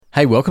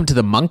Hey, welcome to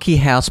the Monkey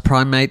House,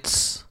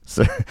 Primates.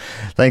 So,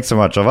 thanks so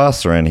much. I've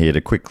asked Seren here to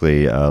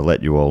quickly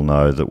let you all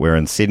know that we're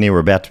in Sydney. We're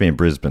about to be in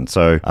Brisbane.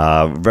 So,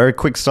 very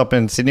quick stop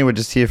in Sydney. We're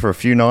just here for a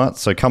few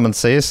nights. So, come and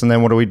see us. And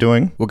then what are we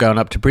doing? We're going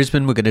up to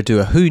Brisbane. We're going to do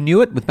a Who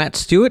Knew It with Matt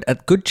Stewart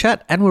at Good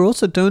Chat. And we're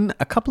also doing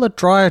a couple of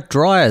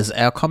Dryers,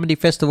 our comedy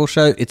festival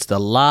show. It's the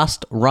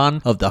last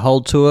run of the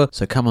whole tour.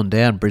 So, come on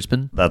down,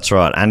 Brisbane. That's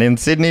right. And in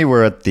Sydney,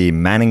 we're at the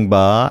Manning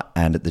Bar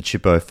and at the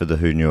Chippo for the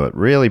Who Knew It.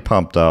 Really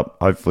pumped up.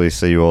 Hopefully,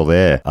 see you all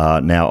there.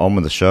 Now, on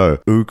with the show.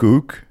 Ook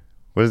ook.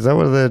 What is that?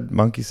 What do the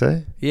monkeys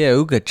say? Yeah,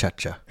 ooga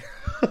cha-cha.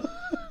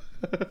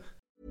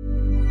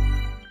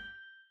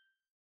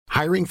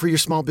 Hiring for your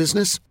small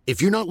business?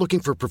 If you're not looking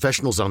for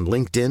professionals on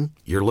LinkedIn,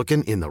 you're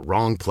looking in the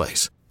wrong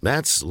place.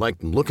 That's like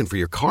looking for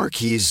your car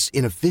keys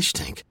in a fish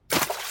tank.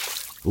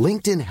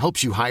 LinkedIn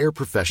helps you hire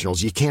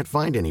professionals you can't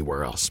find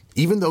anywhere else,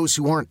 even those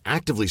who aren't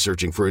actively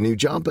searching for a new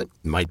job but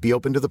might be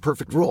open to the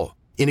perfect role.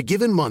 In a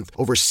given month,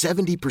 over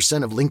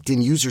 70% of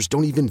LinkedIn users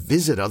don't even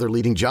visit other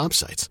leading job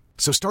sites.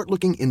 So start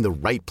looking in the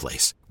right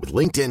place. With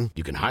LinkedIn,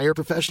 you can hire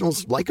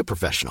professionals like a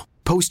professional.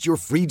 Post your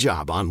free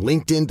job on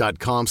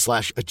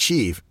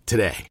linkedin.com/achieve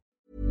today.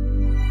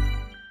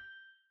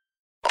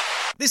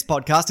 This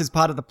podcast is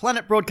part of the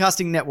Planet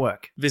Broadcasting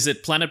Network.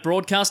 Visit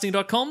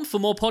planetbroadcasting.com for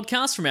more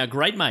podcasts from our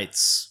great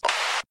mates.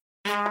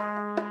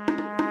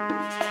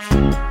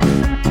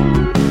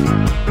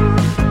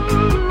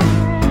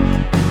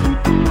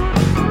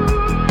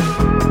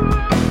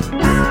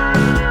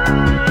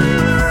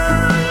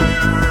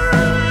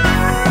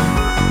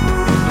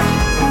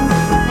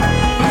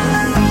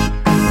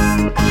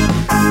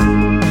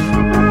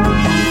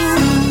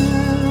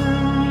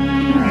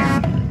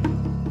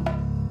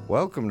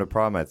 Welcome to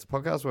Primates, a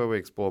podcast where we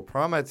explore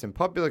primates in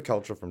popular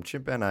culture from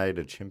chimpanzee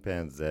to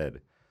chimpanzee.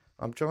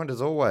 I'm joined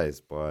as always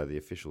by the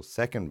official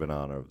second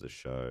banana of the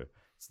show.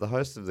 It's the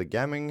host of the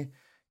gaming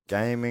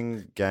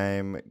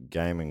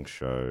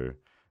show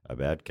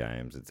about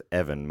games. It's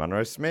Evan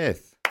Munro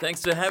Smith.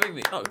 Thanks for having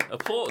me. Oh,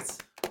 applause.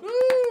 Woo,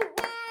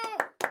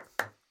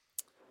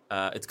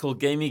 wow. It's called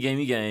Gamey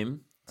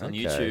Game. It's on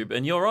YouTube.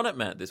 And you're on it,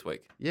 Matt, this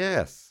week.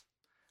 Yes.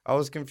 I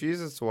was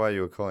confused as to why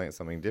you were calling it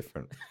something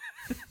different.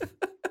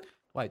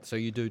 Wait, so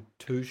you do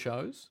two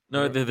shows?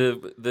 No, they're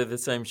the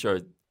same show.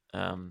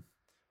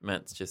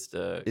 Matt's just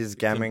is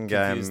Gaming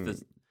Game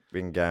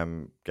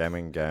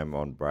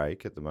on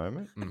break at the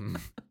moment? Mm-hmm.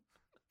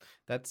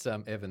 That's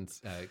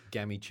Evan's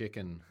Gammy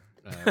Chicken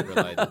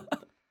related.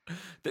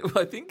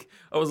 I think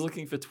I was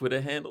looking for Twitter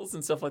handles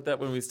and stuff like that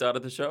when we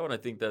started the show, and I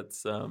think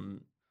that's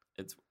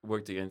it's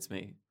worked against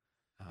me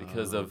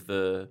because of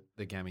the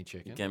Gammy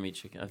Chicken. Gammy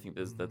Chicken. I think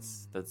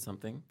that's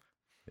something.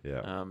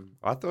 Yeah.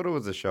 I thought it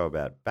was a show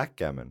about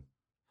backgammon.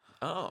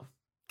 Oh,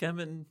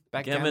 gammon.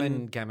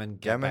 Gammon.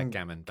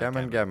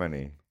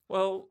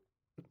 Well,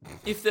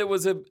 if there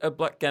was a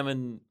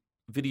backgammon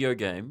video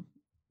game,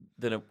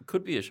 then it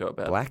could be a show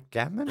about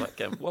Blackgammon?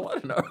 Backgammon. Well, I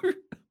don't know.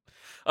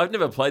 I've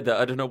never played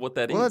that. I don't know what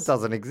that is. Well, it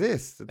doesn't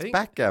exist. It's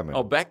backgammon.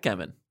 Oh,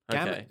 backgammon.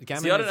 Okay.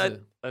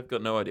 Gammon I've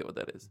got no idea what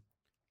that is.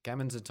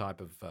 Gammon's a type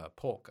of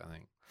pork, I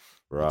think.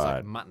 Right. It's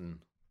like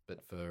mutton,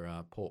 but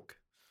for pork.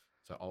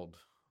 So old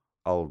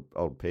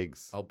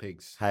pigs. Old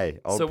pigs. Hey,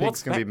 old So pigs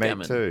what's can be meat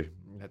backgammon? too.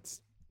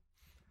 Backgammon's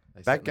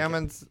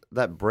Backgammon's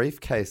that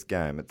briefcase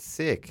game. It's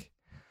sick.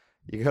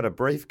 You got a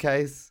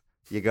briefcase,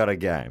 you got a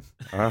game.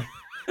 Huh?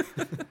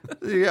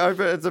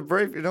 It's a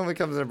brief. It normally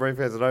comes in a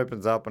briefcase. It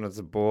opens up and it's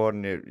a board,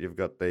 and you've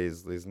got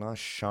these nice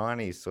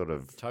shiny sort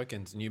of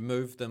tokens, and you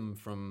move them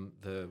from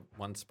the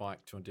one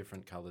spike to a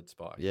different coloured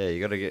spike. Yeah, you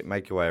got to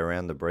make your way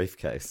around the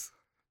briefcase.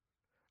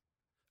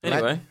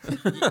 Anyway.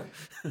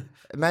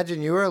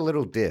 Imagine you were a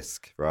little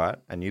disc, right?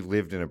 And you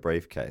lived in a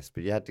briefcase,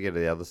 but you had to get to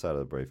the other side of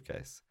the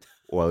briefcase.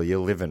 Well,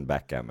 you live in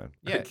backgammon.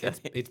 Yeah, okay.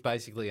 It's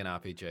basically an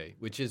RPG,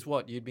 which is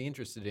what you'd be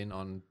interested in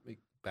on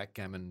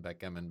backgammon.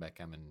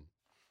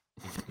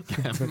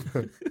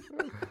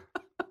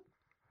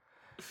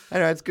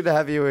 Anyway, it's good to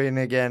have you in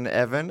again,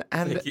 Evan.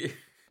 And Thank you.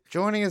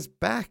 Joining us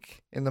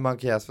back in the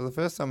Monkey House for the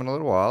first time in a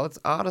little while, it's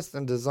artist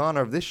and designer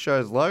of this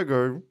show's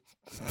logo,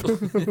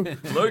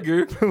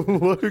 Logo,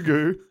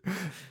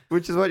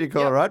 which is what you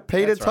call it, right?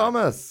 Peter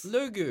Thomas.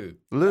 Lugu.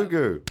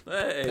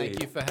 Hey. Thank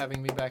you for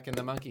having me back in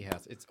the Monkey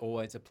House. It's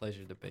always a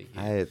pleasure to be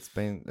here. Hey, it's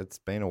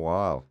been a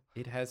while.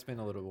 It has been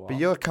a little while. But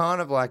you're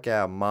kind of like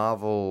our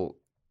Marvel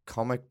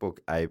comic book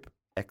ape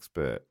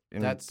expert.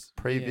 In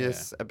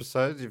previous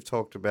episodes, you've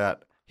talked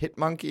about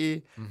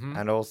Hitmonkey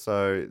and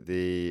also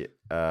the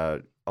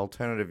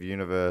alternative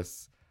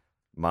universe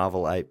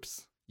Marvel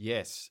apes.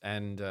 Yes,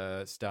 and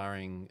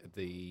starring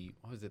the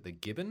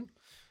Gibbon?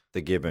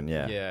 The Gibbon,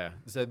 yeah. Yeah,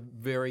 so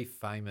very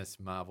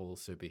famous Marvel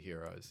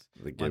superheroes.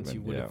 The Gibbon, ones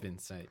you would have been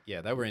seen. Yeah,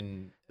 they were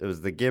in... It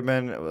was the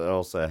Gibbon. It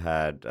also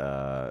had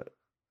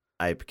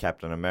Ape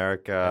Captain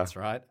America. That's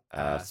right.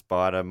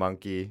 Spider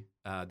Monkey.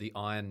 The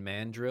Iron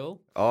Man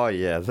drill. Oh,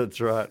 yeah, that's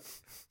right.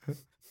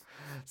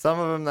 Some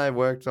of them they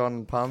worked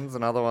on puns,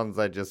 and other ones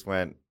they just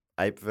went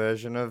ape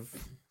version of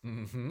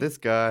this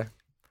guy,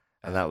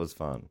 and that was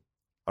fun.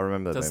 I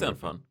remember that. Does sound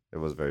fun. It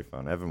was very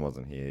fun. Evan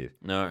wasn't here.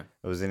 No.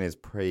 It was in his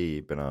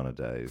pre-banana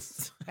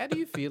days. How do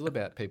you feel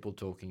about people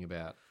talking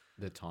about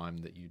the time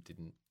that you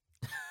didn't,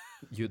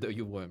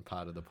 you weren't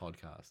part of the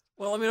podcast?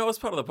 Well, I mean, I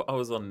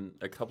was on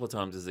a couple of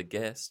times as a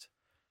guest,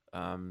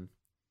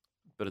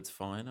 but it's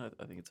fine. I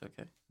think it's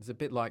okay. It's a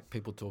bit like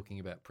people talking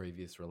about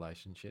previous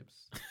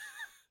relationships.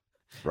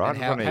 Right and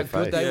in how front of your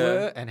good face. they Yeah.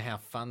 were and how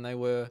fun they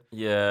were.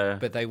 Yeah.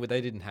 But they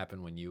didn't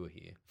happen when you were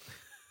here.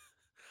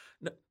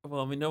 No,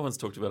 well, I mean, no one's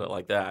talked about it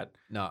like that.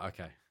 No,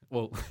 okay.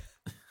 Well,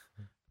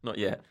 Not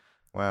yet.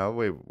 Well,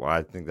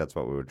 I think that's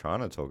what we were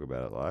trying to talk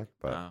about it like,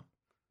 but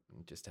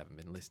you just haven't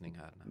been listening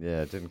hard enough.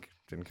 yeah, it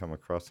didn't come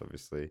across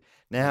obviously.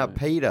 Now,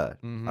 Peter,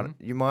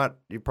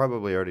 you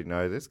probably already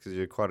know this because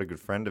you're quite a good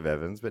friend of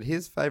Evan's, but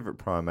his favourite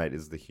primate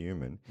is the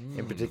human,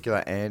 in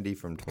particular Andy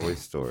from Toy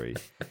Story.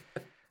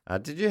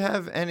 Did you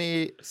have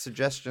any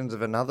suggestions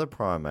of another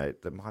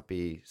primate that might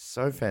be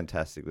so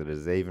fantastic that it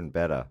is even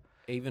better?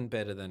 Even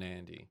better than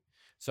Andy.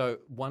 So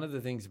one of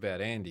the things about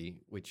Andy,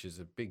 which is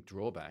a big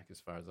drawback as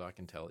far as I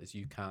can tell, is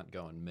you can't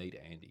go and meet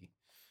Andy.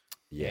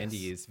 Yes.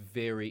 Andy is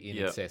very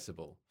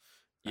inaccessible.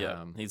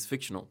 Yeah. He's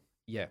fictional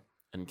Yeah.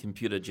 and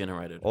computer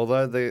generated.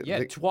 Although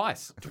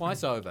Twice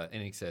over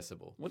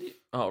inaccessible. What do you?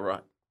 Oh,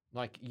 right.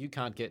 Like you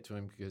can't get to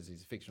him because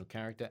he's a fictional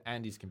character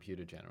and he's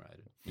computer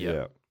generated.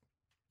 yeah.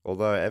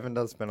 Although Evan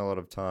does spend a lot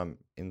of time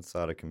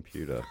inside a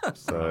computer,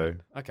 so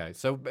Okay,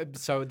 so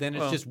then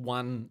it's just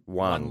one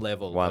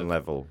level. One of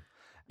level.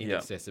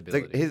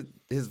 inaccessibility.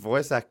 His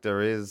voice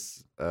actor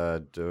is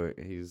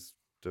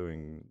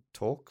doing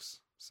talks,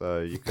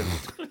 so you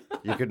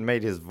could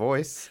meet his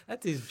voice.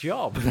 That's his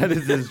job. That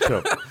is his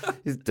job.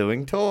 He's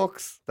doing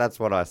talks. That's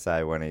what I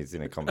say when he's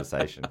in a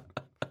conversation.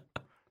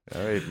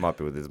 He might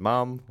be with his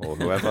mum or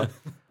whoever.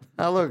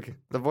 Oh, look,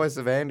 the voice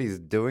of Andy's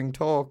doing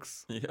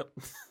talks. Yep.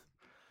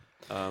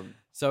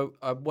 So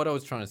what I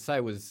was trying to say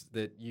was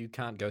that you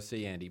can't go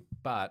see Andy,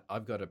 but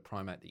I've got a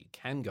primate that you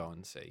can go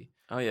and see.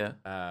 Oh, yeah.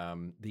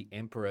 The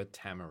Emperor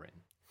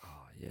Tamarin. Oh,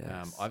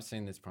 yes. I've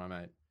seen this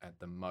primate at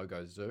the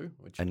Mogo Zoo,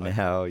 which And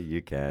now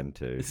you can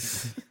too.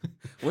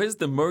 Where's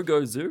the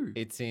Mogo Zoo?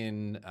 it's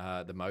in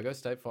the Mogo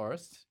State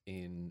Forest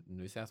in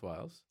New South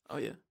Wales, Oh,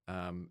 yeah.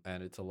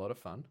 and it's a lot of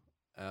fun.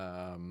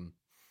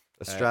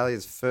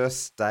 Australia's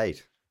first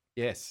state.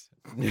 Yes,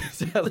 New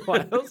South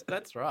Wales.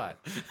 That's right.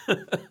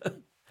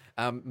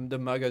 The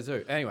Mogo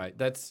Zoo. Anyway,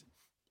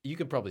 you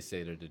could probably see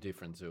it at a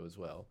different zoo as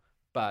well.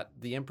 But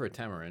the Emperor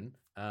Tamarin,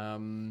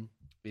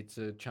 it's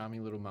a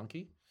charming little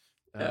monkey.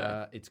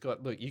 Yeah. It's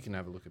got, look, you can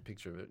have a look at a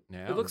picture of it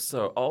now. It looks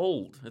so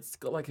old. It's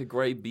got like a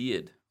grey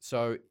beard.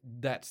 So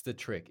that's the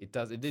trick.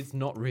 It is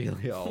not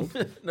really old.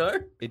 No?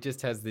 It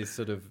just has this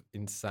sort of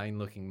insane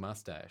looking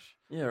mustache.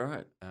 Yeah,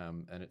 right.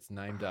 And it's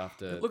named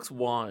after. It looks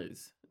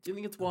wise. Do you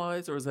think it's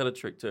wise or is that a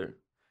trick too?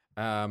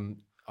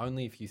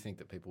 Only if you think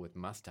that people with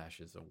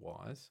mustaches are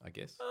wise, I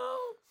guess. Oh.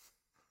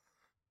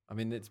 I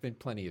mean, there's been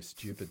plenty of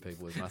stupid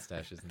people with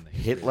mustaches in the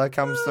history. Hitler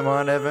comes to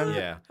mind, Evan.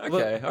 Yeah.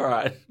 Okay, all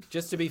right.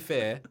 Just to be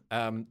fair,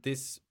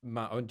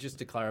 just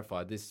to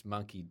clarify, this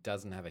monkey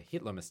doesn't have a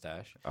Hitler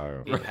mustache.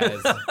 Oh.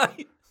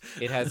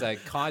 It has a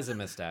Kaiser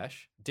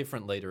mustache,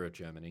 different leader of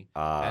Germany,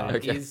 Ah. and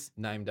it Okay. is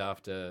named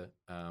after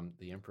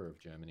the Emperor of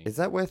Germany. Is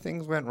that where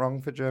things went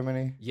wrong for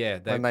Germany? Yeah,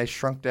 When they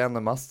shrunk down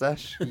the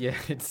mustache? yeah,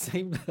 it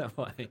seemed that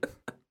way.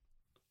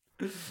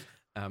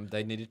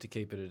 They needed to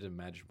keep it at a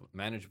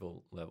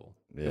manageable level.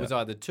 It Yeah. was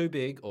either too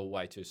big or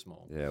way too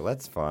small. Yeah,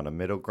 let's find a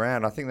middle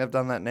ground. I think they've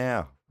done that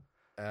now.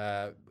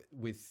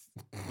 With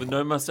With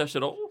no mustache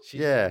at all?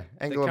 Yeah,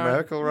 Angela current-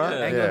 Merkel, right?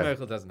 Yeah. Angela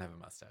Merkel doesn't have a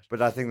mustache.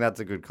 But I think that's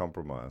a good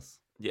compromise.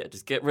 Yeah,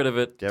 just get rid of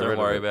it. Get Don't rid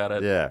of worry about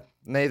it. Yeah,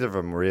 neither of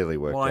them really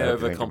worked Why out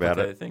if you think about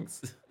overcomplicate it.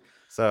 things?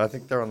 So I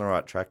think they're on the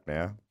right track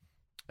now.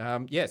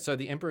 Yeah, so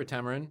the Emperor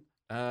Tamarin,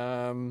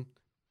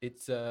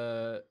 it's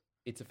a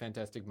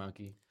fantastic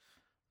monkey.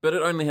 But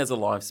it only has a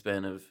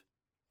lifespan of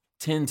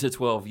 10 to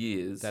 12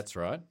 years. That's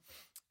right.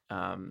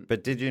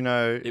 But did you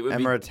know It would be-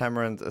 Emperor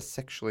Tamarins are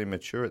sexually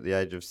mature at the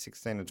age of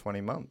 16 to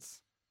 20 months?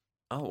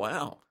 Oh,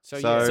 wow. So,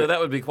 So- yeah, So that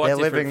would be quite they're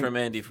different living- from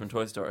Andy from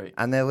Toy Story.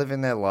 And they're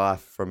living their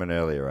life from an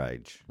earlier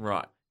age.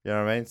 Right. You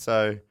know what I mean?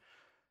 So,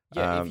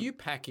 if you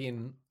pack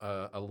in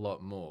a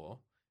lot more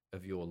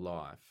of your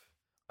life,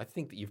 I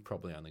think that you've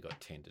probably only got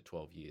 10 to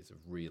 12 years of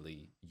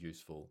really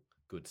useful,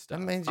 good stuff.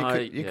 that means you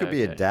Yeah, could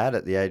be a okay. dad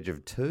at the age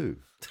of 2.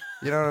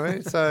 You know what I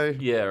mean? So,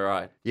 Yeah,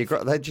 right.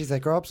 they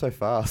grow up so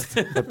fast,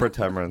 the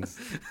Pretamarins.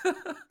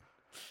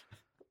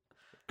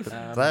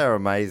 They are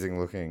amazing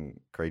looking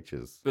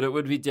creatures. But it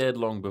would be dead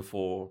long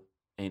before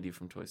Andy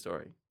from Toy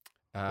Story.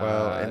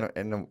 Well,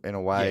 in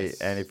a way,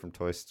 yes. Andy from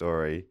Toy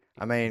Story.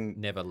 I mean,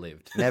 never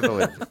lived. never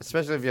lived.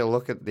 Especially if you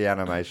look at the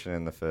animation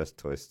in the first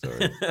Toy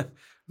Story.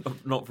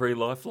 Not very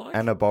lifelike.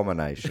 An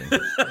abomination.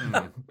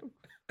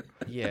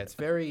 Yeah, it's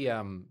very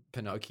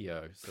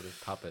Pinocchio sort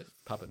of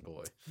puppet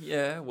boy.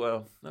 Yeah,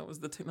 well, that was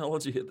the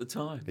technology at the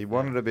time. He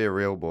wanted to be a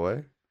real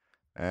boy,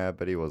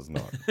 but he was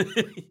not.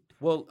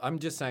 Well, I'm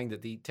just saying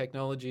that the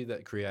technology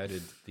that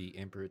created the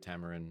Emperor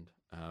Tamarin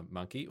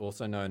monkey,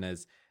 also known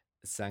as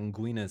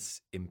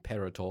Sanguinus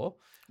Imperator,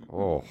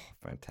 Oh,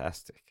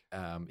 fantastic.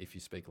 if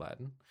you speak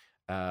Latin,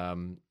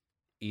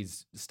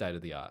 is state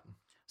of the art.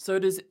 So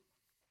does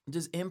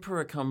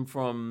Emperor come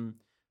from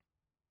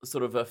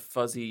sort of a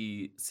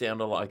fuzzy sound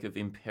alike of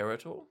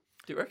Imperator?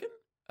 Do you reckon?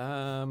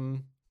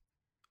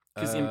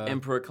 Because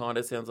Emperor kind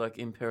of sounds like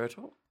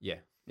Imperator. Yeah,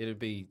 it'd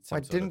be.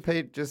 Wait, didn't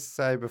Pete just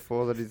say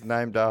before that he's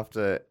named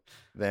after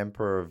the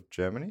Emperor of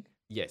Germany?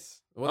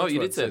 Yes. Oh, Well, that's you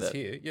what did it say says that.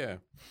 here. Yeah.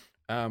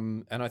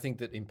 And I think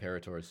that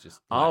Imperator is just.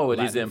 Oh, it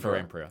is Latin for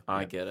Emperor. emperor.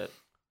 I Yeah. get it.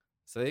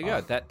 So there you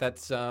go.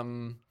 That's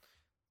And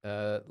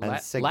Latin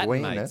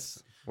Seguinus.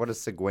 mates. What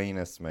does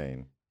Seguinus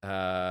mean?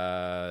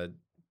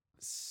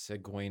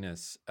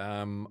 Seguinus.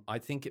 I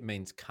think it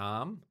means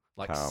calm,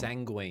 like Calm.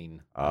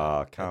 sanguine.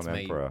 Ah, calm That's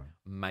me Emperor.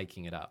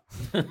 making it up.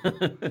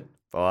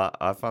 Well,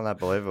 I find that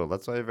believable.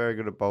 That's why you're very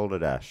good at Boulder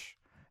Dash.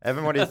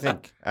 Evan, what do you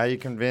think? Are you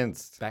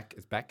convinced?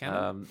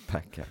 Backgammon.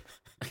 Back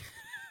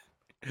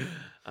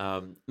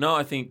up. No,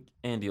 I think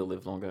Andy will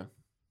live longer.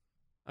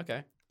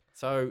 Okay.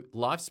 So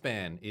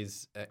lifespan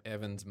is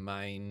Evan's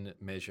main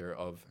measure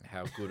of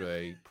how good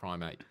a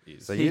primate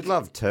is. So you'd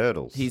love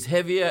turtles. He's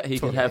heavier. He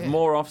could have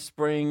more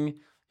offspring.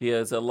 He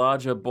has a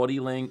larger body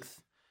length.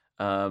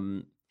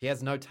 He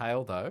has no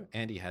tail though,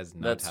 and he has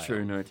no That's tail.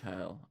 true, no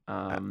tail.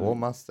 or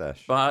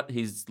mustache. But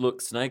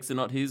snakes are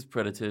not his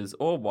predators,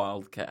 or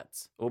wild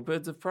cats, or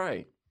birds of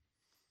prey.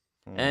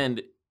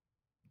 And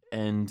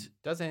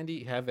Does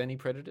Andy have any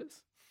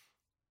predators?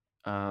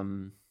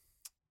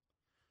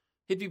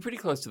 he'd be pretty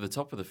close to the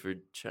top of the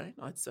food chain,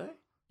 I'd say.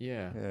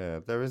 Yeah. Yeah,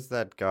 there is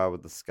that guy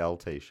with the skull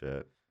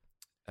T-shirt.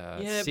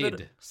 Yeah, Sid.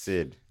 but-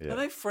 Sid. Yeah. Are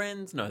they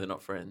friends? No, they're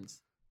not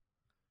friends.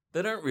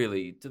 They don't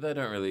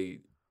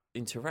really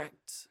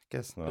interact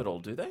Guess not. at all,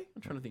 do they?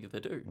 I'm trying to think if they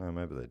do. No,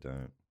 maybe they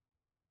don't.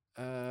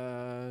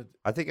 Uh,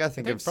 I think They of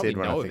probably Sid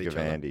when I know of think each of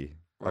other. Andy.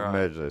 Right. I've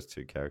merged those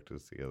two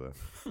characters together.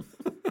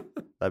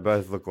 They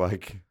both look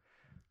like,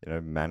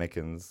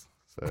 mannequins.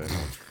 So,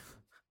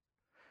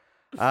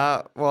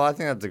 well, I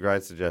think that's a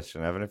great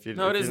suggestion, Evan. If you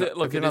No, it is. If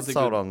Look, you're it not is a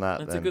sold good, on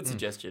that, It's then a good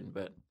suggestion,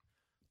 but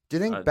do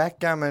you think I-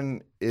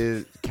 backgammon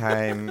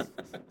came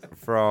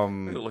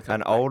from I'm gonna look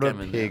an up older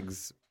backgammon now.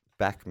 pig's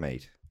back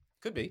meat?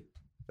 could be.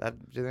 Do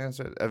you think that's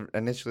right?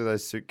 Initially,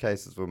 those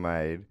suitcases were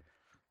made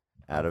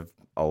out of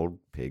old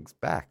pigs'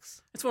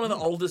 backs. it's one of the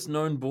oldest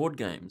known board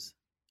games.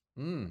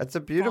 It's a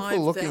beautiful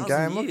looking 5,000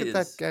 game. Look at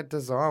years. that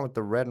design with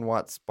the red and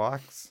white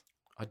spikes.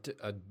 I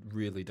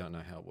really don't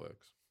know how it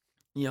works.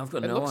 Yeah, I've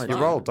got It no looks idea.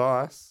 You roll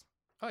dice,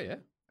 Oh yeah.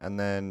 and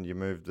then you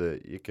move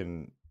you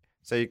can,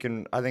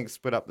 I think,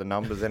 split up the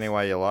numbers any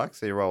way you like.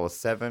 So you roll a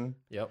 7,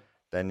 Yep.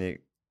 then you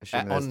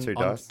assume there's two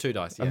dice. 2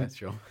 dice. Yeah,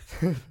 sure.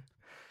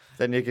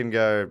 Then you can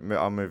go,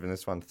 I'm moving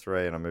this one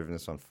 3 and I'm moving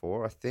this one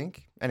 4, I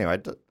think.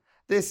 Anyway,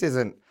 this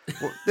isn't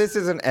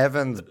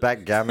Evan's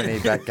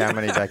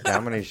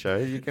backgammony show.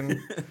 You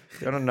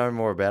want to know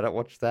more about it,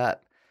 watch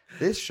that.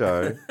 This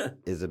show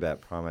is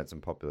about primates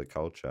and popular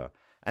culture.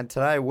 And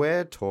today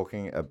we're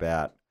talking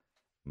about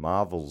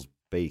Marvel's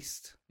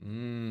Beast.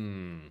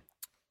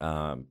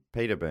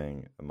 Peter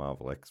being a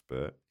Marvel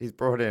expert, he's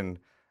brought in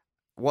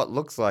what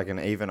looks like an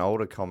even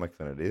older comic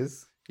than it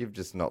is. You've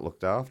just not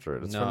looked after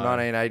it. It's from No.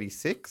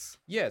 1986.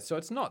 Yeah, so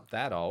it's not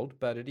that old,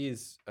 but it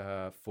is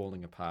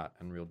falling apart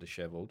and real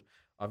disheveled.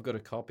 I've got a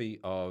copy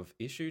of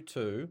issue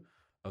 2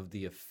 of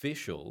the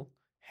official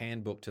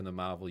Handbook to the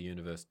Marvel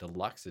Universe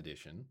Deluxe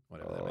Edition,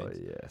 whatever that means.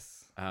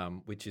 Yes.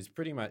 Which is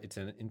pretty much, it's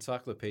an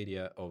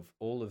encyclopedia of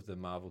all of the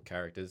Marvel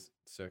characters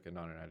circa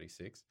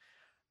 1986.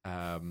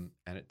 And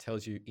it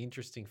tells you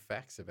interesting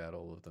facts about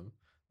all of them.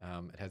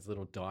 It has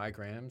little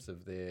diagrams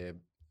of their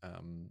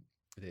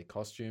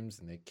costumes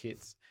and their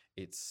kits.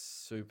 It's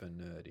super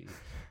nerdy,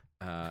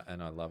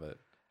 and I love it.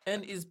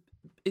 And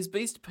is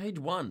Beast page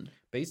 1?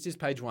 Beast is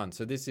page 1.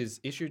 So this is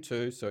issue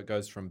 2. So it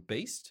goes from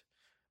Beast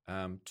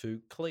to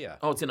Clear.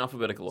 Oh, it's in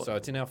alphabetical order. So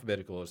it's in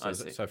alphabetical order. I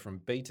So, see. so from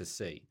B to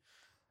C.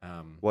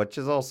 Which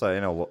is also,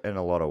 in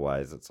a lot of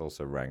ways, it's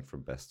also ranked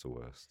from best to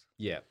worst.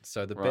 Yeah.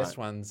 So the Right. best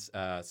ones.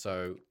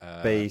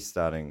 B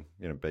starting,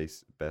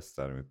 best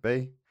starting with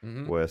B,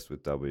 Mhm. worst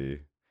with W,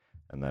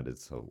 and that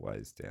is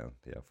always down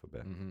the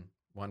alphabet.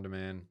 Wonder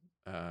Man.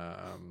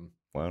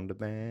 Wonder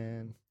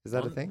Man. Is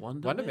that a thing?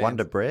 Wonder Wonder Man? Man.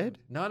 Wonder Bread?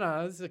 No,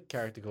 there's a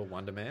character called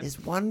Wonder Man. Is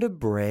Wonder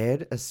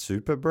Bread a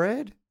super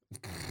bread?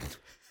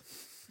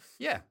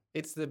 Yeah,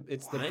 it's the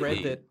bread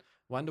Maybe. that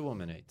Wonder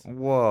Woman eats.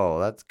 Whoa,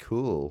 that's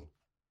cool.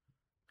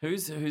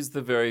 Who's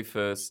the very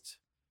first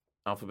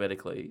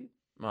alphabetically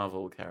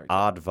Marvel character?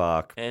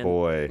 Aardvark Ant-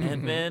 boy.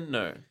 Ant-Man?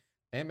 No.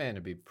 Ant-Man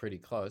would be pretty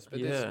close, but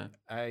Yeah.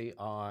 there's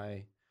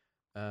AI.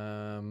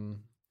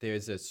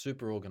 There's a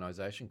super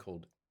organization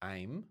called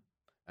AIM,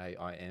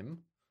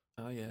 AIM,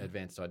 Oh, yeah.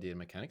 Advanced Idea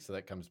Mechanics. So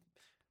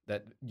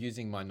that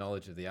using my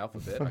knowledge of the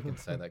alphabet, I can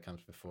say that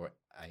comes before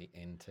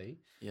ANT.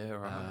 Yeah,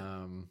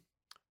 right.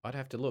 I'd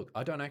have to look.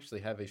 I don't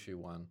actually have issue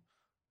 1.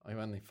 I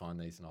only find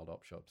these in old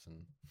op shops,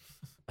 and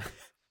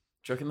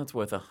Do you reckon that's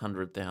worth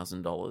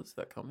 $100,000,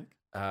 that comic?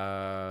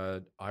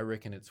 I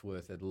reckon it's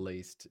worth at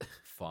least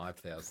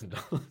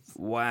 $5,000.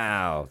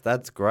 Wow,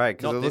 that's great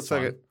because Not it looks this like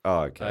one. it. Oh,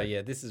 okay.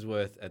 Yeah, this is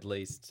worth at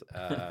least.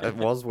 It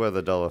was worth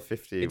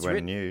 $1.50 It's when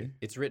writ- new.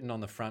 It's written on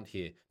the front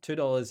here,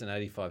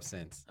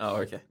 $2.85. Oh,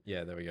 okay.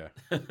 Yeah, there we go.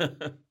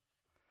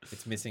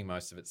 It's missing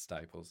most of its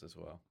staples as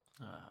well,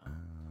 Ah.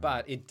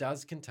 but it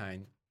does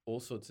contain all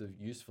sorts of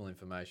useful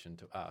information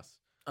to us.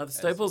 Are the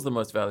staples the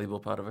most valuable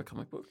part of a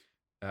comic book?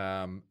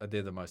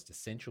 They're the most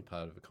essential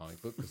part of a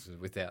comic book because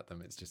without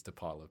them, it's just a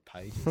pile of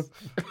pages.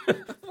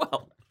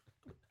 Well,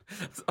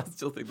 I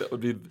still think that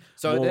would be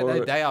So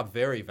more... they are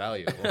very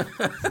valuable.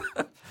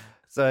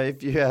 So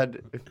if you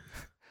had,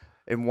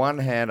 in one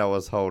hand, I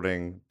was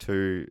holding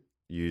 2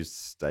 used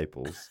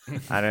staples,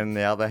 and in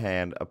the other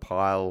hand, a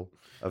pile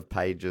of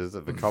pages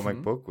of a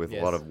comic book with a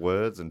lot Yes. of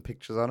words and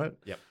pictures on it.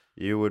 Yep.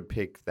 You would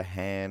pick the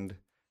hand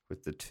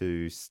with the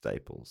 2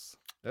 staples.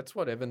 That's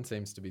what Evan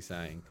seems to be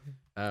saying.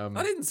 I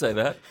didn't say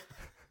that.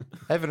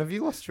 Evan, have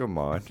you lost your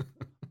mind?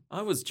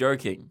 I was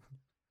joking.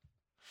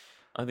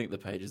 I think the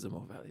pages are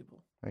more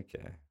valuable.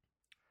 Okay.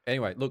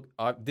 Anyway, look,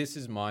 this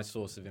is my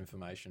source of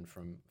information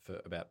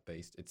about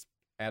Beast. It's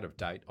out of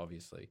date,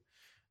 obviously,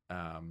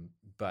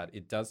 but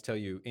it does tell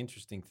you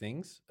interesting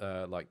things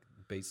like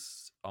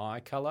Beast's eye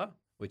color,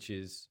 which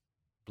is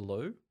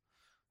blue.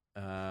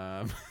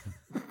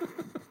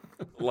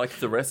 Like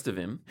the rest of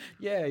him.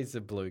 Yeah, he's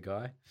a blue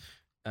guy.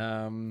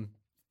 How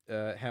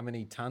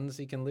many tons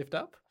he can lift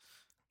up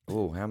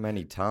Oh, how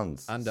many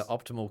tons? under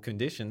optimal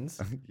conditions?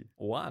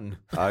 1.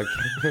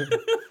 Okay.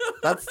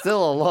 That's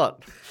still a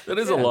lot. That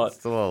is a lot.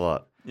 Still a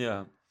lot.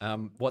 Yeah.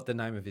 What the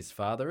name of his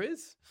father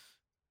is?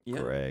 Yeah.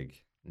 Greg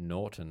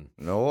Norton.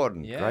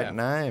 Norton. Yeah. Great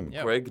name.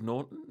 Yeah. Greg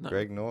Norton? No.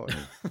 Greg Norton.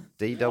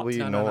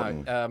 D.W. No.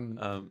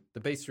 Norton. The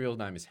Beast's real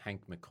name is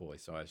Hank McCoy,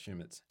 so I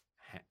assume it's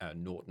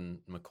Norton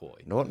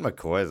McCoy. Norton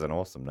McCoy is an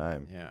awesome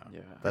name. Yeah.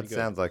 Yeah. That Pretty good.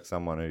 sounds like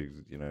someone who,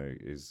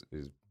 is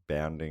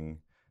bounding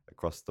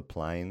across the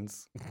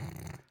plains,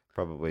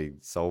 probably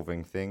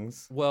solving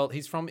things. Well,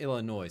 he's from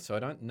Illinois, so I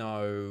don't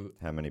know.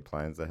 How many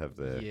planes they have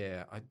there?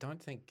 Yeah, I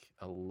don't think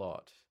a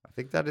lot. I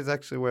think that is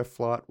actually where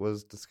flight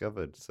was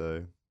discovered.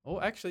 So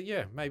Or actually,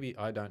 yeah, maybe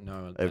I don't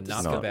know it's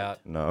enough not.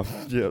 about. No,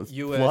 yeah,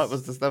 US flight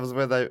was that was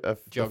where the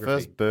geography.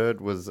 first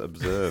bird was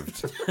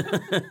observed.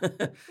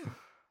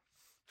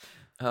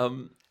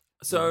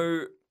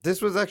 So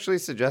This was actually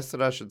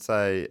suggested, I should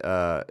say,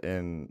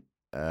 in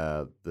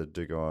the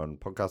Do Go On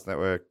Podcast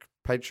Network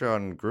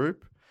Patreon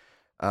group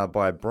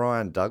by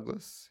Brian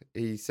Douglas.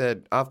 He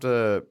said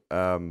after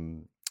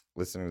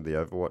listening to the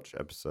Overwatch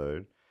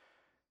episode,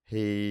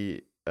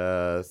 he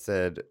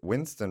said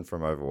Winston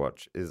from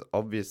Overwatch is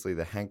obviously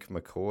the Hank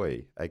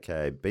McCoy,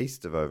 aka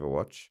Beast of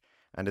Overwatch,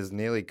 and is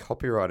nearly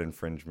copyright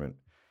infringement.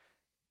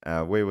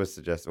 We were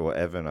suggesting, or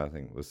Evan, I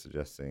think, was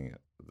suggesting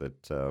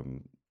that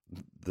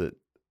that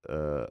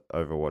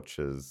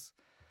Overwatch's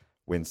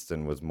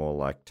Winston was more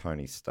like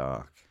Tony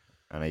Stark,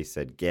 and he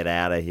said, "Get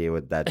out of here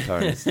with that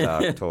Tony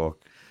Stark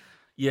talk."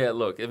 yeah,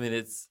 look, I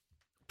mean,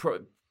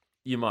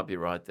 you might be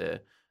right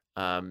there.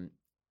 The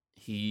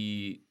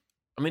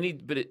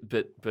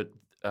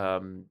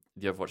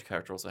Overwatch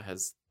character also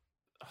has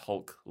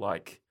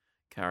Hulk-like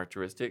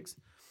characteristics,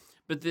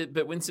 but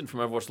Winston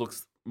from Overwatch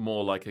looks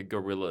more like a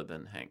gorilla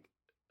than Hank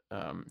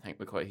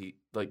McCoy.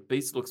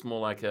 Beast looks more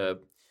like a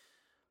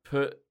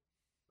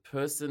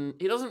person.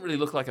 He doesn't really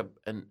look like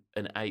an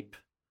ape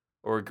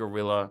or a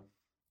gorilla,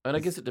 and I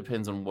guess it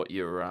depends on what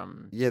you're.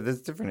 Yeah,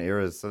 there's different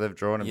eras, so they've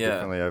drawn him Yeah.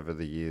 differently over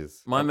the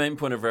years. My main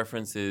point of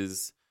reference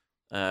is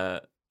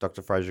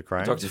Dr. Fraser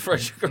Crane. Dr.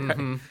 Fraser Crane,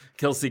 Mm-hmm.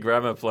 Kelsey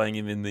Grammer playing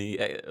him in the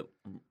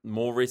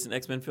more recent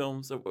X-Men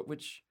films,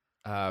 which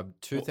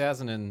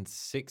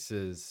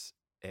 2006's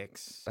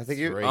X. I think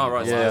you. Oh,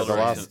 right, so Yeah, the The recent-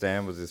 Last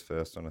Stand was his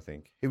first one, I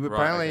think. Right,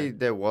 Apparently, okay.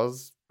 there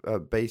was a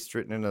Beast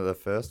written into the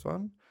first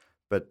one,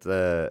 but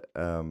the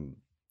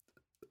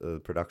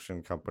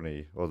production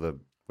company, or what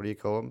do you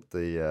call them?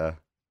 The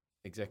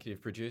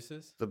Executive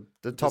producers. top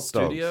dogs.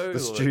 studio, The or-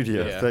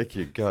 studio. Yeah. Thank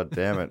you. God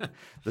damn it.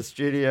 The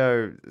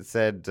studio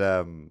said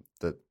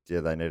that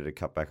they needed to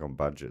cut back on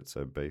budget,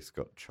 so Beast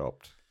got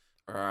chopped.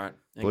 all right,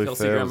 and Blue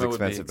Kelsey fur Grammer was would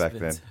be expensive back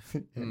then.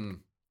 Hmm.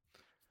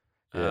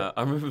 Yeah.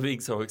 I remember being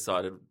so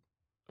excited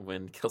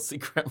when Kelsey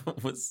Grammer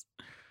was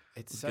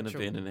It's going such to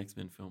be in an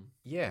X-Men film.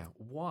 Yeah,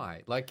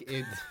 why? Like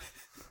it.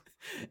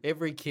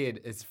 Every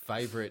kid is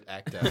favorite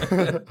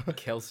actor,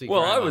 Kelsey.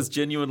 Well, I Grammer. was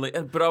genuinely,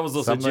 but I was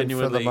also Something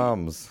genuinely. for the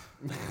mums.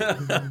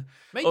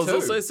 Me I was too.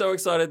 also so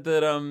excited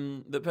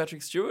that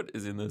Patrick Stewart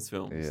is in those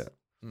films. Yeah.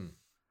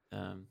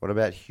 Um, What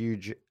about Hugh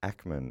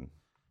Jackman?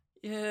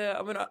 yeah,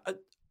 I mean,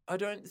 I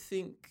don't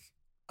think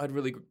I'd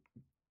really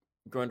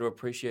grown to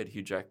appreciate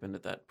Hugh Jackman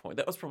at that point.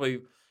 That was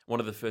probably one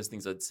of the first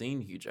things I'd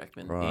seen Hugh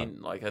Jackman Right.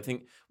 in. Like, I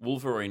think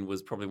Wolverine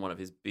was probably one of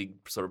his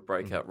big sort of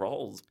breakout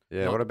roles.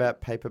 Yeah. Not- What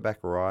about Paperback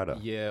Rider?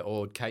 Yeah,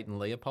 or Kate and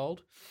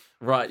Leopold.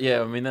 Right,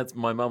 yeah. I mean, that's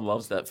my mum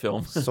loves that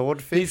film.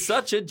 Swordfish. He's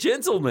such a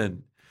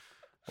gentleman.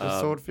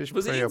 Was Swordfish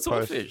Was he pre in or post?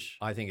 Swordfish?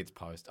 I think it's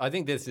post. I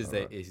think this is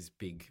his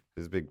big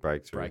His big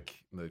breakthrough.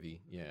 break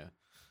movie. Yeah.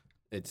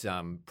 It's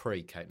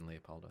pre Kate and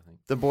Leopold, I think.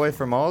 The boy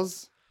from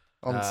Oz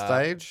on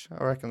stage.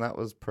 I reckon that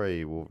was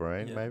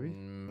pre-Wolverine, maybe.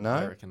 No,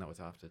 I reckon that was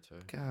after too.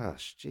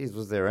 Gosh, geez,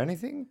 was there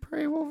anything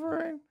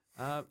pre-Wolverine?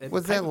 It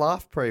Was there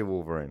laugh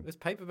pre-Wolverine? was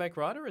Paperback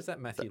Writer or is that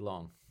Matthew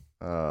Long?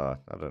 I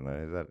don't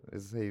know.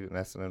 Is he an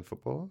Essendon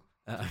footballer?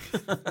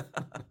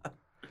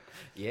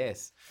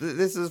 Yes.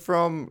 This is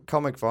from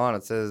Comic Vine.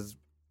 It says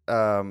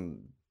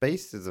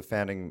Beast is a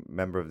founding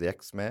member of the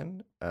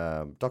X-Men.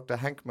 Dr.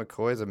 Hank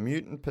McCoy is a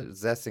mutant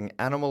possessing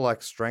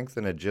animal-like strength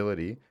and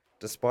agility,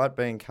 despite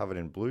being covered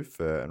in blue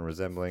fur and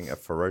resembling a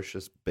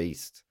ferocious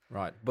beast.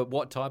 Right. But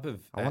what type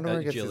of I wonder where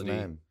he gets his agility?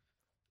 name.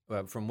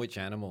 From which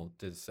animal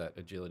does that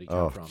agility come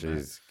Oh, from?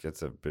 jeez.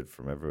 Gets a bit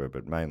from everywhere,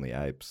 but mainly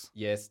apes.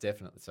 Yes,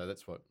 definitely. So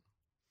that's what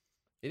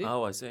it is.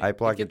 Oh, I see.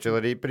 Ape-like gets-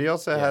 agility, but he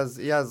also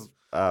Yeah. has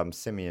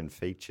simian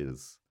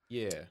features,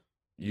 Yeah.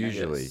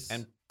 usually. Yes.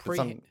 And But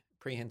some-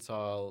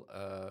 prehensile,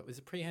 was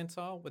it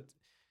prehensile?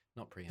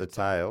 Not The prehensile.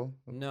 tail,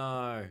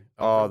 No.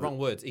 Oh, wrong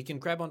words. He can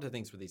grab onto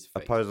things with his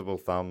feet. opposable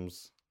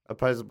thumbs,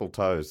 opposable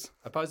toes.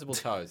 Opposable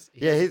toes.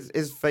 Yeah,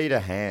 his feet are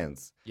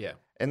hands. Yeah.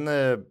 In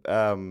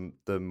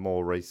the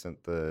more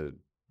recent, the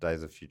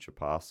Days of Future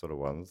Past sort of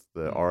ones,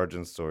 the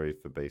origin story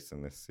for Beast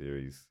in this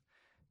series,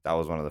 that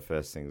was one of the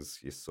first things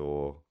you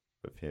saw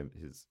of him.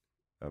 His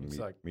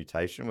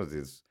mutation was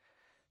his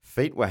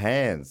feet were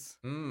hands.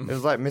 It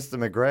was like Mr.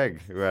 McGregor,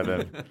 who had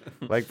a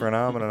leg for an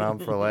arm and an arm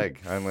for a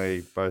leg,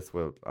 only both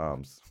were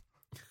arms.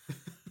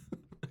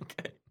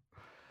 Okay.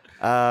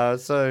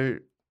 So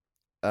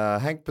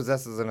Hank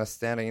possesses an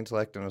astounding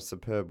intellect and a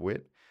superb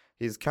wit.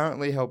 He's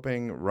currently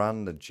helping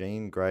run the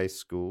Jean Grey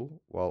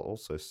School while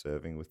also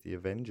serving with the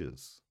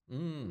Avengers.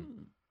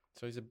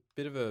 So he's a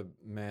bit of a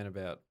man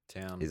about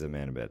town. He's a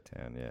man about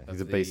town, yeah. Of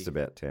He's a beast the-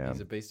 about town.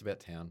 He's a beast about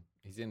town.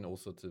 He's in all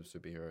sorts of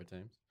superhero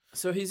teams.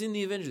 So he's in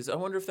the Avengers. I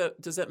wonder if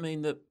does that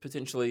mean that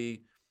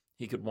potentially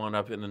he could wind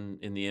up in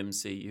the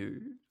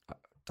MCU?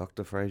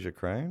 Dr. Fraser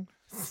Crane?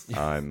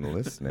 I'm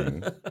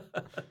listening.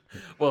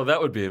 Well,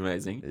 that would be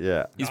amazing.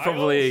 Yeah. He's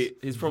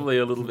probably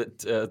a little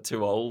bit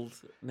too old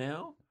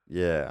now.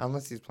 Yeah,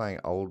 unless he's playing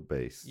old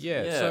Beast.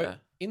 Yeah. Yeah. So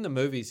in the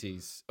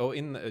movies,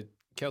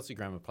 Kelsey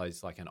Grammer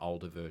plays like an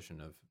older version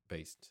of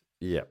Beast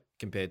Yeah.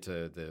 compared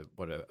to the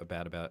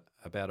about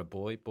a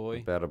boy.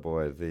 About a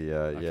boy. I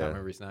can't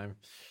remember his name.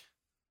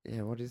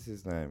 Yeah, what is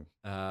his name?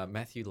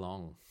 Matthew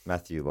Long.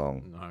 Matthew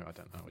Long. No, I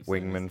don't know. His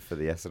name Wingman for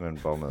the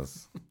Essendon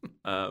Bombers.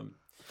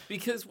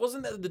 Because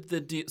wasn't that the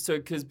deal? So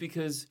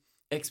because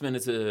X-Men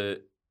is a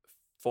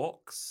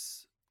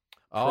Fox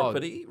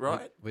property,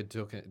 right? We're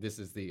talking. This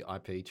is the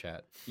IP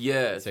chat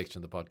Yeah.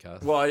 section of the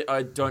podcast. Well,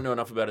 I don't know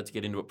enough about it to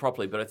get into it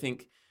properly, but I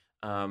think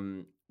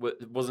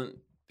wasn't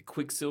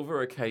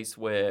Quicksilver a case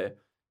where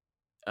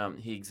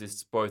he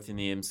exists both in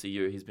the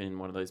MCU, he's been in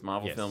one of those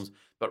Marvel Yes. films,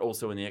 but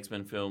also in the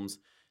X-Men films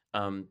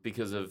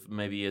because of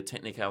maybe a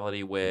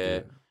technicality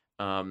where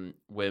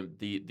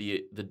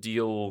the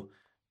deal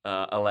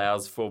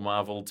allows for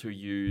Marvel to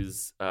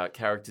use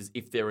characters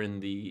if they're in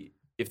the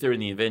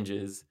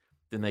Avengers,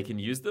 then they can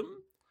use them.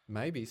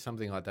 Maybe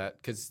something like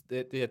that, because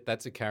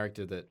that's a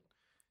character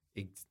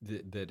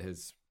that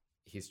has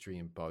history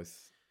in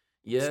both.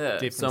 Yeah,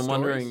 different so I'm stories.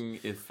 wondering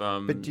if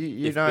But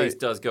you if know- Beast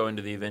does go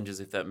into the Avengers,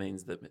 if that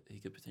means that he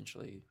could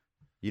potentially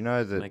You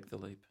know that make the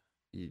leap.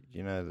 you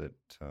know that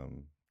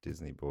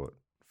Disney bought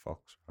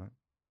Fox, right?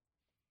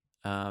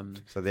 Um,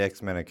 So the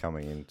X-Men are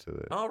coming into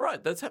the oh,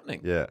 right, that's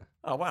happening. Yeah.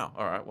 Oh, wow.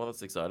 All right, well,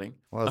 that's exciting.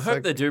 Well, I it's hope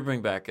so- they do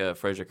bring back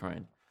Fraser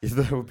Crane. Yeah,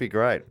 that would be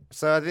great.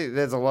 So I think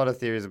there's a lot of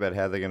theories about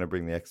how they're going to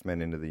bring the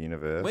X-Men into the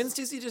universe. When's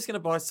Disney just going to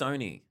buy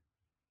Sony?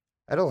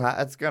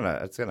 It's gonna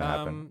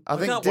happen. I I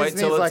think can't wait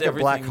Disney's till it's like a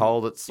black everything-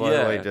 hole that's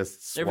slowly Yeah.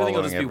 just Everything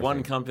will swallowing just be one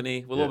everything.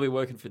 company. We'll Yeah. all be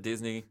working for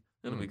Disney.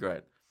 It'll Hmm. be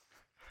great.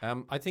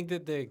 I think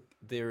that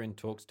they're in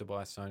talks to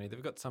buy Sony.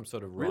 They've got some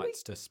sort of Really?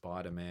 rights to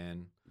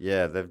Spider-Man.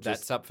 Yeah, they've That's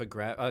just up for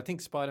grab. I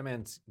think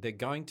they're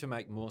going to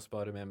make more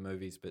Spider-Man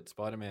movies, but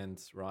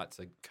Spider-Man's rights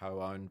are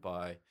co-owned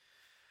by.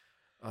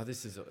 Oh,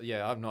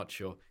 I'm not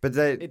sure. But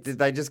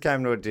they just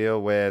came to a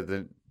deal where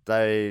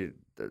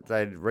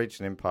they'd reached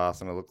an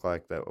impasse and it looked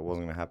like that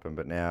wasn't going to happen.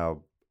 But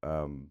now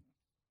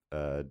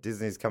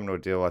Disney's come to a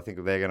deal. I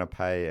think they're going to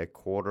pay a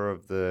quarter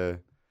of the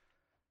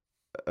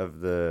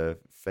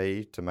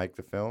fee to make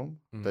the film,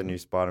 the new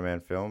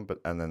Spider-Man film,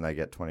 and then they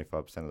get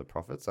 25% of the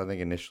profits. I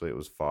think initially it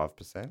was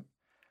 5%,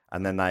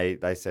 and then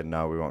they said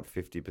no, we want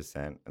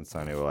 50%, and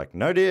Sony were like,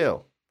 no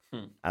deal.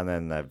 And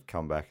then they've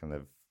come back and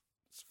they've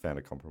found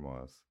a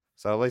compromise.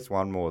 So at least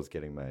one more is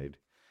getting made,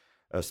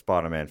 a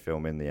Spider-Man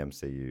film in the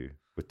MCU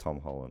with Tom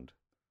Holland.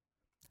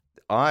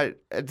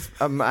 It's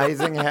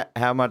amazing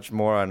how much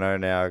more I know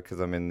now because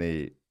I'm in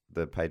the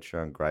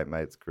Patreon Great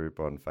Mates group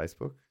on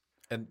Facebook.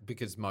 And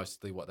because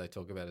mostly what they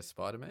talk about is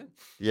Spider-Man.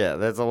 Yeah,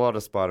 there's a lot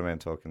of Spider-Man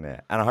talking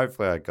there, and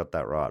hopefully I got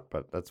that right,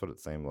 but that's what it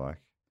seemed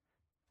like.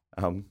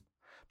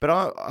 But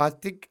I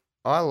think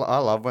I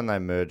love when they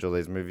merge all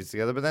these movies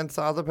together. But then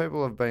some other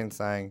people have been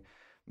saying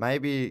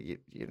maybe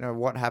you know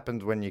what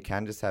happens when you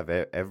can just have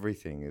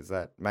everything is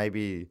that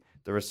maybe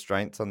the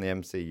restraints on the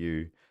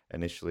MCU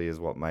initially is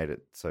what made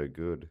it so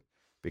good.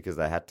 because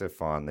they had to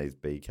find these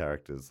B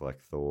characters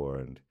like Thor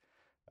and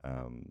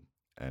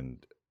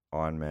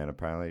Iron Man.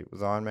 Apparently,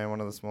 was Iron Man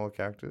one of the smaller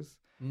characters?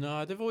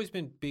 No, they've always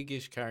been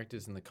big-ish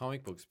characters in the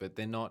comic books, but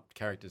they're not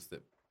characters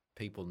that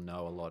people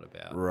know a lot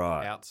about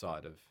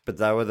outside of. But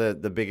they were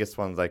the biggest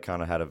ones they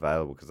kind of had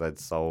available because they'd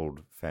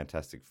sold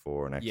Fantastic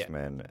Four and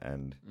X-Men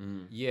and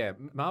Yeah,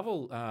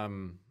 Marvel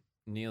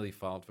nearly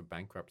filed for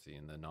bankruptcy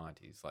in the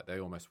 90s. Like, they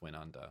almost went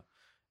under.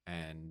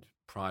 And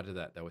prior to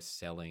that, they were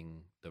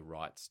selling the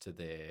rights to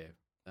their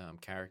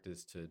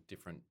characters to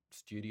different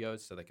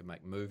studios so they could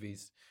make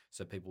movies,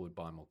 so people would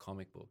buy more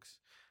comic books.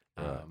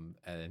 Right.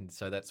 And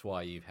so that's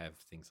why you have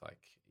things like,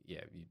 you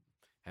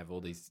have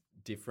all these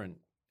different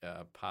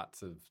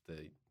parts of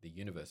the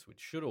universe which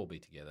should all be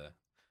together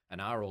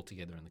and are all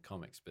together in the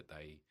comics, but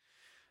they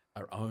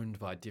are owned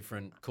by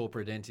different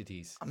corporate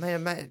entities. I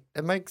mean,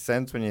 it makes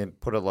sense when you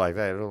put it like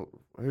that.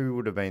 Who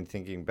would have been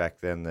thinking back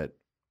then that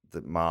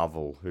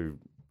Marvel, who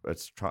are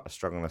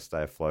struggling to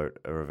stay afloat,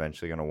 are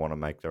eventually going to want to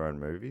make their own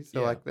movies?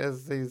 So, like,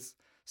 there's these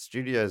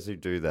studios who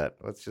do that.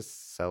 Let's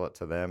just sell it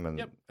to them,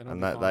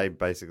 and that they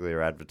basically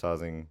are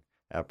advertising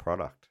our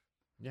product,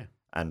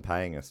 and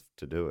paying us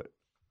to do it.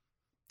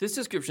 This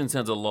description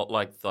sounds a lot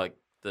like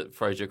that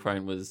Fraser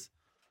Crane was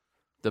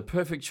the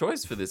perfect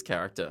choice for this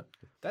character.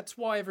 That's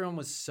why everyone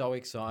was so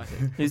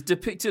excited. He's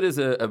depicted as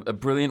a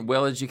brilliant,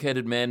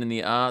 well-educated man in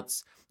the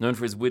arts, known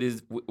for his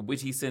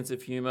witty sense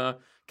of humour,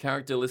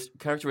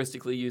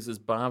 characteristically uses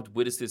barbed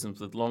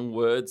witticisms with long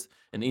words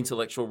and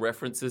intellectual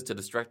references to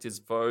distract his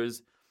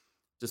foes,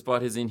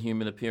 despite his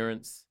inhuman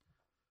appearance.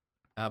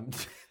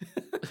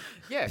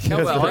 Yeah,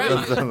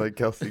 That's like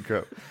Kelsey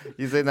Grammer.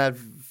 You seen that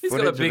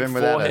footage of him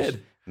with that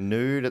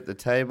nude at the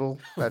table?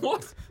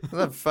 What?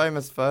 That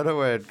famous photo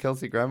where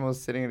Kelsey Grammer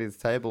was sitting at his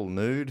table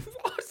nude?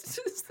 What is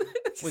this?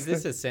 Was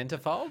this a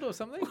centerfold or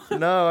something?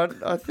 No,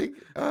 I think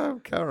I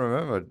can't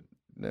remember.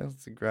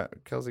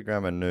 Kelsey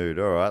Grammer nude.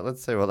 All right,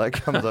 let's see what that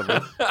comes up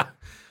with.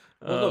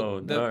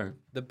 No.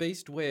 The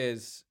Beast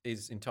is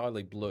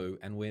entirely blue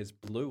and wears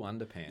blue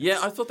underpants. Yeah,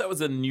 I thought that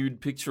was a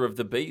nude picture of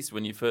the Beast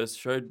when you first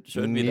showed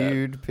me that.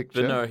 Nude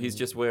picture? But no, he's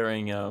just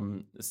wearing,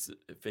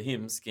 for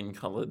him,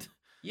 skin-coloured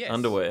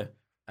underwear.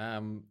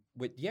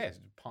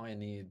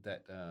 Pioneered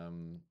that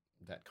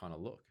kind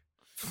of look.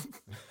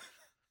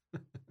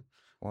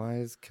 Why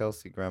is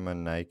Kelsey Grammer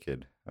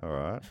naked? All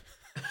right.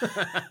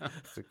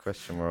 It's a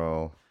question we're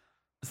all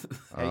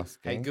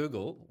asking. Hey,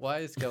 Google, why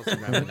is Kelsey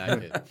Grammer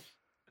naked?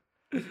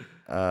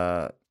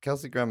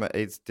 Kelsey Grammer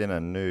eats dinner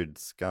nude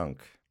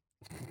skunk.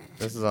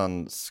 This is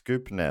on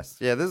Scoop Nest.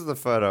 Yeah, this is the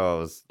photo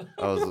I was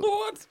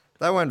What?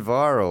 That went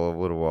viral a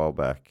little while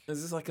back.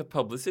 Is this like a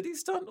publicity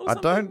stunt or I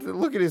something? don't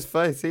look at his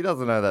face. He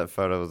doesn't know that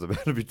photo was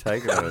about to be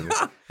taken.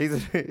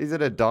 He's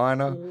at a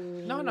diner.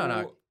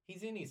 No.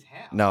 He's in his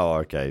house. No,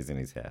 okay, he's in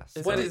his house.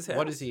 What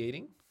is he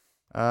eating?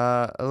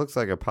 It looks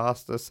like a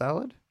pasta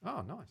salad.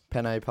 Oh, nice.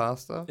 Penne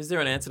pasta. Is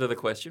there an answer to the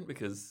question?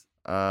 Because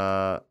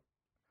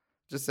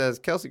just says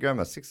Kelsey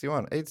Grammer,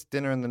 61, eats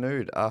dinner in the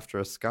nude after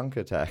a skunk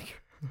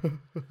attack.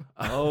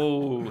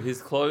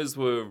 His clothes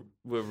were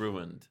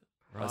ruined.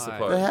 Right. I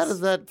suppose. But how does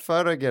that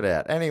photo get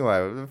out?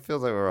 Anyway, it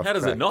feels like we're off How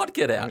does track. it not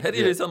get out? How do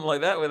you do something like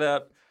that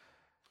without...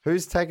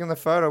 Who's taking the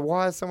photo?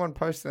 Why is someone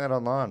posting that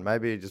online?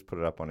 Maybe he just put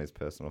it up on his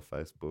personal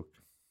Facebook.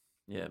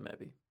 Yeah,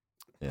 maybe.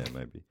 Yeah,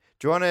 maybe.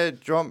 Do you want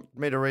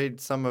me to read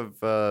some of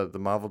the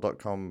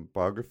Marvel.com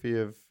biography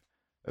of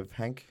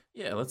Hank?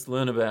 Yeah, let's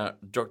learn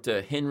about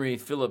Dr. Henry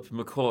Philip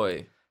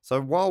McCoy. So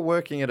while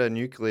working at a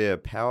nuclear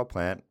power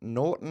plant,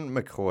 Norton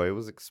McCoy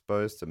was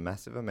exposed to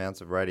massive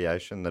amounts of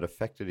radiation that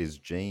affected his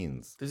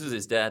genes. This is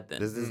his dad then.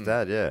 This is his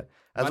dad, yeah.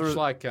 Much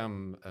like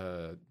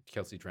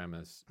Kelsey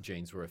Grammer's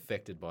genes were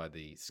affected by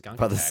the skunk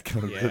By the attack.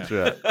 skunk, Yeah. that's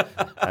right.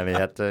 And he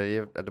had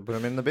to put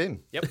him in the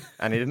bin. Yep.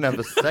 And he didn't have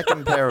a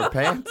second pair of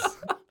pants.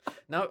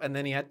 No, and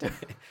then he had to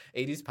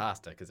eat his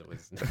pasta because it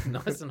was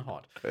nice and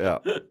hot. Yeah.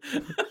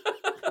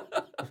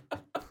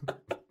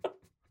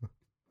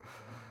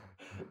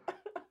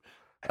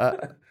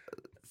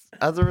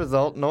 As a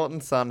result,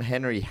 Norton's son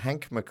Henry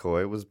Hank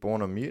McCoy was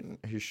born a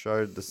mutant who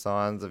showed the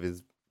signs of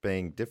his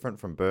being different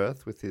from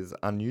birth with his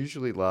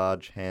unusually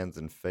large hands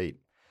and feet.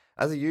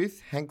 As a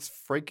youth, Hank's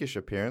freakish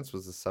appearance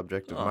was the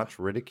subject of much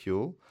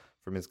ridicule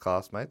from his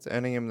classmates,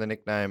 earning him the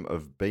nickname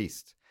of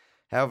Beast.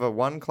 However,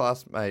 one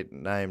classmate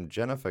named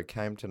Jennifer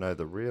came to know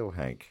the real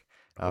Hank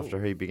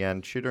after he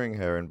began tutoring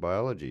her in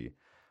biology.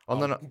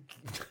 What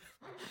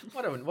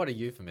a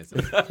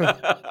euphemism.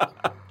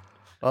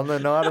 On the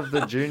night of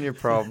the junior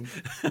prom,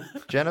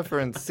 Jennifer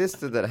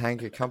insisted that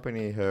Hank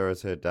accompany her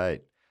as her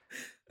date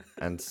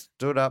and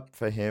stood up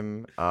for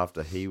him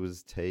after he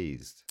was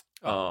teased.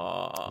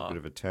 A bit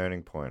of a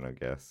turning point, I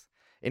guess.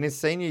 In his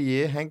senior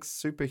year, Hank's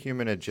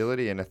superhuman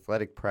agility and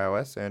athletic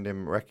prowess earned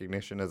him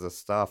recognition as a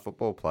star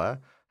football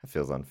player. That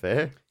feels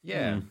unfair.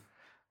 Yeah.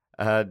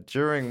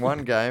 During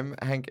one game,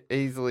 Hank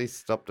easily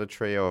stopped a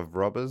trio of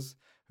robbers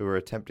who were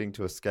attempting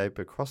to escape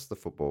across the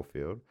football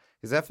field.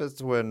 His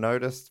efforts were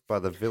noticed by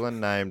the villain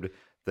named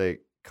the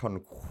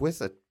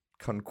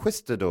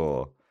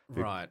Conquistador.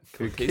 Right.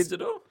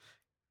 Conquistador?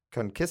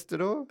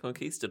 Conquistador?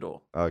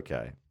 Conquistador.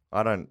 Okay.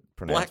 I don't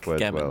pronounce words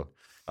Blackgammon. well.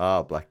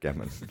 Ah,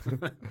 Blackgammon.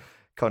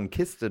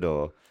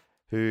 Conquistador.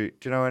 Do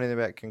you know anything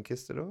about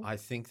Conquistador? I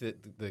think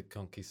that the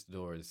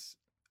Conquistador is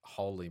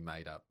wholly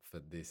made up for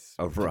this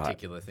Oh, right.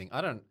 particular thing.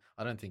 I don't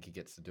think he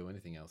gets to do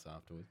anything else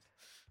afterwards.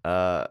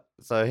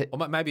 So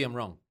Or maybe I'm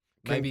wrong.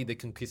 Maybe the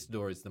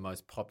Conquistador is the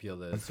most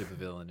popular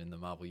supervillain in the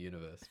Marvel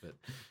universe, but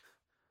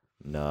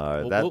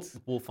no,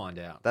 we'll find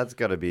out. that's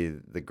got to be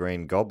the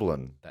Green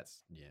Goblin.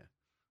 That's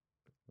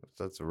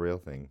That's a real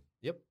thing.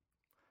 Yep.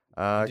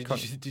 Uh,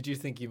 Did you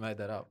think you made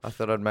that up? I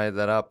thought I'd made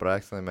that up, but I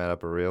actually made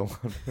up a real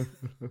one.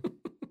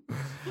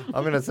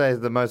 I'm going to say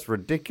the most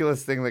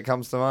ridiculous thing that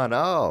comes to mind.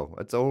 Oh,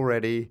 it's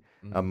already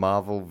a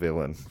Marvel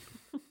villain.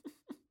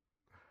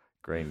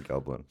 Green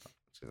Goblin.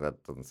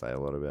 That doesn't say a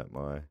lot about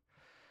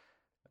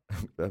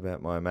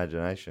my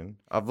imagination.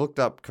 I've looked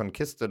up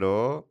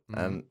Conquistador,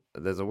 and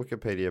there's a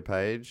Wikipedia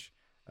page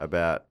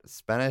about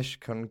Spanish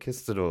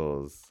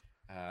conquistadors.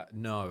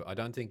 No, I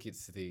don't think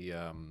it's the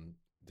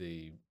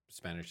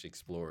Spanish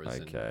explorers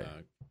and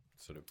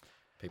sort of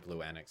people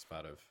who annexed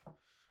part of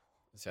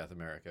South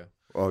America.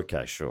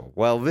 Okay, sure.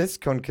 Well, this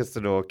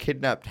conquistador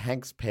kidnapped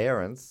Hank's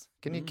parents.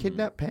 Can you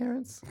kidnap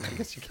parents? I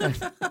guess you can.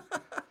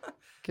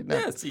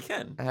 Yes, you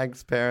can.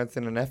 Hank's parents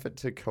in an effort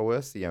to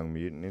coerce the young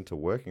mutant into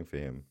working for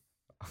him.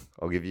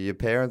 I'll give you your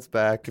parents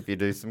back if you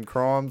do some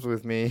crimes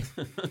with me.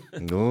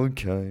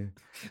 Okay.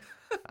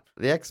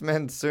 The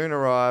X-Men soon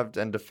arrived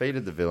and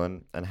defeated the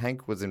villain, and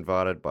Hank was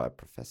invited by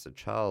Professor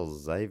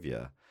Charles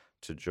Xavier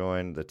to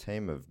join the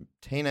team of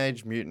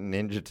Teenage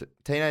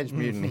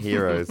Mutant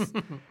Heroes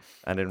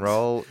and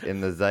enroll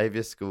in the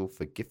Xavier School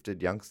for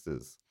Gifted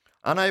Youngsters.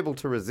 Unable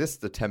to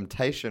resist the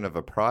temptation of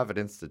a private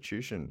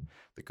institution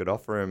that could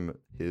offer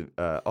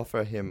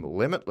him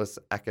limitless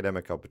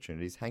academic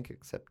opportunities, Hank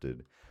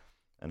accepted.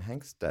 And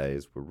Hank's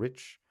days were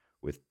rich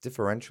with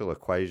differential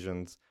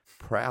equations,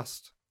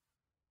 Proust,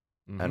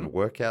 and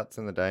workouts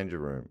in the danger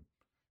room.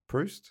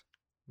 Proust?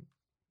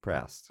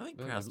 Proust. I think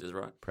Proust is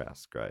right.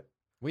 Proust, great.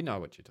 We know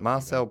what you're talking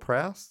Marcel about.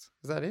 Proust?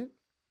 Is that it?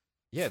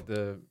 Yeah,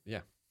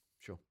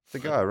 sure. The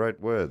guy who wrote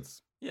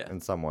words Yeah. in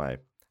some way.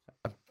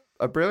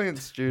 A brilliant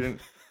student,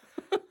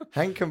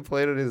 Hank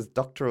completed his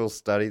doctoral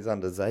studies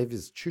under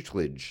Xavier's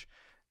tutelage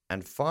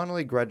and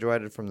finally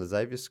graduated from the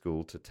Xavier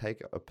School to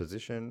take a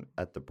position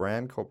at the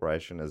Brand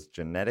Corporation as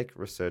genetic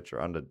researcher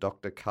under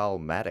Dr. Karl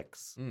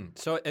Maddox.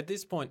 So at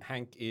this point,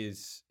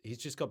 he's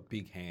just got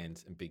big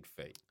hands and big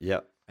feet.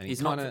 Yep. And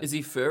He's not. Is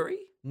he furry?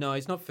 No,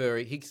 he's not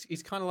furry.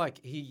 He's kind of like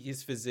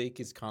his physique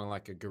is kind of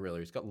like a gorilla.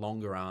 He's got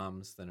longer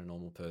arms than a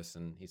normal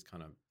person. He's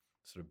kind of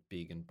sort of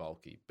big and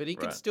bulky, but he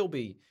could still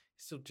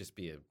just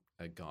be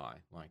a guy.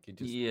 Like he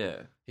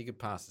could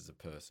pass as a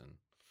person.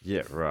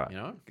 Yeah, right. You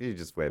know, you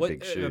just wear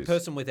big shoes. A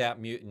person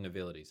without mutant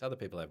abilities. Other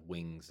people have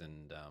wings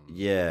and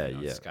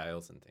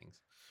scales and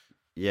things.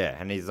 Yeah,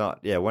 and he's not.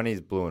 Yeah, when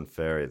he's blue and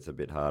furry, it's a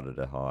bit harder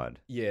to hide.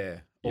 Yeah,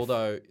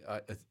 although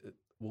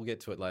we'll get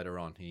to it later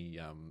on. He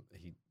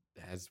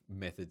has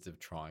methods of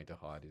trying to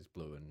hide his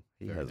blue and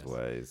he has furriness.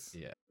 ways.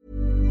 Yeah.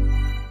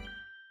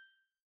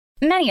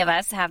 Many of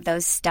us have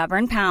those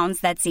stubborn pounds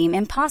that seem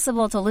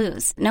impossible to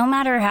lose, no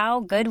matter how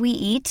good we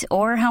eat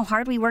or how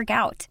hard we work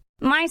out.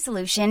 My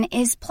solution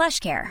is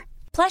PlushCare.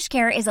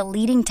 PlushCare is a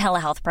leading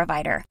telehealth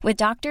provider with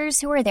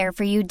doctors who are there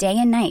for you day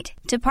and night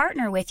to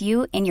partner with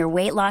you in your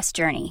weight loss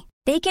journey.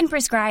 They can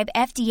prescribe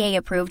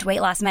FDA-approved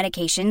weight loss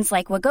medications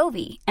like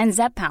Wegovy and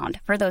Zepbound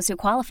for those who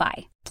qualify.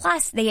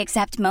 Plus, they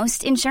accept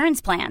most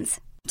insurance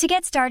plans. To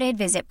get started,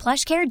 visit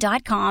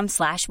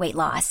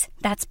plushcare.com/weightloss.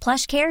 That's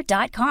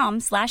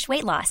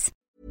plushcare.com/weightloss.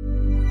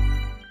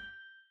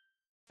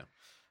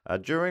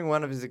 During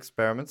one of his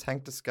experiments,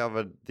 Hank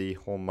discovered the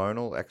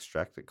hormonal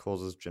extract that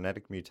causes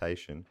genetic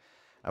mutation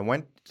and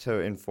went to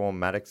inform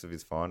Maddox of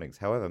his findings.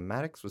 However,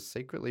 Maddox was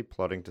secretly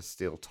plotting to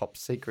steal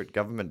top-secret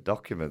government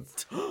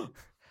documents,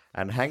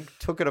 and Hank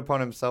took it upon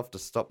himself to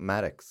stop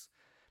Maddox.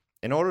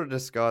 In order to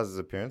disguise his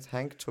appearance,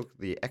 Hank took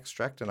the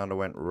extract and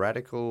underwent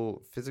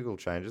radical physical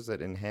changes that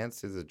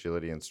enhanced his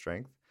agility and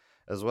strength,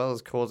 as well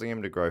as causing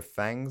him to grow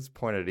fangs,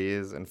 pointed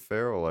ears, and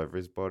fur all over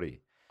his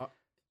body.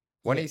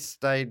 When he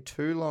stayed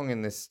too long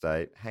in this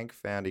state, Hank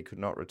found he could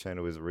not return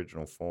to his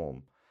original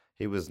form.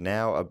 He was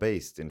now a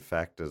beast, in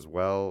fact, as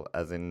well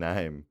as in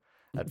name.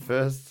 At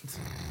first,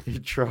 he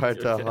tried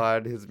to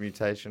hide his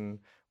mutation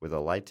with a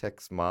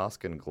latex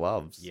mask and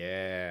gloves.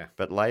 Yeah.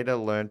 But later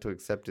learned to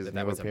accept his new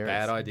appearance. That was a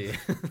bad idea.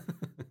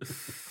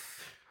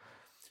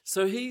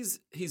 So he's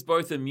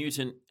both a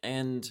mutant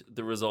and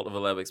the result of a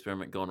lab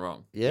experiment gone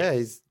wrong. Yeah,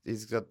 he's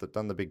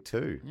done the big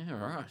two. Yeah,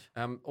 right.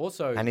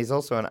 Also, and he's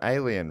also an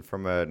alien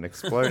from an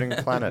exploding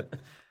planet.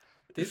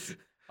 This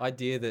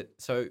idea that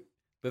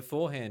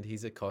beforehand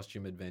he's a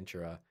costume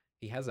adventurer.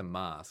 He has a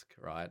mask,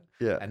 right?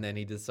 Yeah. And then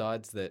he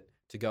decides that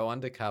to go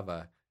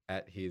undercover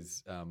at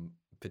his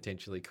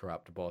potentially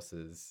corrupt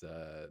boss's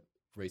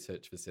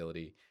research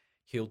facility,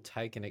 he'll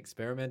take an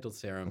experimental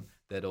serum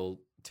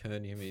that'll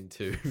turn him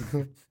into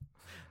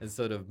a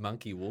sort of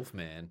monkey wolf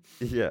man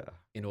Yeah.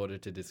 in order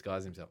to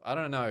disguise himself. I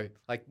don't know.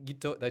 Like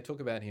they talk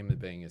about him as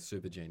being a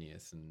super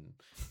genius, and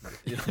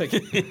like,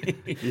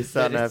 You're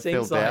starting to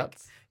feel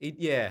doubts.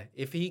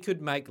 If he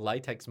could make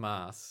latex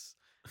masks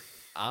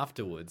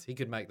afterwards, he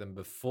could make them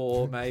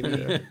before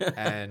maybe,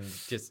 and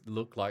just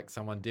look like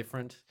someone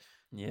different.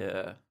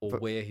 Yeah. Or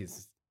wear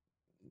his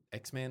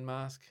X-Man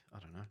mask. I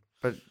don't know.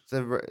 But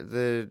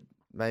the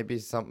maybe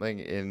something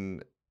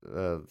in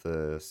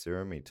the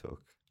serum he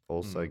took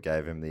also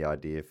gave him the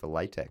idea for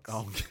latex.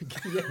 Oh,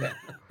 yeah.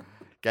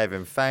 Gave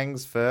him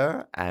fangs,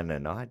 fur, and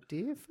an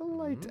idea for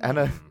latex,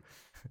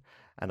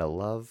 and a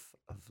love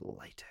of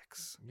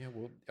latex. Yeah,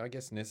 well, I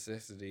guess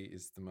necessity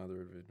is the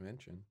mother of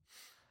invention.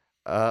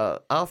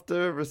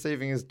 After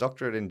receiving his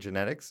doctorate in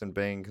genetics and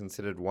being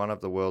considered one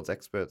of the world's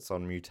experts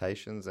on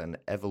mutations and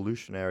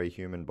evolutionary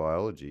human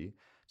biology,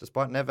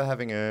 despite never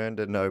having earned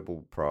a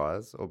Nobel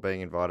Prize or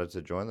being invited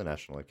to join the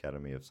National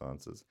Academy of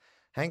Sciences,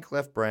 Hank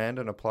left Brand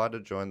and applied to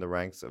join the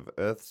ranks of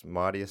Earth's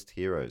mightiest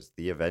heroes,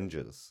 the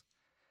Avengers.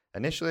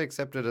 Initially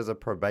accepted as a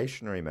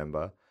probationary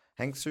member,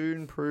 Hank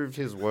soon proved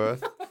his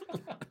worth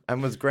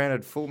and was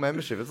granted full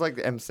membership. It's like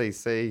the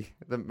MCC,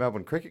 the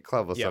Melbourne Cricket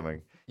Club or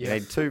something. You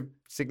need 2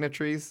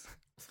 signatories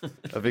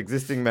of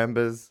existing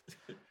members,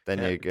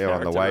 then you go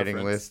on the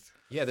waiting list.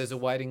 Yeah, there's a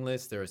waiting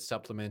list. There are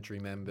supplementary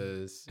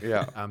members.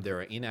 Yeah. There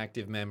are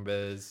inactive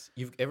members.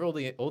 All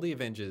the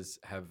Avengers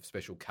have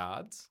special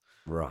cards.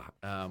 Right.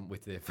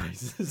 With their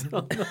faces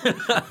on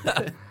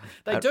them.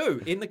 They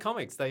do. In the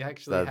comics, they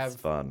actually have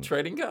fun.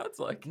 Trading cards,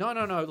 like No,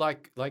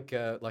 like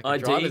a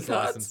ID driver's cards?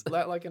 license,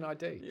 like an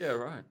ID. yeah,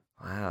 right.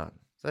 Wow.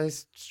 So the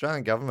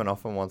Australian government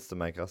often wants to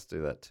make us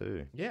do that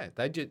too. Yeah,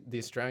 the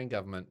Australian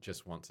government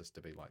just wants us to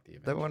be like the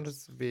Avengers. They want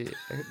us to be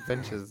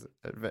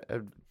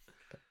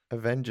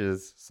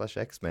Avengers /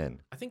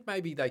 X-Men. I think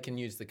maybe they can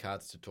use the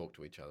cards to talk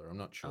to each other. I'm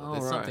not sure. Oh,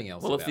 There's right. something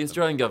else. Well, if about the them.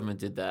 Australian government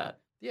did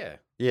that, Yeah.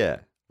 Yeah,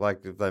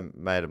 like if they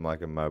made them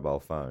like a mobile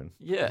phone.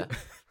 yeah,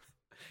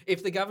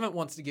 If the government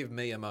wants to give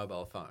me a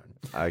mobile phone,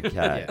 Okay,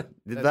 Yeah,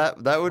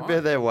 that would be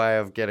fine. their way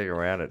of getting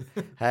around it.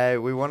 Hey,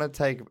 we want to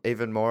take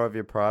even more of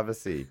your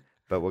privacy,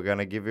 but we're going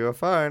to give you a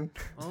phone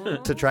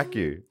to track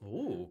you.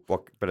 ooh,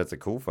 But it's a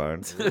cool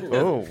phone.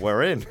 Oh,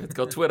 we're in. it's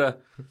got Twitter.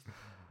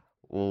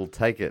 We'll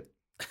take it.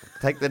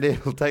 Take the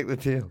deal. Take the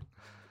deal.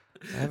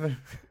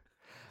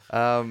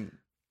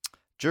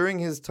 During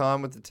his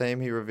time with the team,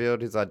 he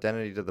revealed his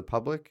identity to the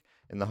public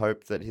in the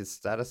hope that his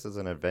status as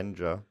an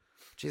Avenger...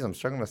 Geez, I'm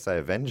struggling to say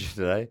Avenger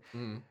today.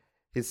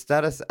 His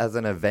status as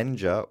an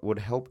Avenger would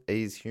help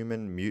ease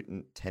human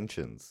mutant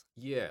tensions.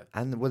 yeah.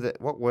 And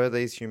what were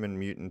these human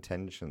mutant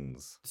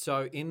tensions?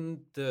 So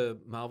in the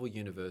Marvel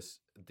universe,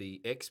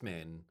 the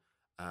X-Men,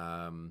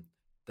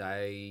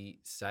 they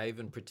save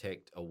and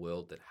protect a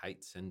world that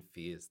hates and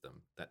fears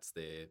them. That's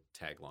their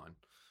tagline.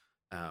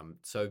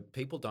 So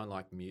people don't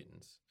like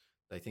mutants.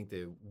 They think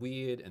they're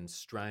weird and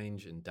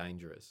strange and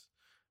dangerous.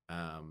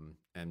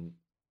 And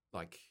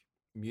like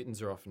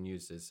mutants are often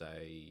used as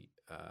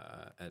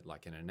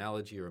like an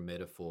analogy or a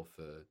metaphor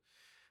for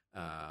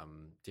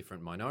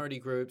different minority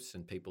groups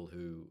and people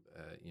who,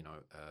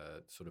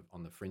 sort of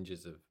on the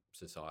fringes of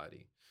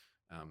society.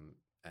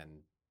 And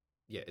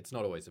yeah, it's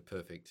not always a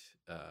perfect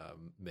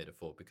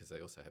metaphor because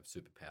they also have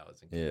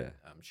superpowers and can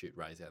shoot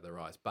rays out of their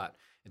eyes. But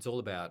it's all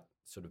about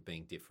sort of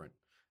being different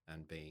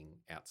and being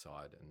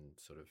outside and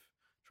sort of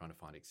trying to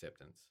find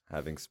acceptance.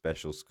 Having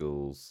special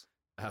schools.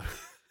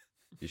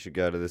 You should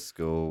go to this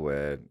school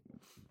where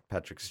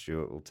Patrick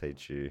Stewart will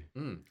teach you.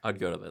 I'd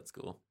go to that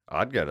school.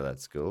 I'd go to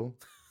that school.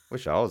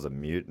 Wish I was a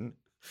mutant.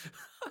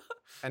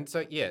 And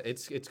so, yeah,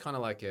 it's kind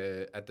of like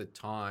at the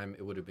time,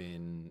 it would have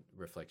been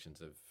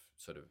reflections of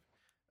sort of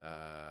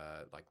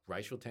like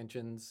racial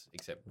tensions,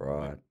 except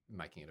Right.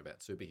 making it about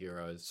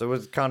superheroes. So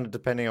it's kind of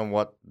depending on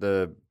what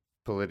the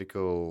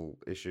political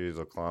issues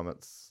or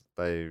climates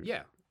they...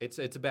 Yeah,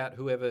 it's about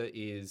whoever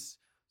is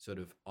sort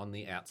of on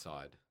the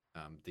outside,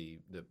 the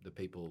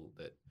people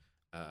that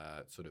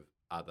sort of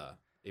other,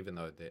 even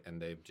though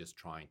they're just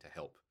trying to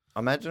help. I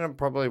imagine it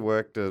probably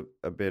worked a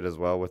bit as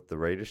well with the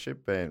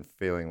readership and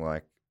feeling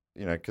like,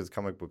 because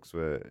comic books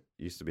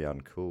used to be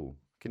uncool.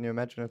 Can you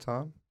imagine a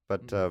time?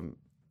 But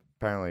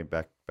apparently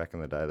back in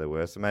the day they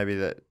were. So maybe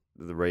that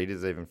the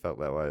readers even felt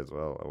that way as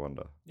well, I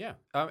wonder. Yeah,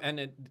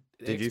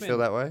 Did you feel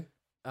that way?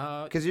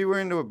 Because you were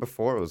into it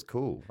before it was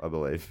cool, I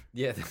believe.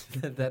 Yeah,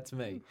 that's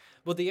me.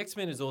 Well, the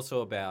X-Men is also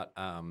about,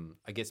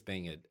 I guess,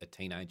 being a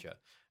teenager.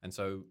 And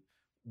so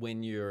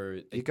when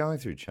you're going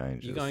through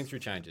changes. You're going through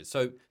changes.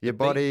 So your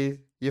body,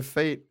 your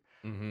feet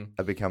Mm-hmm.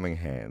 are becoming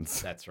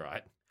hands. That's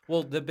right.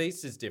 Well, the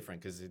Beast is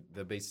different because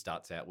the Beast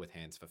starts out with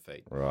hands for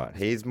feet. Right.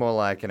 He's more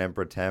like an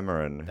Emperor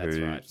Tamarin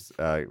That's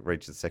who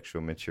reaches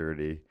sexual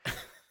maturity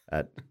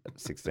at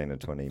 16 or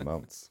 20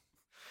 months.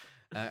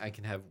 And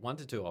can have 1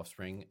 to 2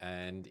 offspring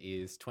and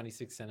is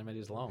 26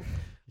 centimeters long,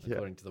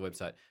 according to the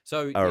website.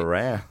 So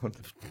around.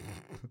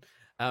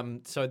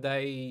 So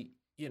they,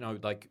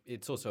 like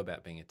it's also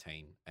about being a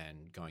teen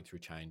and going through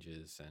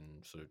changes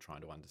and sort of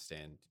trying to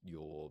understand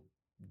your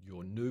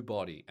your new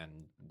body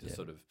and just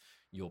sort of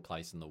your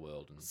place in the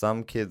world. And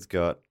Some kids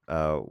got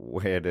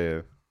where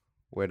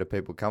do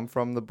people come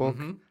from the book.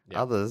 Yep.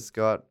 Others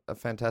got a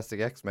Fantastic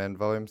X-Men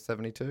Volume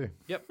 72.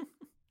 Yep.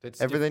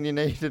 It's Everything you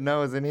need to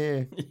know is in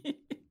here.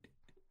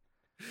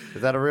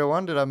 Is that a real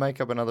one? Did I make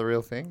up another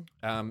real thing?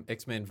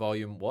 X-Men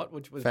Volume what?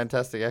 Which was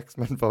Fantastic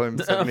X-Men Volume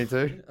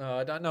 72.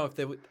 I don't know if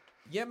there would.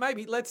 Yeah,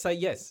 maybe. Let's say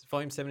yes.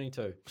 Volume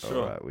 72.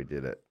 All right, we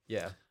did it.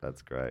 Yeah.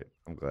 That's great.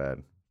 I'm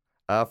glad.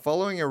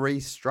 Following a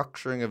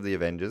restructuring of the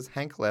Avengers,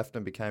 Hank left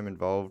and became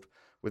involved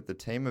with the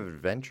team of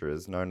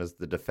adventurers known as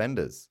the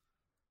Defenders,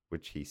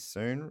 which he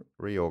soon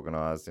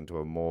reorganized into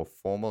a more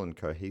formal and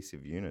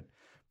cohesive unit,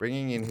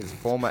 bringing in his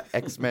former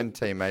X-Men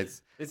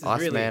teammates, This is Iceman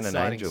really and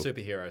exciting Angel.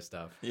 superhero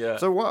stuff. Yeah.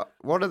 So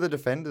what are the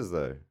Defenders,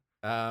 though?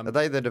 Are Um,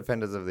 they the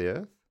Defenders of the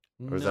Earth?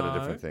 Or is that a no,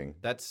 different thing?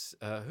 That's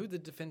who are the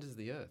Defenders of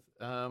the Earth?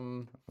 I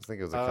think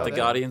it was a the couple. the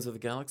Guardians of the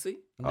Galaxy?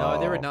 No,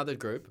 they're Oh. another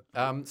group.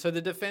 So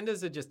the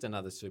Defenders are just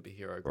another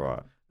superhero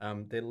group.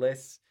 Right. They're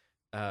less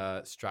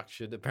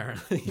structured,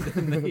 apparently,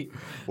 than the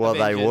Well,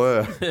 they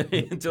Avengers. were.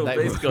 Until They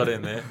Beast were. got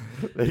in there.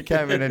 He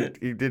came in and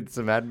he did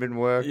some admin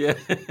work. Yeah.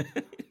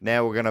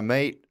 Now we're going to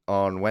meet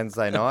on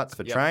Wednesday nights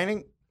for Yep.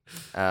 training.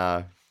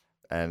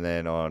 And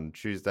then on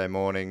Tuesday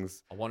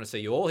mornings. I want to see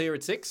you all here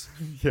at 6.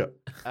 Yeah.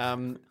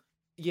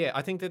 Yeah,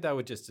 I think that they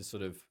were just a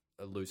sort of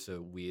a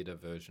looser, weirder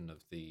version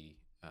of the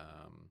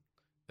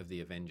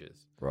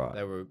Avengers. Right.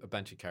 They were a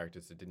bunch of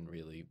characters that didn't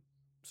really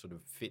sort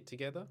of fit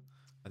together.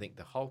 I think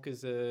the Hulk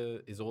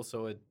is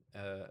also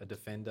a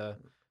defender.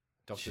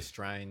 Doctor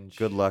Strange.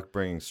 Good luck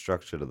bringing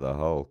structure to the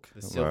Hulk.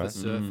 The Silver right?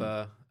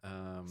 Surfer.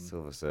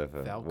 Silver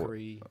Surfer.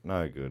 Valkyrie.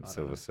 No good. don't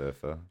Silver know.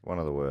 Surfer. One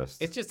of the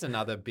worst. It's just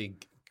another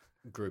big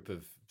group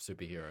of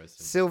superheroes.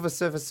 Silver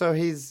Surfer. So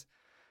he's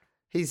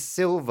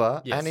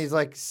silver Yes. and he's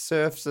like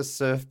surfs a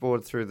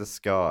surfboard through the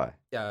sky.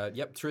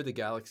 Yep, through the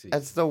galaxy.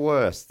 That's the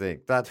worst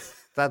thing.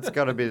 That's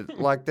got to be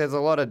like. There's a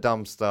lot of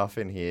dumb stuff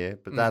in here,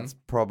 but that's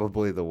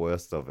probably the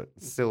worst of it.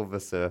 Silver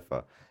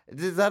Surfer.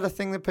 Is that a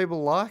thing that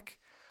people like?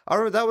 I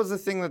remember that was the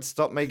thing that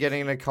stopped me getting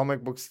into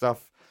comic book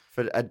stuff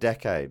for a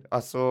decade. I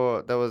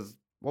saw there was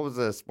one of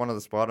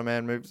the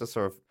Spider-Man movies. I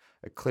saw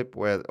a clip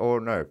where,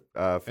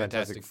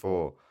 Fantastic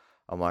Four.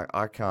 I'm like,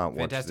 I can't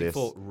watch Fantastic this.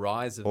 Four: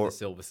 Rise of the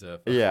Silver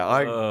Surfer. Yeah,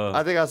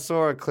 I think I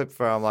saw a clip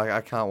where I'm like,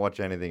 I can't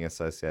watch anything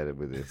associated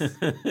with this.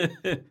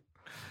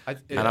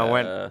 And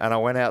I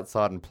went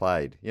outside and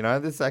played. You know,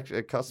 this actually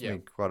it cost me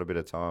quite a bit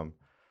of time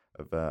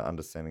of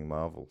understanding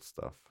Marvel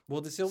stuff.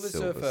 Well, the Silver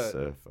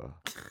Surfer.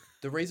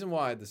 The reason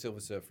why the Silver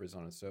Surfer is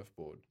on a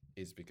surfboard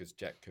is because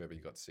Jack Kirby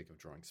got sick of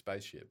drawing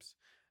spaceships,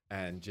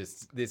 and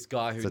just this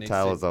guy who It's a needs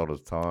tale to, as old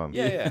as time.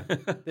 yeah,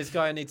 this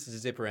guy who needs to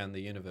zip around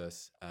the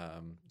universe.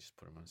 Just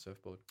put him on a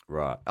surfboard.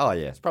 Right. Oh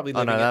yeah. It's probably Oh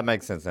living no, at- that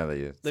makes sense now that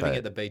you Living say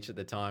at the beach at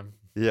the time.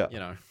 Yeah. You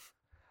know.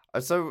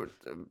 So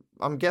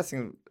I'm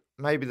guessing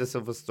maybe the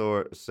Silver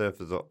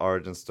Surfer's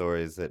origin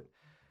story is that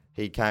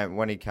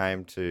when he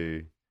came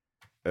to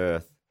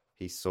Earth,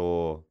 he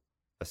saw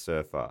a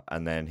surfer,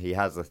 and then he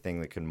has a thing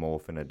that can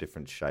morph into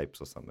different shapes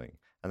or something,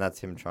 and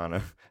that's him trying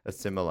to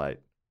assimilate.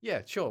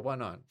 Yeah, sure. Why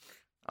not?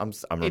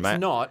 It's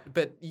Not,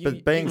 but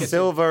But being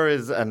silver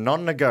is a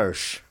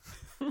non-negotiable.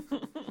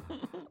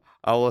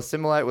 I will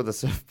assimilate with a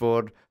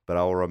surfboard, but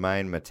I will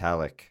remain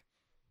metallic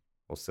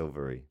or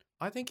silvery.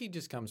 I think he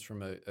just comes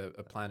from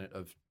a planet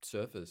of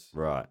surfers.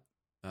 Right.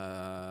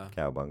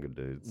 Cowabunga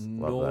dudes.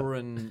 Love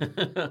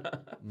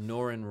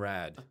Norin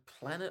Rad.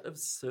 Planet of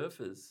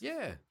surfers.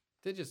 Yeah,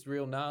 they're just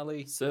real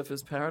gnarly.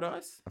 Surfers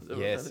Paradise? Is that what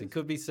Yes, that it is?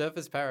 could be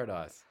Surfers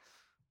Paradise.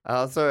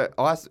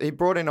 He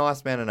brought in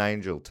Iceman and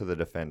Angel to the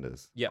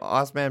Defenders. Yep.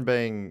 Iceman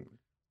being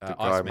the guy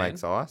who Iceman.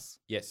 makes ice,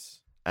 Yes,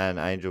 and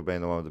Angel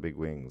being the one with the big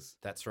wings.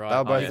 that's right. They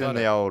were both I got in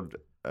the it. old.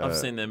 I've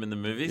seen them in the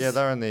movies. Yeah,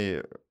 they're in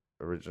the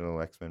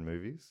original X-Men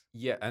movies.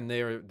 Yeah, and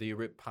they're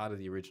part of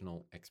the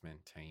original X-Men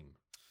team.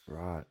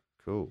 Right.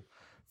 Cool.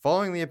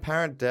 Following the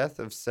apparent death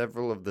of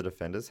several of the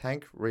Defenders,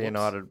 Hank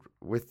reunited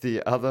with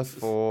the other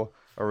 4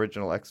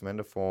 original X-Men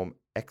to form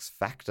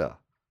X-Factor.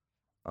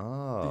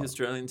 Oh. The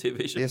Australian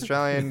TV show. The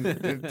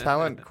Australian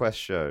talent quest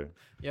show.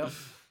 Yep.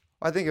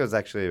 I think it was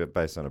actually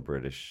based on a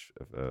British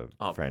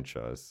Oh.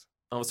 franchise.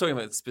 I was talking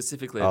about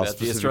specifically Oh, about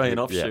the Australian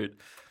specifically, yeah. offshoot.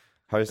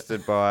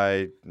 Hosted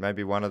by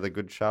maybe one of the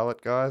Good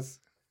Charlotte guys.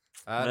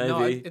 No,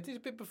 Maybe. it did a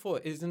bit before.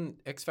 Isn't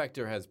X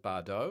Factor has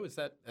Bardot?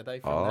 Are they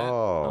from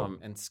Oh.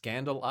 that? And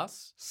Scandal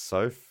Us?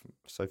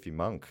 Sophie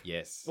Monk.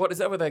 Yes. What is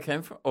that? Where they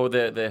came from? Or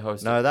they're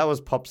hosted? No, that was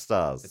Pop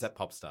Stars. Is that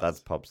Pop Stars? That's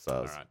Pop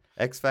Stars. All right.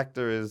 X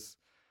Factor is,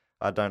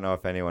 I don't know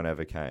if anyone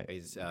ever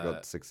Is,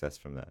 got success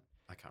from that.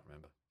 I can't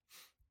remember.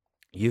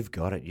 You've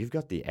got it. You've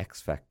got the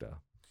X Factor.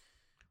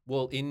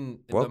 Well,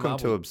 in the Welcome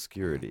to Marvel-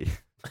 obscurity.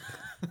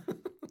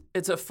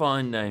 It's a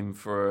fine name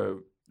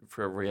for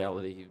a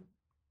reality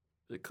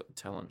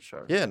talent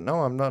show. Yeah,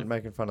 no, I'm not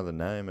making fun of the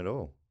name at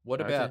all. What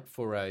Okay. about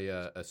for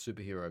a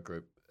superhero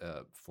group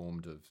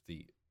formed of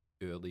the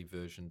early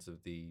versions of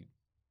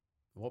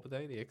what were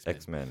they? The X-Men?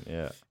 X-Men,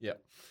 yeah. Yeah.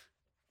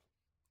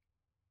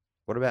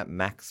 What about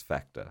Max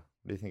Factor?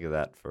 What do you think of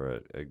that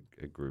for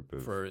a group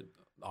of... For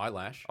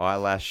eyelash.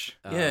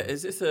 Yeah,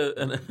 is this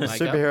an makeup.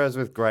 Superheroes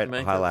with great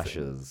Makeup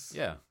eyelashes.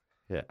 Yeah.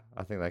 Yeah,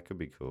 I think that could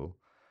be cool.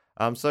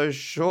 So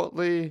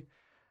shortly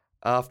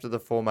after the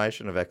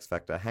formation of X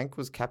Factor, Hank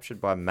was captured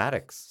by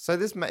Maddox. So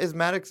is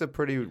Maddox a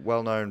pretty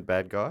well-known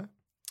bad guy?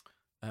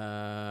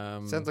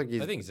 Sounds like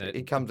I think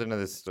he comes into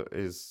this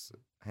is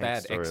Hank's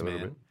bad story a little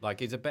X-Man. bit. Like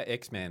he's a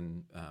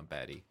X-Man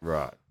baddie.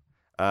 Right.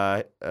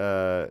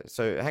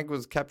 So Hank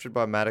was captured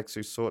by Maddox,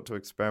 who sought to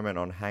experiment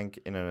on Hank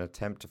in an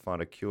attempt to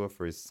find a cure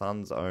for his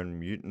son's own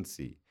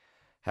mutancy.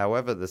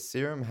 However, the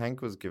serum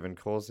Hank was given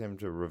caused him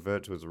to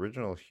revert to his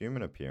original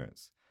human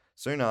appearance.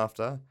 Soon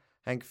after,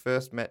 Hank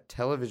first met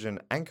television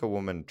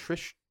anchorwoman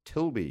Trish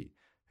Tilby,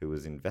 who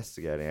was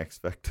investigating X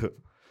Factor.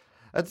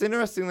 It's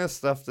interesting, this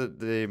stuff that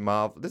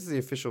this is the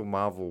official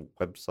Marvel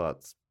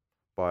website's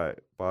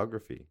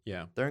biography.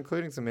 Yeah. They're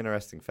including some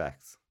interesting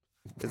facts.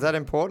 Is that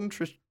important,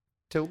 Trish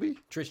Tilby?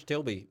 Trish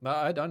Tilby.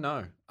 I don't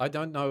know. I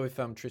don't know if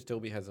Trish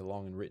Tilby has a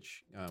long and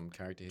rich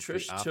character history.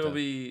 Trish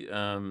Tilby.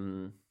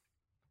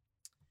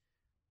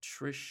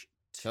 Trish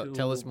Tilby.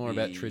 Tell us more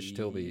about Trish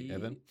Tilby,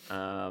 Evan.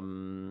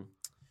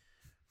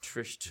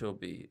 Trish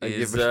Tilby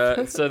is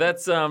so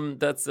that's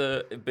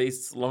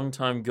Beast's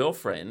longtime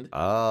girlfriend.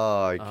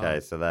 Oh, okay.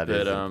 So that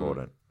is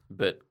important.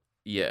 But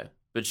yeah,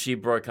 but she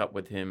broke up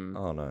with him.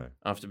 Oh no!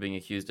 After being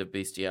accused of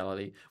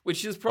bestiality,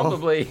 which is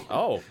probably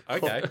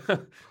okay,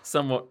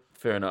 somewhat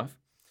fair enough.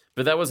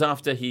 But that was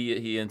after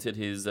he entered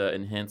his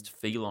enhanced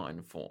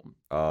feline form.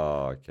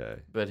 Oh, okay.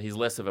 But he's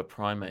less of a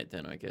primate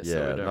then, I guess. Yeah,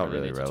 so we don't not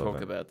really really need to talk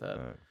relevant. about that.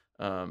 No.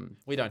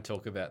 We don't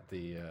talk about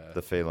the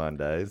feline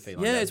days.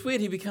 It's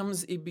weird. He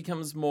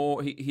becomes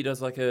more. He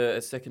does like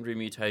a secondary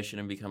mutation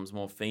and becomes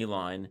more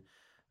feline,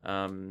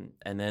 and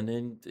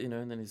then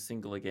he's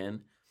single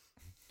again.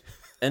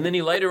 And then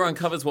he later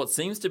uncovers what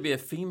seems to be a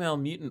female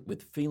mutant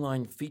with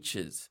feline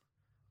features.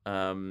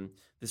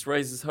 This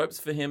raises hopes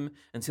for him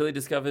until he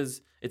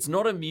discovers it's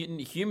not a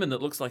mutant human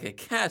that looks like a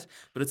cat,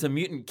 but it's a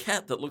mutant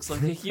cat that looks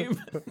like a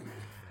human.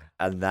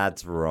 And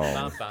that's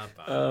wrong.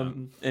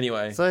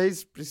 Anyway. So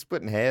he's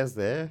splitting hairs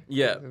there.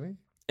 Yeah.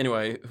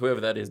 Anyway,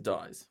 whoever that is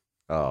dies.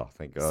 Oh,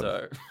 thank God.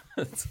 So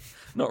it's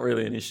not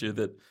really an issue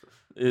that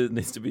it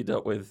needs to be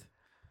dealt with.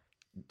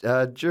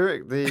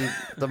 During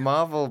the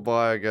Marvel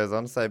bio goes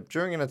on to say,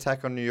 during an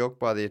attack on New York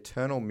by the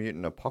Eternal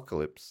Mutant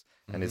Apocalypse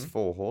and his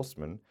 4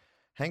 horsemen,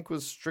 Hank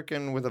was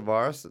stricken with a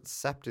virus that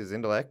sapped his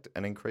intellect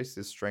and increased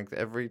his strength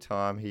every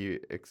time he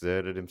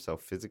exerted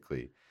himself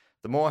physically.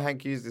 The more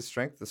Hank used his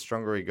strength, the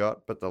stronger he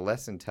got, but the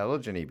less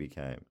intelligent he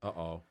became.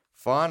 Uh-oh.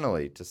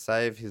 Finally, to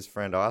save his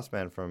friend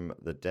Iceman from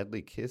the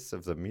deadly kiss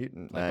of the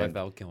mutant Like named by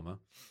Val Kilmer.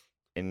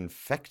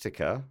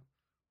 Infectia,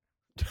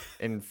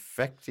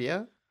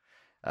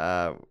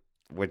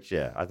 which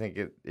I think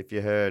if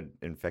you heard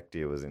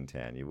Infectia was in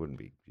town, you wouldn't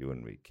be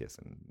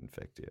kissing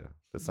Infectia.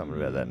 There's something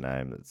about that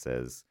name that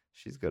says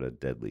she's got a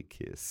deadly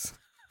kiss.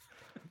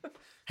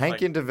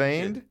 Hank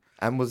intervened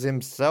and was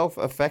himself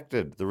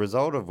affected, the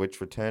result of which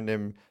returned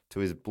him to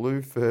his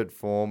blue furred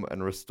form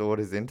and restored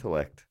his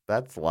intellect.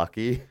 That's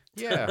lucky.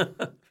 Yeah.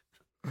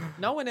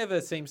 No one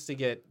ever seems to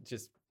get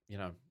just,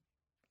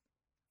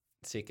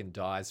 sick and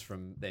dies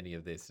from any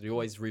of this. They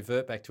always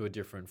revert back to a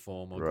different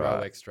form or grow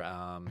extra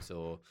arms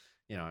or,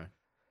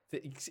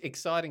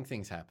 exciting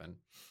things happen.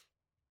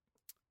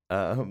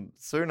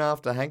 Soon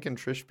after, Hank and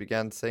Trish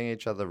began seeing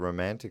each other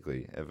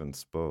romantically. Evan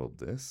spoiled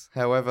this.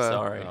 However,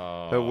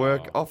 her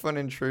work often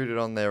intruded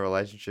on their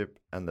relationship,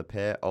 and the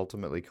pair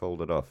ultimately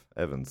called it off.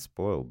 Evan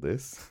spoiled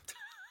this.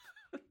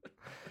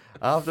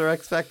 After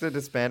X Factor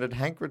disbanded,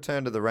 Hank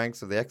returned to the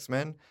ranks of the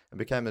X-Men and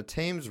became the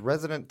team's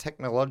resident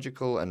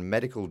technological and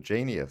medical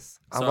genius.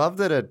 I love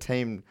that a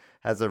team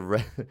has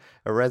a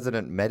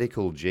resident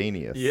medical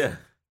genius. Yeah.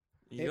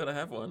 You got to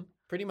have one.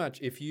 Pretty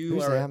much, if you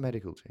Who's are our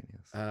medical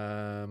genius?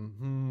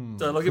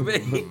 Don't look at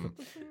me.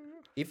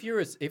 If you're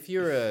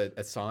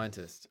a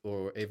scientist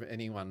or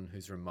anyone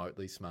who's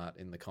remotely smart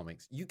in the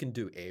comics, you can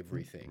do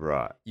everything.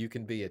 Right. You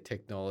can be a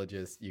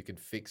technologist. You can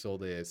fix all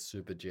their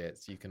super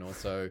jets. You can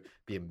also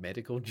be a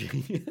medical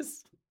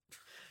genius.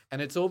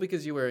 And it's all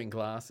because you're wearing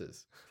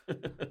glasses. I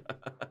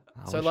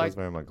was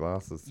wearing my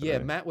glasses today. Yeah,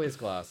 Matt wears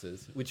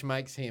glasses, which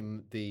makes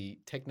him the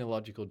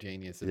technological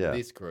genius of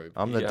this group.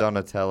 I'm the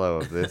Donatello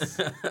of this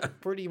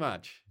Pretty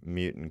much.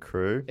 mutant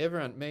crew.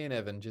 Everyone, me and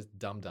Evan, just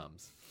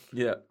dum-dums.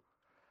 Yeah.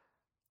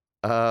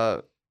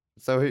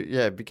 So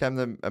he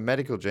became a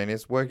medical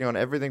genius, working on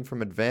everything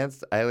from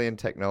advanced alien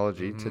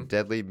technology to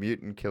deadly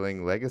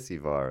mutant-killing legacy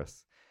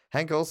virus.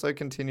 Hank also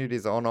continued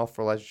his on-off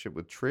relationship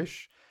with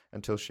Trish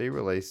until she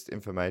released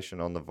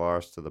information on the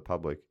virus to the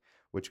public,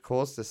 which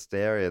caused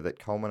hysteria that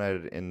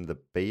culminated in the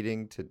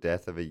beating to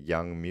death of a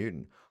young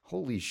mutant.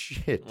 Holy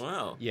shit.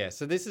 Wow. Yeah,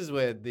 so this is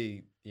where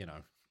the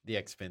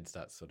X-Men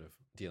starts sort of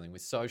dealing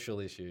with social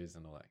issues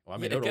and all that. Well, I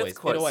mean, it gets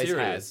quite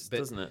serious,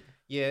 doesn't it?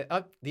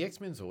 Yeah, the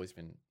X-Men's always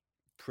been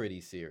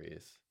pretty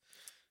serious,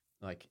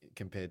 like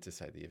compared to,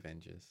 say, the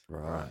Avengers.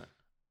 Right.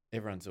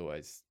 Everyone's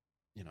always,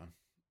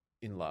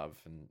 in love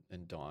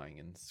and dying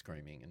and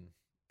screaming and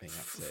being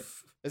upset.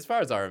 As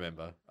far as I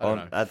remember. I don't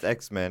know. That's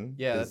X-Men.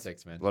 Yeah, There's that's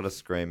X-Men. A lot of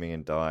screaming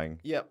and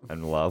dying. Yep.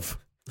 And love.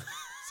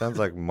 Sounds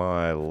like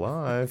my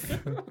life.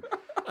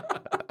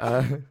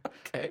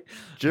 Okay.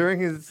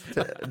 During this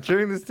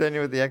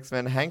tenure with the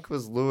X-Men, Hank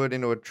was lured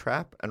into a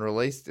trap and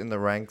released in the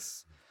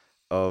ranks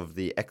of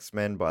the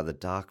X-Men by the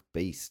Dark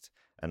Beast,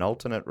 an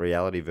alternate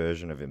reality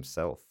version of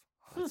himself.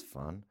 Oh, that's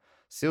fun.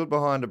 Sealed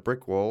behind a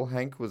brick wall,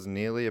 Hank was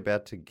nearly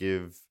about to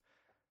give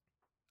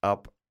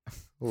up.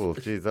 Oh,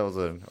 geez, that was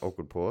an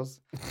awkward pause.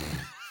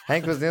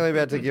 Hank was nearly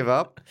about to give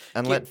up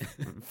and let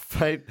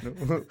fate.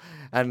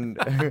 And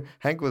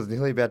Hank was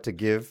nearly about to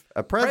give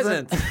a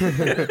present.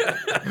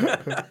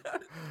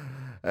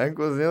 Hank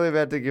was nearly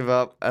about to give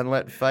up and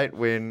let fate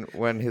win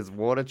when his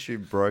water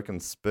tube broke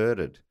and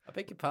spurted. I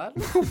beg your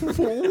pardon?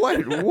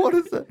 Wait, what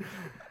is that?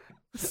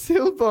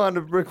 Sealed behind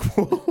a brick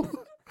wall.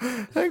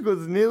 Hank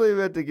was nearly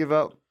about to give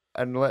up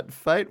and let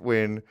fate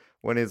win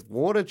when his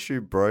water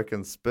tube broke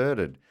and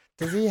spurted.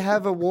 Does he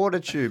have a water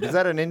tube? Is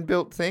that an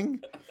inbuilt thing?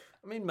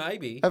 I mean,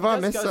 maybe. Have I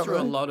missed go through a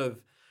something? lot of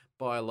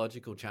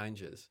biological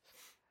changes.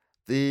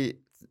 The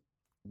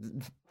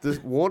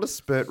water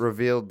spurt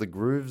revealed the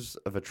grooves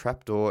of a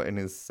trapdoor in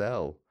his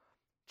cell.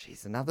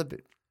 Jeez, another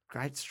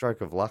great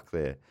stroke of luck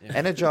there. Yeah.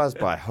 Energized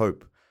by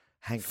hope,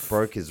 Hank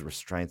broke his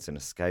restraints and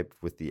escaped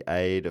with the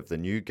aid of the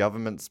new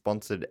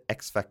government-sponsored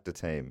X Factor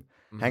team.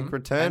 Mm-hmm. Hank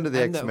returned to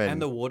the X-Men.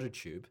 And the water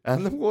tube.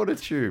 And the water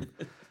tube.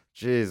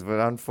 Jeez, but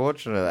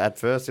unfortunately, at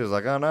first he was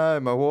like, oh no,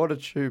 my water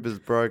tube is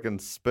broken,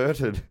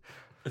 spurted.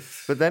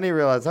 But then he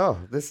realized, oh,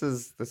 this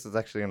is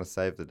actually going to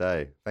save the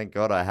day. Thank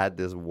God I had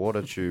this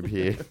water tube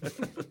here.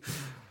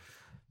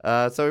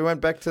 So he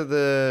went back to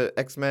the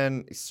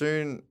X-Men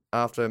soon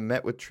after,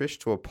 met with Trish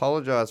to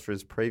apologize for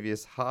his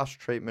previous harsh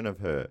treatment of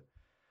her.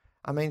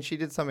 I mean, she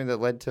did something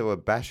that led to a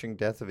bashing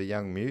death of a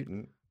young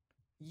mutant.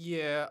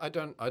 Yeah, I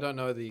don't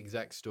know the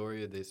exact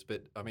story of this,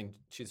 but I mean,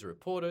 she's a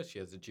reporter. She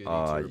has a duty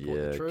to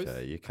report the truth.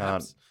 Okay. You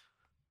can't.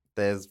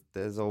 Perhaps.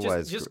 There's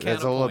always just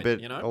there's all a counterpoint,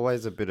 bit you know?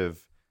 always a bit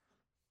of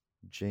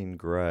Jean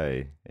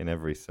Grey in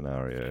every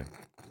scenario,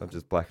 not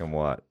just black and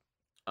white.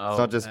 It's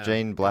not just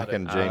Jean Black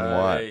and Jean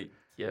White.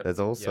 Yep. There's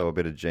also a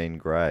bit of Jean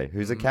Grey,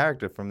 who's a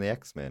character from the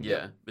X-Men.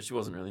 Yeah, but she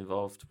wasn't really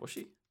involved, was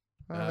she?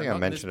 I think I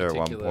mentioned her at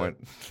one point.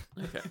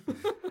 Okay.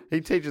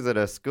 He teaches at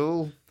her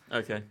school.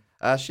 Okay.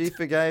 She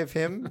forgave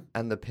him,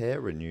 and the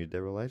pair renewed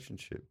their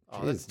relationship.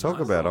 That's Talk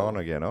nice. about on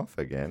again, off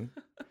again.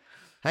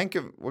 Hank,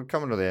 we're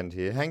coming to the end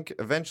here. Hank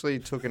eventually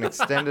took an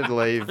extended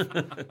leave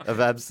of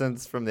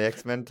absence from the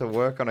X-Men to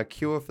work on a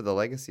cure for the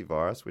legacy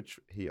virus, which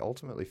he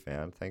ultimately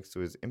found thanks to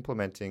his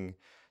implementing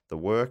the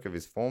work of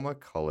his former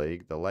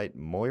colleague, the late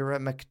Moira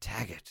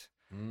McTaggart.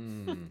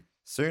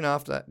 Soon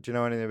after, do you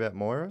know anything about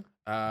Moira?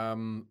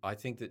 I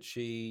think that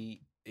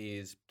she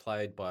is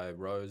played by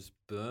Rose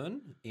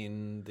Byrne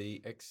in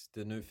the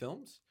new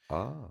films.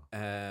 Oh.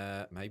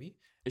 Maybe.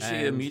 Is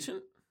she a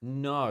mutant?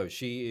 No,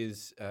 she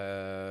is.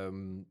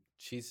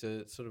 She's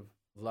a sort of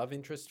love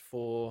interest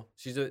for.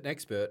 She's an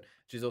expert.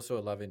 She's also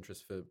a love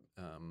interest for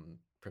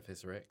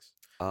Professor X,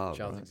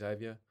 Charles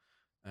Xavier.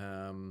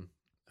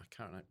 I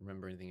can't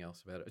remember anything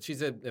else about it.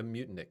 She's a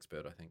mutant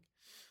expert, I think.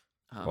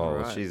 Well,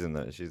 right. she's in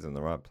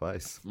the right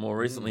place. More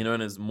recently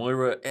known as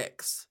Moira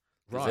X.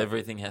 Because Right.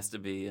 everything has to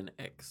be an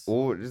X.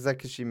 Or is that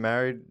because she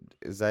married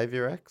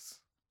Xavier X?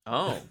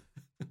 Oh.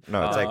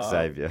 No, it's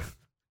Xavier.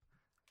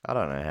 I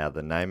don't know how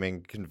the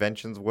naming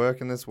conventions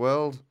work in this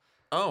world.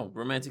 Oh,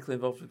 romantically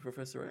involved with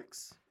Professor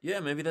X.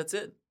 Yeah, maybe that's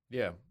it.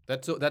 Yeah,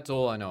 that's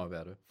all I know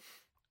about her.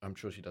 I'm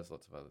sure she does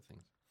lots of other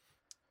things.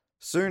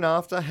 Soon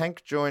after,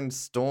 Hank joined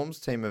Storm's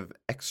team of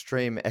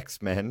Extreme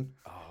X-Men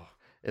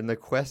in the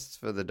quest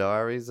for the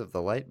diaries of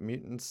the late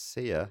mutant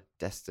seer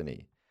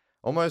Destiny.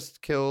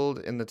 Almost killed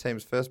in the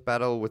team's first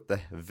battle with the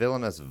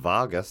villainous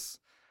Vargas,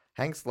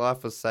 Hank's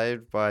life was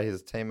saved by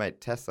his teammate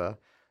Tessa,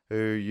 who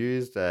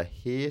used a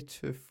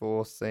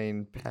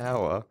heretofore-seen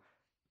power.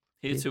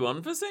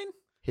 Unforeseen?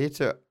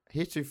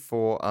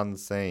 Heretofore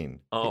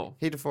unseen. Oh.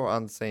 Heretofore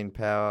unseen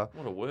power.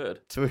 What a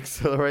word. To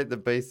accelerate the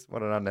beast.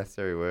 What an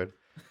unnecessary word.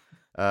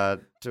 To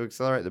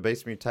accelerate the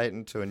beast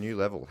mutatant to a new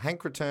level.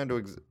 Hank returned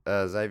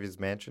to Xavier's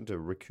mansion to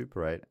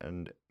recuperate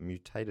and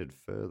mutated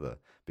further,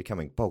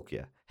 becoming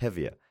bulkier,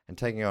 heavier, and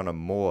taking on a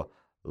more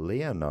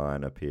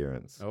leonine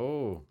appearance.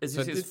 Oh. Is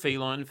this his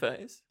feline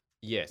phase?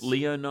 Yes.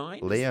 Leonine?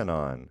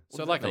 Leonine.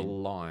 So like a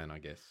lion, I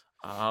guess.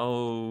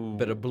 Oh.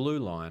 But a blue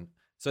lion.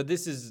 So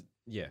this is,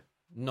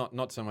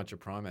 not so much a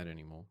primate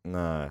anymore.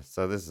 No,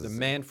 so this is... The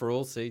man for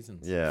all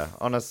seasons. Yeah,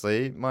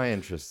 honestly, my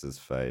interest is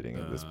fading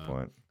at this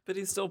point. But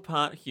he's still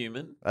part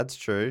human. That's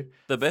true.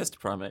 The best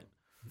primate.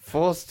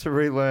 Forced to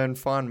relearn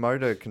fine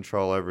motor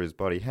control over his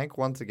body, Hank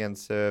once again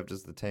served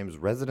as the team's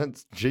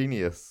resident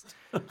genius.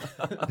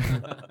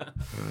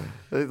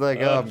 He's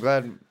like, I'm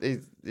glad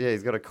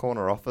he's got a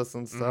corner office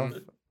and stuff.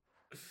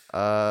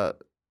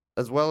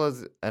 As well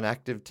as an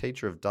active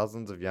teacher of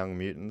dozens of young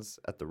mutants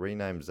at the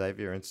renamed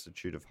Xavier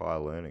Institute of Higher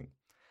Learning.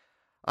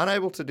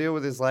 Unable to deal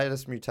with his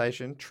latest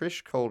mutation,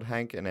 Trish called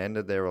Hank and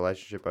ended their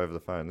relationship over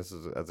the phone. This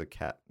is as a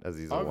cat, as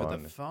he's a Over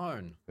one. the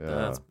phone. Yeah.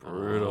 That's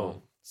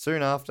brutal.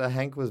 Soon after,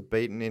 Hank was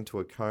beaten into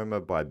a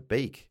coma by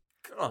Beak.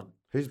 God.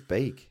 Who's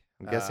Beak?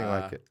 I'm guessing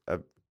like a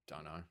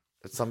Don't know.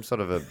 it's some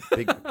sort of a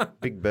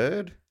big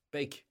bird.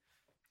 Beak.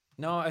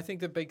 No, I think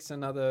that Beak's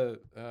another.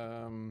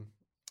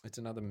 It's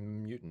another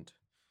mutant.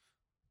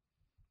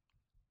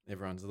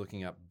 Everyone's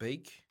looking up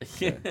Beak.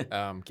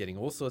 Getting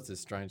all sorts of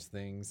strange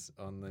things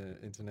on the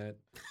internet.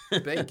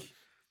 Beak.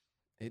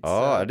 It's,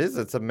 it is.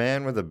 It's a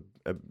man with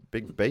a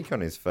big beak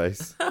on his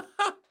face.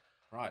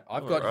 Right.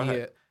 I've got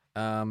here.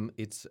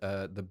 It's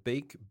the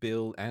beak,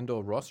 bill,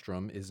 and/or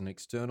rostrum is an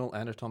external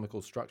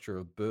anatomical structure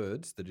of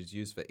birds that is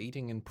used for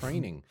eating and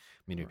preening,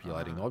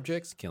 manipulating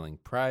objects, killing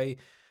prey,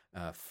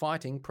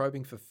 fighting,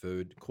 probing for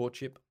food,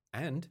 courtship,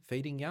 and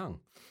feeding young.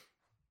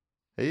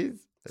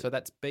 So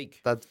that's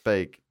Beak. That's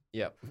Beak.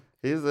 Yep.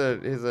 Here's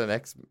an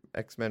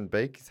X-Men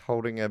Beak. He's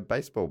holding a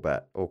baseball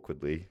bat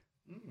awkwardly.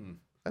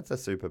 That's a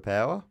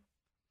superpower.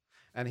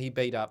 And he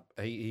beat up.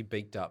 He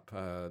beaked up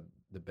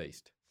the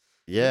beast.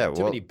 Yeah.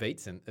 Too many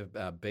bees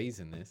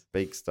in this.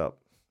 Beaked up.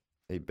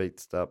 He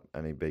beats up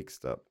and he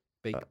beaks up.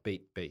 Beak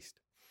beat beast.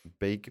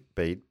 Beak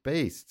beat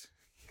beast.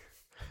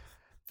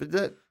 But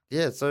that,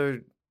 yeah. So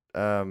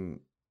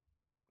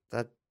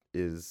that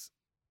is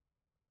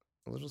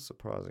a little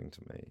surprising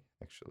to me,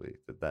 actually,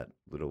 that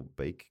little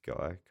beak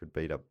guy could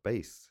beat up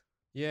beasts.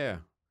 Yeah.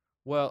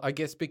 Well, I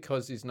guess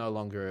because he's no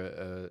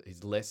longer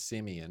he's less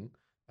simian,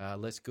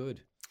 less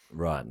good.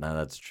 Right. No,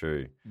 that's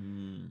true.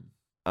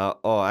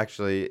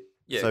 Actually.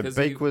 Yeah, so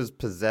Beak was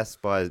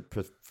possessed by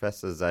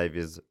Professor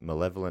Xavier's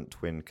malevolent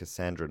twin,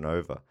 Cassandra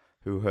Nova,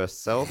 who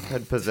herself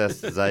had possessed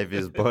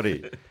Xavier's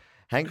body.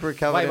 Hank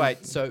recovered.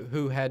 Wait. So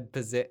who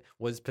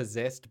was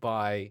possessed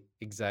by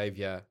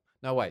Xavier?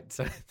 No, wait.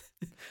 So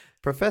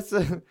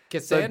Professor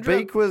Cassandra. So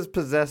Beak was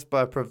possessed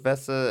by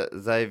Professor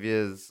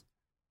Xavier's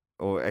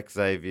or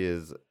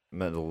Xavier's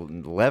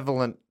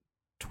malevolent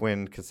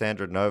twin,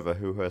 Cassandra Nova,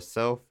 who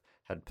herself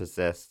had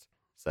possessed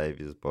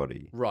Xavier's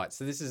body. Right.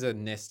 So this is a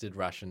nested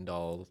Russian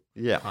doll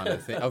kind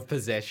of thing of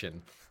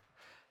possession.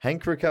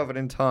 Hank recovered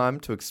in time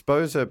to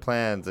expose her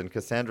plans, and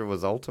Cassandra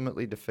was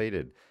ultimately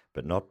defeated,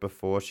 but not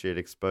before she had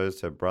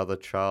exposed her brother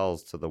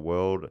Charles to the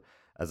world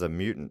as a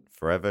mutant,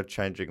 forever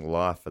changing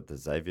life at the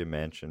Xavier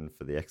Mansion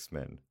for the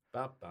X-Men.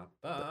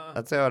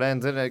 That's how it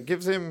ends, and it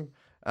gives him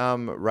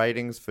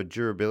ratings for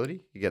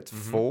durability. He gets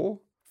 4.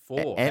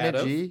 4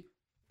 energy.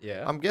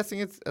 Yeah. I'm guessing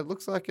it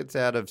looks like it's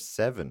out of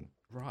 7.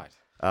 Right.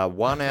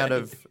 1 out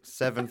of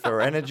 7 for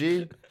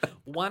energy.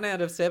 1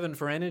 out of 7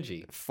 for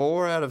energy.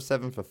 4 out of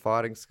 7 for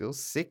fighting skills.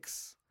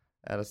 6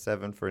 out of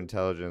 7 for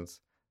intelligence.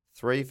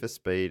 3 for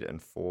speed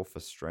and 4 for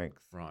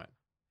strength. Right.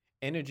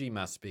 Energy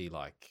must be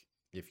like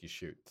if you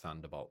shoot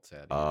thunderbolts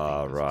out of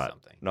your fingers or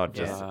something. Not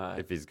just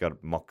if he's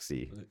got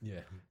moxie. Yeah.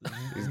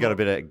 He's got a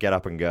bit of get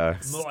up and go.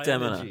 More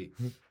Stamina. energy.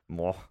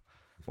 More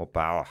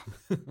power.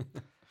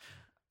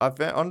 I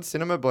found on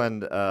Cinema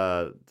Blend,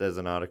 there's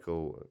an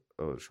article,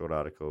 a short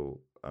article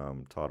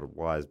titled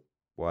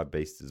 "Why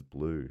Beast is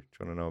Blue." Do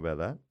you want to know about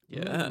that?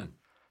 Yeah.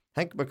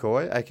 Hank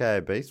McCoy, aka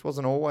Beast,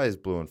 wasn't always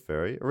blue and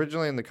furry.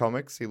 Originally in the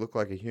comics, he looked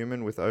like a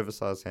human with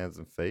oversized hands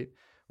and feet,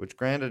 which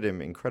granted him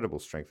incredible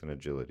strength and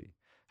agility.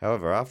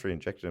 However, after he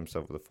injected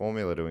himself with a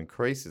formula to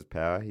increase his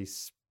power, he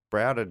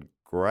sprouted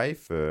grey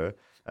fur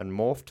and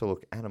morphed to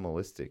look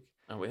animalistic.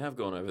 And we have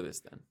gone over this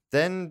then.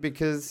 Then,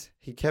 because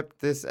he kept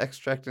this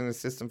extract in the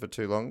system for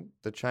too long,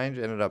 the change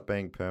ended up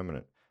being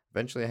permanent.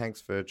 Eventually,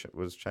 Hank's fur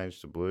was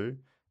changed to blue.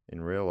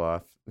 In real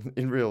life,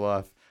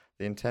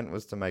 the intent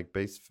was to make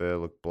Beast's fur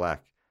look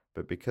black.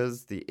 But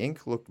because the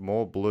ink looked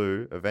more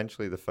blue,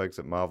 eventually the folks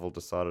at Marvel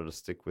decided to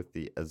stick with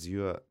the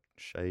azure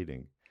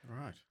shading.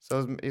 Right.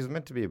 So he was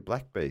meant to be a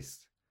black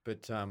beast.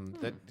 But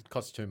that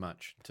costs too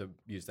much to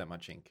use that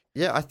much ink.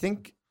 Yeah, I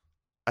think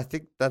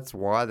that's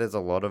why there's a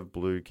lot of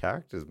blue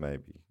characters,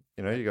 maybe.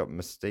 You know, you got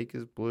Mystique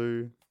is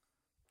blue,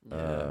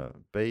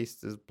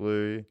 Beast is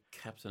blue,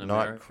 Captain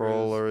America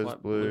Nightcrawler is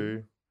light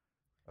blue,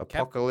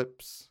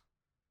 Apocalypse.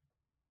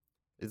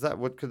 Is that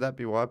could that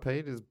be why,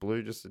 Pete? Is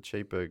blue just a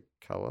cheaper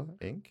color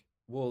ink?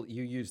 Well,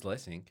 you use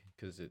less ink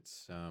because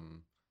it's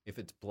if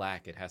it's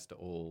black, it has to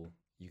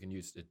you can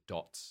use the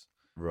dots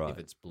if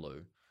it's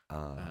blue.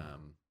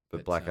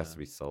 But black has to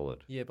be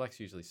solid. Yeah, black's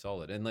usually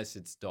solid, unless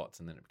it's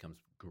dots and then it becomes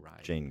grey.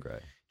 Jean Grey.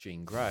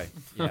 Jean Grey,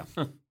 yeah.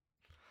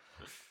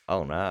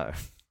 Oh, no.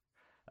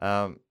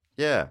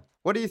 Yeah.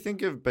 What do you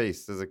think of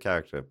Beast as a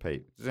character,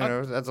 Pete? You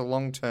know, as a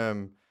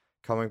long-term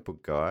comic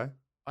book guy.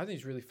 I think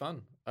it's really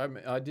fun. I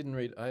haven't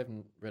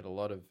read a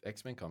lot of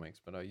X-Men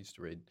comics, but I used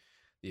to read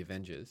the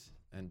Avengers,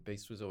 and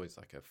Beast was always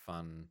like a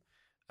fun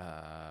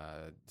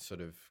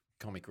sort of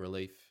comic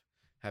relief,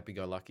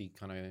 happy-go-lucky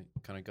kind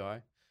of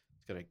guy.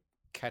 He's got a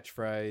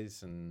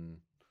catchphrase and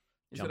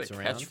jumps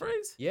around.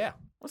 Catchphrase? Yeah.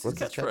 What's his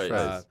his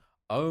catchphrase?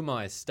 Oh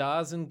my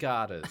stars and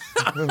garters.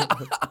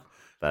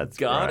 That's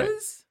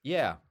Garters? great.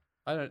 Yeah.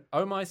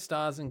 Oh my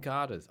stars and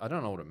garters. I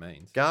don't know what it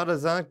means.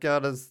 Garters aren't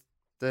garters.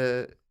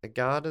 The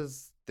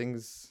garters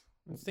things.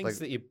 Things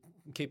that you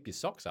keep your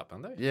socks up,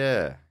 aren't they?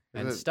 Yeah.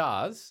 And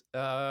stars.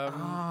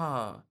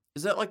 Ah.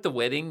 Is that like the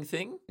wedding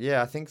thing?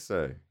 Yeah, I think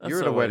so. That's You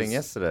were at a wedding always-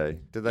 yesterday.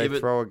 Did they Yeah, but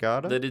throw a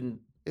garter? They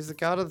didn't. Is the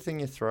garter the thing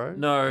you throw?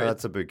 No. Oh,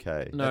 that's a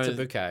bouquet. No, That's a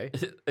bouquet.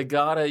 A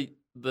garter.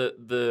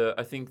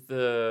 I think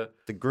the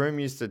The groom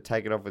used to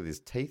take it off with his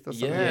teeth or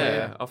something.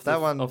 yeah off that the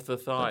one off the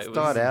thigh. It's It was-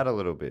 died out a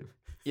little bit.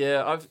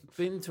 Yeah, I've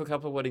been to a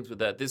couple of weddings with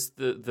that.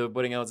 The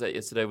wedding I was at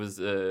yesterday was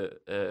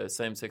a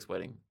same-sex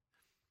wedding.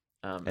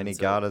 Any and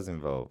so- garters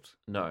involved?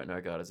 No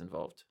garters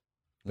involved.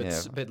 But,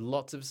 Yeah. but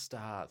lots of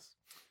stars.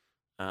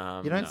 You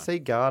don't No. see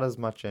garters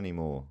much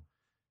anymore.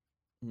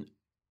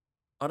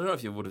 I don't know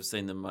if you would have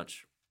seen them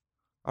much.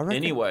 I reckon.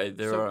 Anyway,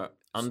 there so- are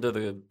under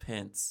the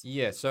pants.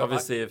 Yeah, so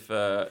Obviously, if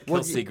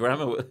Kelsey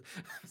Grammer was...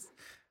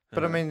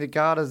 But I mean, the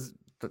garters.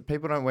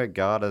 People don't wear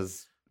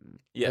garters.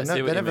 Yeah, They're I see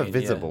no- what they're you never mean, yeah.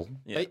 visible.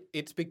 Yeah.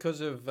 It's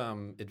because of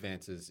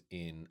advances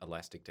in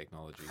elastic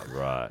technology.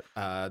 Right.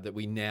 That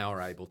we now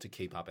are able to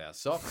keep up our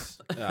socks,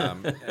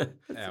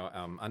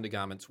 our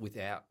undergarments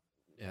without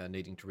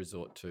needing to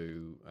resort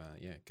to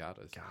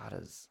garters.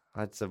 Garters.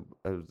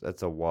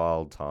 It's a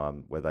wild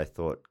time where they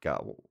thought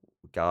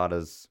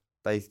garters.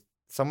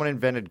 Someone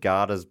invented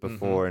garters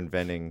before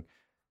inventing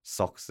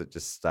socks that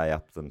just stay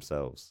up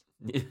themselves.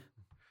 Yeah.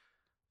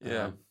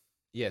 Yeah.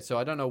 Yeah, so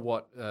I don't know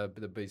what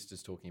the Beast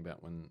is talking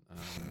about when,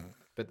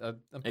 but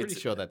I'm pretty It's-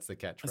 sure that's the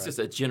catchphrase. It's just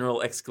a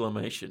general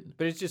exclamation.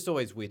 But it's just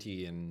always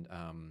witty, and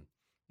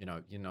you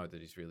know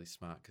that he's really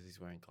smart because he's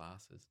wearing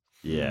glasses.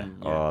 Yeah.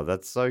 Mm, yeah. Oh,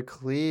 that's so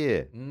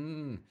clear.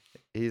 Mm.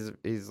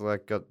 He's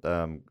like got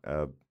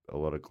a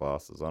lot of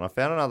glasses on. I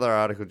found another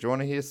article. Do you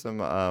want to hear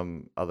some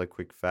other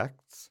quick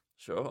facts?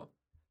 Sure.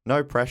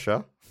 No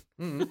pressure.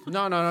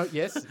 No.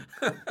 Yes.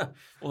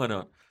 Why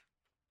not?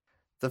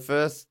 The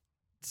first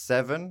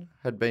 7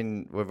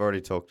 we've already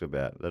talked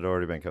about. They'd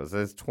already been covered. So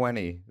there's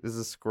 20. This is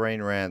a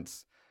Screen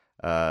Rant's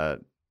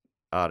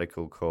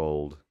article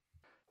called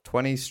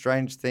 20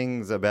 Strange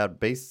Things About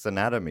Beast's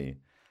Anatomy.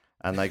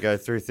 And they go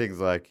through things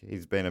like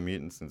he's been a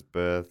mutant since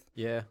birth.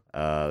 Yeah.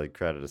 They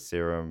created a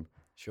serum.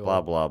 Sure.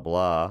 Blah, blah,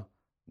 blah.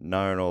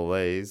 Known all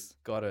these.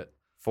 Got it.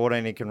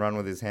 14, he can run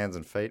with his hands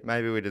and feet.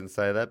 Maybe we didn't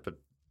say that, but,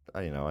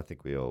 I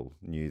think we all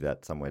knew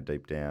that somewhere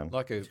deep down.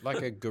 Like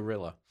a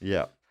gorilla.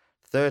 Yeah.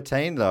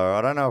 13, though,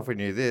 I don't know if we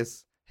knew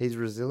this. He's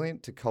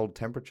resilient to cold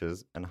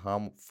temperatures and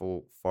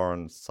harmful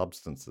foreign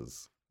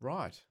substances.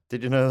 Right.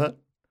 Did you know that?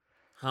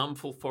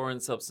 Harmful foreign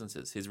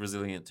substances he's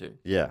resilient to.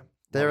 Yeah.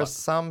 There are like-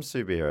 some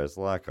superheroes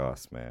like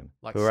Iceman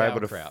Like who are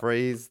able to sauerkraut.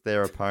 freeze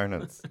their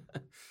opponents.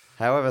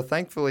 However,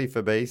 thankfully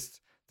for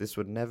Beast, this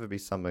would never be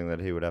something that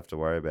he would have to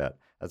worry about,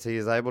 as he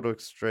is able to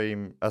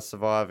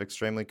survive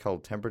extremely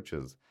cold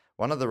temperatures.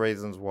 One of the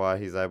reasons why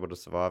he's able to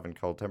survive in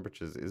cold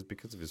temperatures is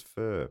because of his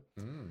fur.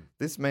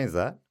 This means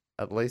that,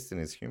 at least in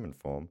his human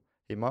form,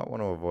 he might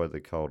want to avoid the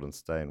cold and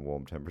stay in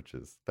warm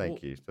temperatures.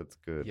 Thank you. That's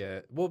good. Yeah.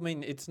 Well, I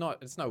mean, it's no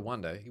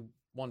wonder he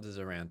wanders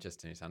around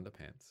just in his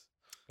underpants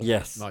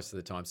Yes. most of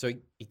the time. So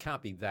he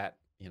can't be that.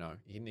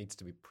 He needs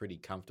to be pretty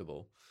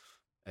comfortable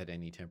at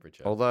any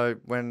temperature. Although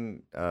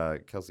when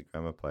Kelsey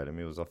Grammer played him,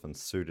 he was often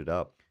suited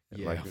up. in,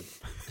 Yeah.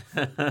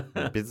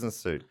 a business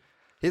suit.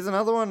 Here's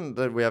another one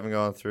that we haven't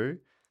gone through.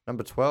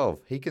 Number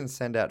 12, he can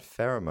send out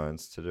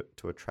pheromones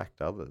to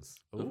attract others.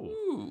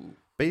 Ooh.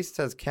 Beast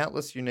has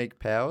countless unique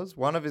powers.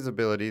 One of his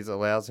abilities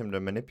allows him to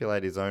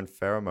manipulate his own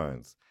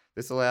pheromones.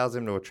 This allows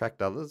him to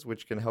attract others,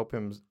 which can help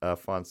him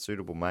find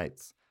suitable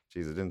mates.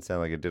 Jeez, it didn't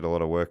sound like it did a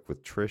lot of work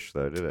with Trish,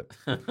 though, did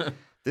it?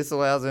 This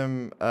allows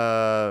him...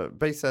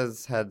 Beast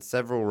has had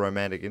several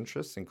romantic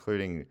interests,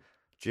 including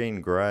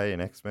Jean Grey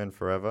in X-Men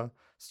Forever,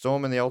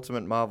 Storm in the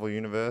Ultimate Marvel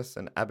Universe,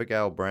 and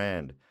Abigail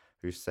Brand,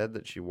 who said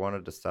that she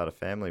wanted to start a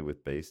family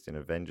with Beast in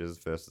Avengers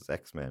vs.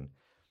 X-Men.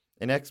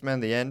 In X-Men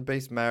The End,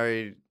 Beast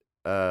married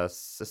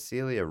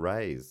Cecilia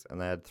Reyes, and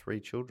they had 3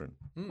 children.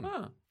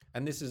 Ah.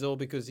 And this is all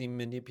because he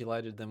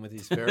manipulated them with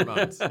his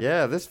pheromones.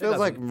 Yeah, this feels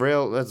like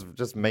real... That's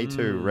just Me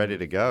Too ready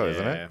to go,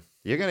 isn't Yeah. it?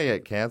 You're going to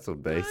get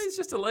cancelled, No, Beast. he's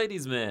just a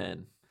ladies'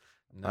 man.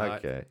 No,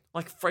 Okay.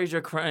 Like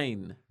Fraser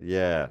Crane.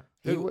 Yeah.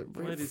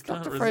 ladies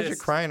can't Dr. Fraser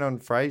resist. Crane on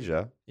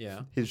Frasier,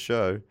 Yeah. his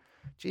show.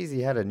 Geez,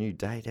 he had a new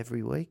date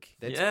every week.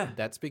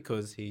 That's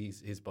because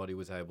his body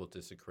was able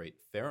to secrete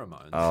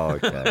pheromones, Oh,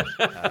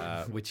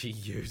 okay. which he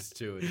used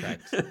to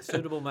attract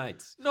suitable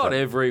mates. Not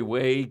every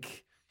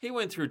week. He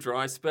went through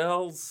dry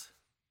spells.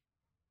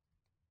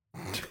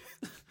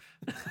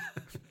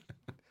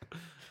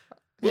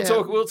 Yeah.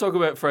 We'll talk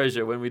about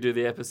Frasier when we do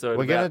the episode.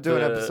 We're going to do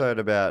an episode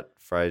about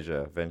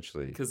Frasier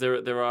eventually. because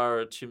there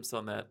are chimps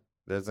on that.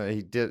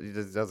 He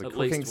does a At cooking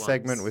least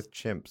segment once. with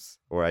chimps,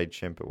 or a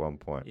chimp at one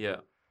point. Yeah.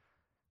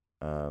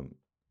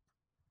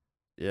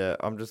 Yeah,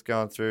 I'm just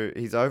going through.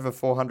 He's over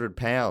 400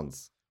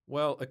 pounds.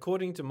 Well,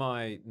 according to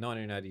my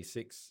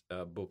 1986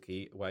 book,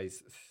 he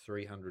weighs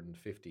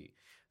 350.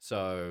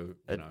 So,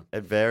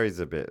 It varies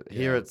a bit.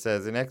 Here Yeah. it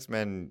says in the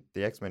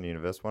X-Men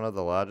universe, one of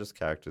the largest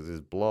characters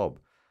is Blob,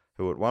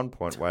 who at one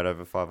point weighed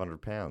over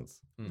 500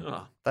 pounds.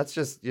 Oh, That's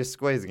just, you're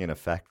squeezing in a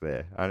fact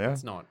there, I know.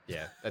 it's not.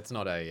 Yeah, that's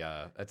not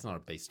a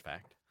Beast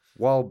fact.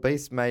 While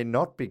Beast may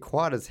not be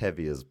quite as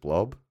heavy as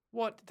Blob,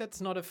 What?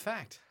 That's not a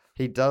fact.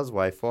 he does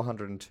weigh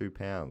 402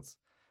 pounds.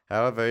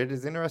 However, it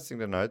is interesting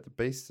to note the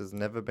Beast has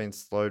never been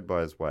slowed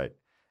by his weight.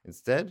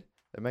 Instead,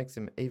 it makes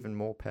him even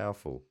more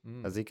powerful,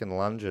 as he can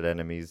lunge at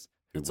enemies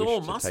who It's wish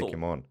all to muscle. take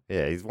him on.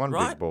 Yeah, he's one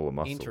Right? big ball of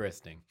muscle.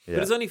 Interesting. Yeah.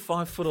 But he's only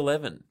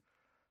 5'11".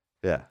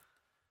 Yeah.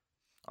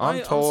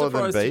 I'm taller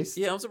than surprised Beast.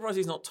 I'm surprised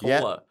he's not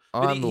Yet taller.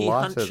 But I'm he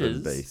lighter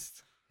hunches. than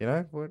Beast. You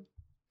know what?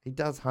 He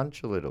does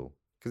hunch a little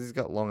because he's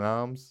got long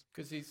arms.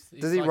 Because he's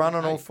Does he like run an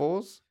on all ape.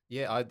 fours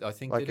Yeah, I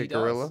think like that a he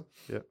gorilla? does.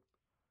 Yeah.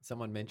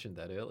 Someone mentioned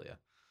that earlier.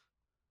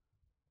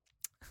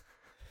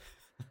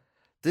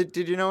 Did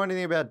you know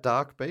anything about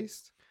Dark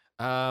Beast?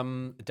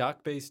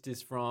 Dark Beast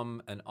is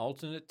from an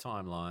alternate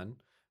timeline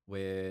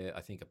where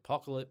I think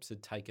Apocalypse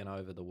had taken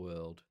over the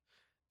world,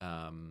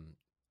 and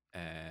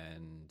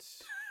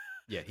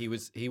yeah, he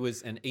was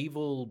an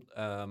evil.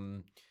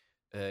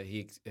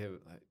 He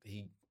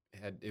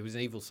was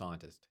an evil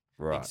scientist.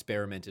 Right. He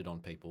experimented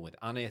on people with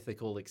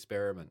unethical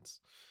experiments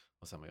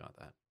or something like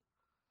that,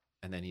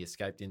 and then he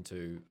escaped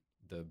into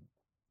the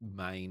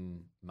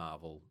main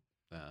Marvel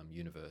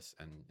universe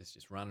and is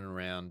just running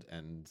around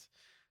and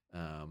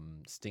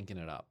stinking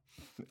it up.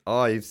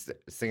 Oh, he's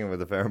singing with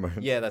the pheromones.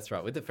 Yeah, that's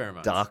right, with the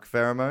pheromones. Dark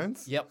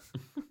pheromones? Yep.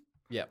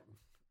 Yep.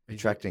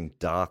 Attracting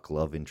dark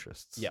love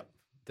interests. Yep.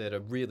 That are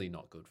really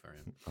not good for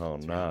him. Oh,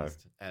 to be no.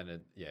 honest.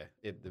 And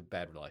the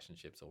bad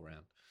relationships all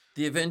around.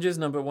 The Avengers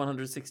number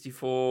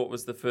 164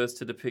 was the first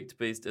to depict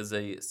Beast as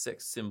a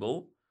sex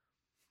symbol.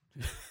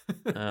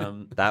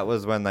 That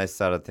was when they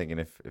started thinking,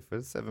 if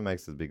this ever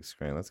makes a big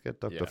screen, let's get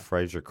Dr. Yeah.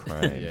 Fraser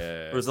Crane.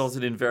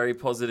 Resulted in very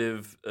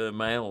positive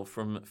mail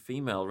from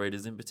female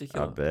readers in I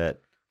particular. bet.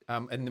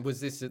 And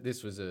was this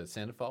was a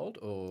centerfold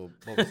or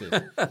what was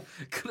this?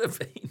 Could have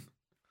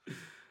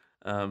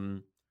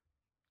been.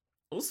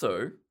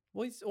 Also,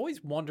 Well, he's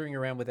always wandering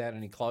around without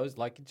any clothes,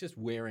 like just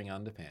wearing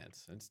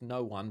underpants. It's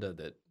no wonder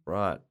that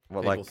Right.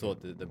 Well, people like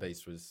thought that the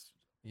Beast was,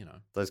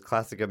 those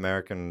classic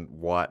American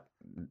white.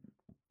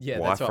 Yeah,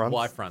 Y that's right. fronts?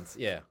 Y fronts.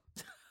 Yeah.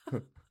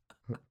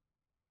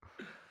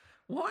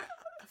 why?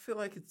 I feel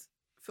like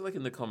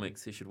in the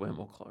comics he should wear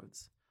more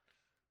clothes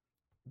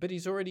But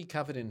he's already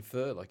covered in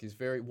fur. Like he's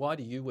very. Why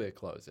do you wear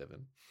clothes,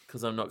 Evan?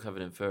 because I'm not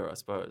covered in fur, I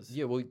suppose.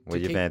 Yeah. Well, Well,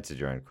 you've answered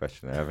your own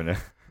question, haven't you?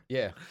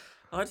 Yeah.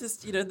 I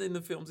just, in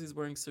the films he's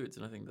wearing suits,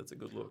 and I think that's a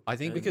good look. I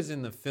think And- because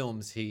in the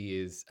films he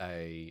is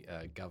a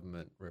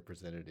government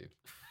representative.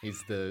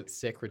 He's the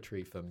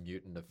secretary for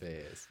mutant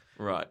affairs.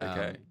 Right.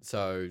 Okay.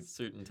 So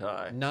Suit and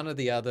tie. none of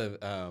the other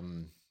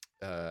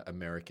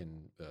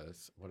American,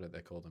 what do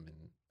they call them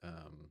in,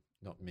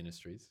 not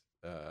ministries,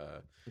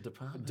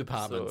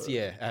 departments. or-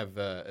 Yeah, have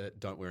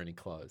don't wear any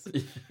clothes.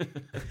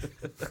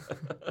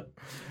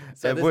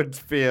 It would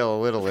feel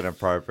a little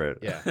inappropriate.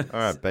 Yeah. All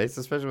right, Beast,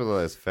 especially with all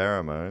those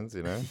pheromones,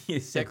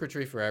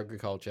 Secretary for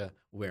Agriculture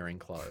wearing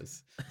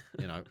clothes.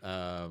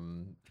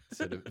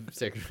 Sort of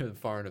Secretary of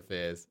Foreign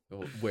Affairs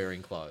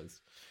wearing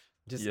clothes.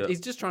 He's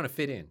just trying to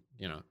fit in.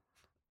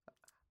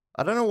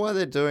 I don't know why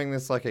they're doing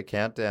this like a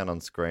countdown on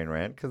Screen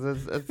Rant,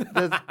 because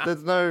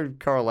there's no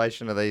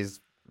correlation to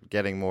these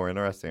getting more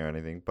interesting or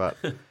anything. But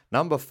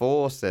number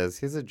 4 says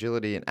his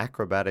agility and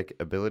acrobatic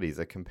abilities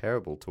are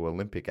comparable to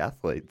Olympic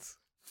athletes.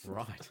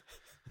 Right.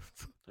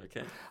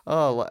 Okay.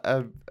 Oh,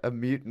 a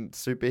mutant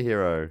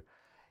superhero.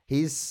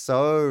 He's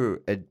so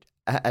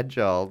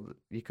agile,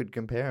 you could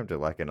compare him to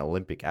like an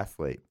Olympic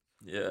athlete.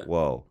 Yeah.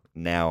 Whoa,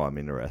 now I'm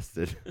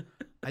interested.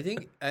 I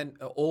think, and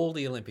all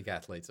the Olympic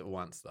athletes at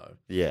once, though.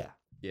 Yeah.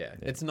 Yeah.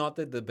 It's not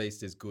that the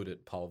Beast is good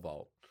at pole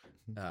vault,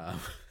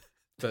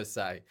 per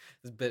se,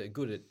 but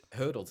good at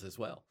hurdles as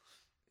well.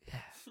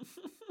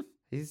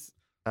 He's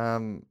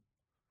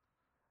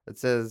it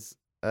says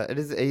it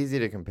is easy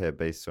to compare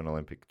Beast to an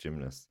Olympic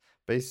gymnast.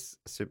 Beast's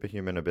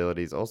superhuman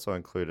abilities also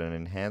include an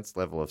enhanced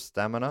level of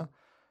stamina,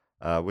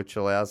 which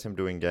allows him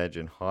to engage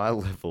in high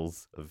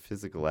levels of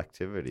physical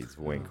activities,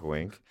 wink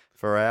wink,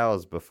 for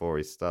hours before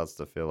he starts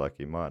to feel like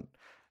he might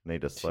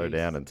need to slow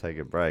down and take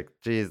a break.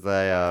 Jeez,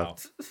 they Wow.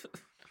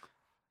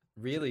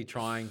 Really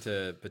trying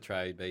to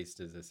portray Beast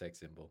as a sex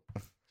symbol.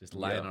 Just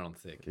laying it on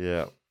thick.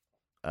 yeah.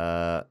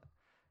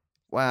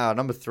 Wow,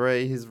 number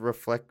 3, his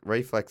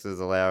reflexes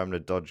allow him to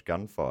dodge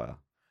gunfire.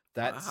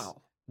 That's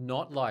Wow.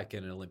 not like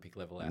an Olympic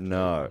level athlete.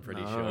 No. I'm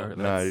pretty No. sure.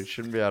 No, you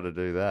shouldn't be able to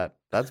do that.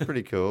 That's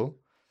pretty cool.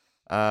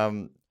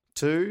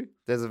 2,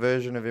 there's a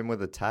version of him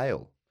with a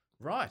tail.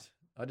 Right.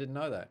 I didn't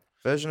know that.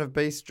 Version of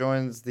Beast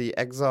joins the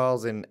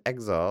Exiles in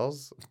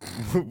Exiles,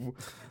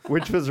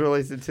 which was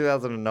released in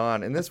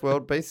 2009. In this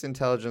world, Beast's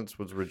intelligence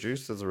was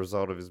reduced as a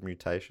result of his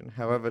mutation.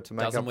 However, to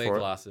make Doesn't up wear for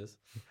glasses.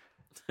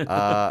 it,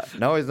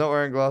 no, he's not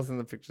wearing glasses in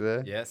the picture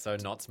there. Yeah, so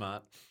not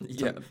smart.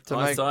 Yeah. to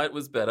make- Eyesight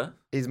was better.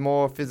 He's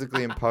more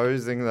physically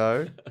imposing,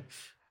 though.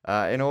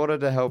 In order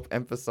to help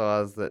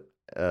emphasize that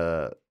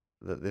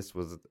this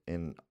was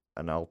in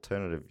an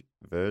alternative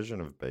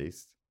version of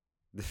Beast.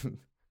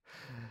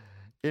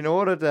 In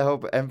order to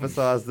help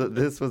emphasize that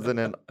this was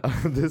an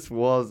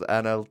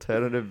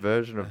alternative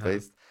version of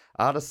Beast,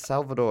 artist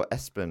Salvador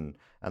Espen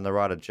and the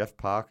writer Jeff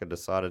Parker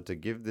decided to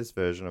give this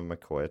version of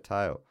McCoy a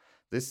tail.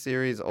 This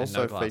series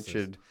also glasses.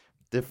 featured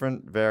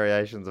different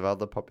variations of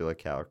other popular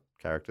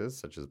characters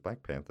such as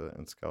Black Panther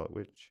and Scarlet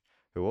Witch,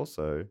 who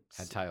also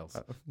Had tails.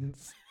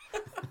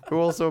 who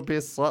also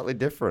appears slightly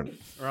different.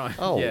 Right.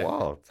 Oh, yeah.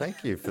 wow.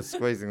 Thank you for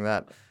squeezing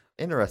that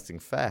interesting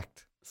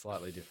fact.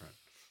 Slightly different.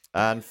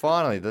 And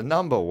finally, the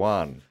number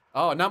one.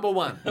 Oh, number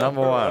one.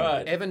 Number one.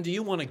 Right. Evan, do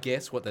you want to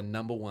guess what the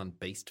number one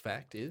beast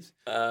fact is?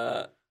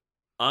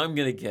 I'm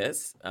gonna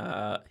guess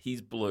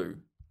he's blue.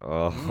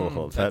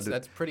 Oh,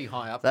 That's pretty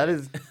high up. that there.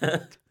 is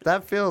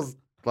that feels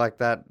like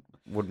that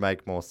would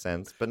make more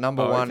sense. But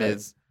number Oh, one okay.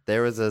 is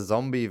there is a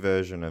zombie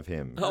version of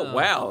him. Oh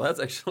wow, that's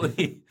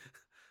actually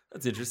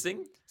that's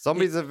interesting.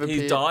 Zombies he, have he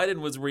appeared. died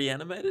and was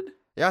reanimated.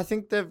 Yeah, I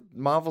think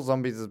Marvel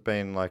Zombies has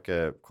been like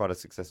quite a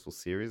successful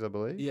series, I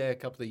believe. Yeah, a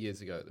couple of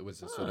years ago, there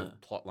was a sort of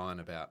plot line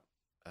about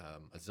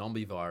a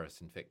zombie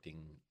virus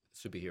infecting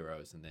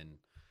superheroes, and then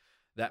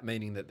that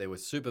meaning that there were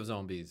super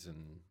zombies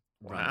and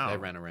Wow. they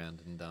ran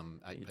around and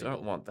ate You people.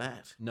 don't want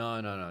that. No.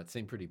 It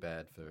seemed pretty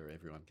bad for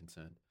everyone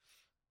concerned.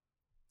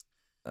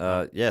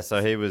 Yeah,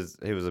 so he was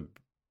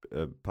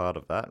a part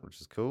of that,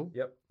 which is cool.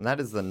 Yep. And that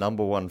is the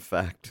number one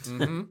fact.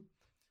 Hmm.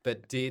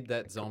 But did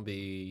that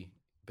zombie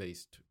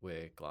beast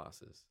wear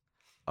glasses?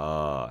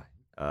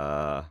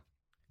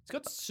 It's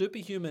got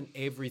superhuman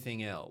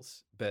everything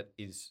else, but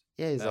is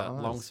Yeah, his eyes.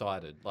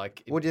 long-sighted.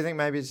 Like, What do you think?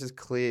 Maybe it's just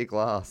clear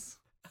glass.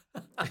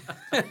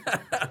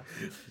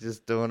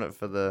 Just doing it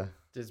for the.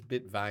 just a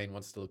bit vain,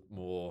 wants to look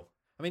more.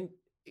 I mean,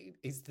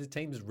 he's the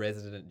team's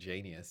resident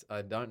genius.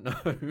 I don't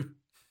know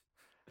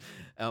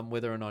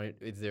whether or not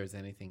there's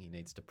anything he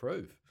needs to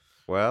prove.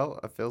 Well,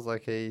 it feels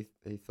like he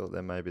thought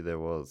there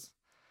was.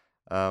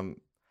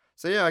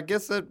 So yeah, I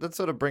guess that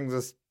sort of brings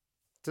us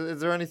to. Is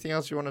there anything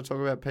else you want to talk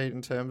about, Pete,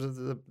 in terms of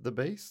the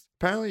Beast?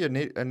 Apparently,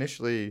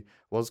 initially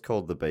was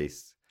called the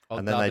Beast, Oh,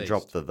 and then the they Beast.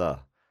 dropped the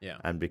Yeah.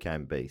 and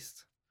became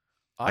Beast.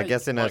 I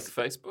guess in Like a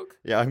Facebook.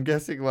 yeah, I'm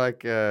guessing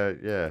like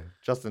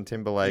Justin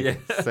Timberlake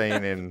Yeah.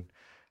 scene in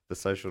The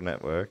Social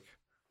Network.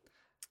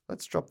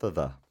 Let's drop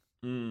the.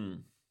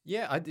 Mm.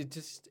 Yeah,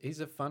 he's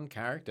a fun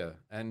character,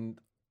 and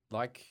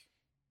like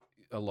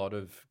a lot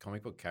of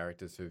comic book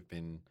characters who've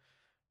been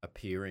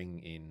appearing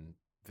in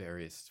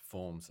various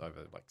forms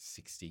over like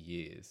 60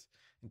 years,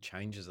 it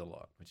changes a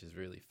lot, which is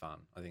really fun.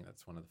 I think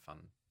that's one of the fun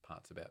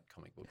parts about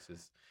comic books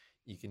is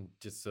you can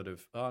just sort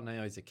of, oh,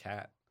 now he's a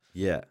cat,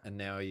 Yeah. and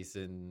now he's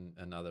in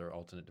another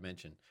alternate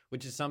dimension,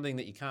 which is something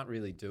that you can't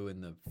really do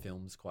in the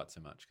films quite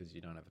so much because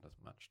you don't have as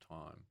much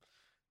time.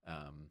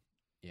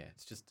 Yeah,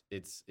 it's just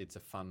it's a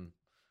fun.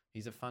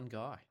 He's a fun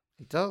guy.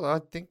 He does. I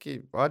think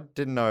I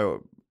didn't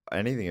know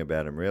anything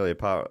about him really.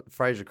 Apart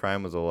Fraser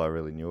Crane was all I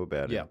really knew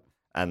about him. Yeah.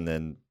 And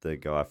then the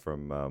guy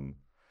from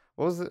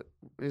what was it?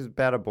 He was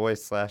about a boy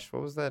 / what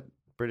was that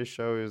British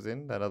show he was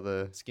in? That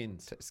other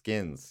Skins.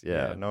 Skins.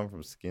 Yeah, Yeah. I know him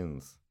from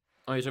Skins.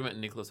 Oh, you're talking about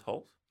Nicholas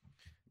Hoult?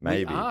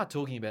 Maybe We are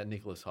talking about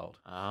Nicholas Hoult.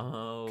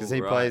 Oh, because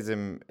he right. plays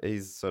him.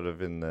 He's sort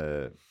of in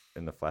the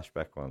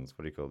flashback ones.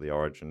 What do you call the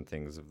origin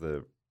things of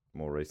the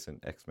more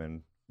recent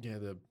X-Men? Yeah,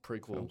 the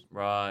prequel.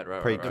 Right.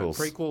 Prequels.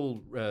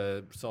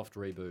 Prequel soft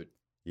reboot.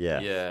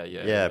 Yeah.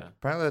 Yeah.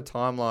 Apparently, the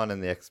timeline in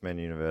the X-Men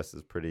universe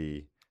is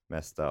pretty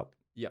messed up.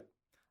 Yep.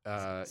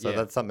 So yeah.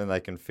 that's something they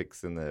can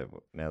fix now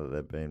that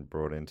they've been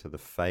brought into the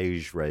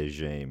phage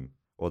regime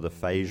or the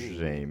phage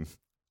regime,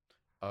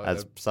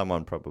 as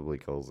someone probably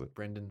calls it.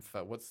 Brendan.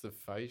 What's the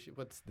phase?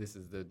 This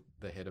is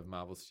the head of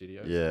Marvel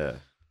Studios. Yeah,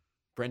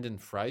 Brendan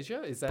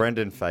Fraser. Is that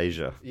Brendan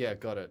Fraser. Yeah,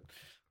 got it.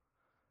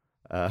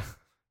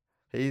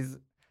 He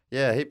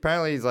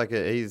apparently he's like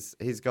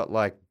he's got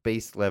like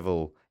beast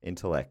level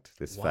intellect.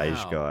 This phage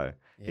Wow. guy,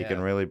 he can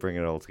Yeah. really bring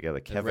it all together.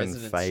 The Kevin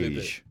resident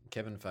Feige.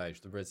 Kevin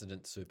Feige, the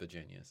resident super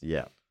genius.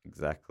 Yeah,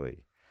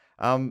 exactly.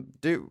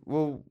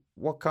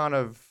 What kind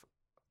of?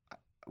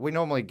 We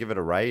normally give it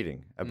a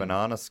rating, a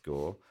banana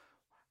score.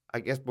 I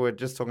guess we're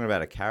just talking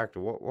about a character.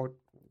 What?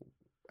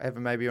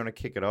 Evan, maybe you want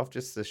to kick it off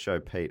just to show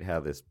Pete how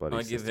this bloody I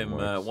give system him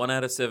works. 1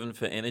 out of 7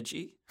 for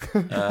energy,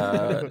 6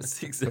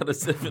 out of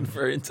 7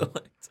 for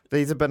intellect.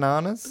 These are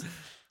bananas.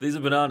 These are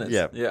bananas.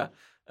 Yeah.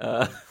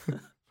 Yeah.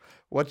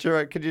 What's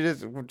your? Could you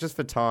just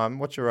for time?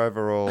 What's your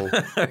overall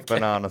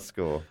banana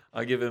score?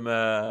 I give him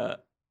a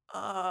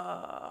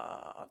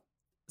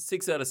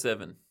 6 out of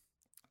 7.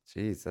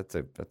 Jeez, that's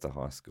a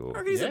high score. I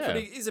reckon Yeah.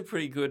 he's a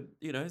pretty good,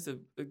 he's a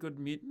good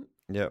mutant,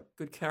 Yep.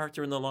 good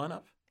character in the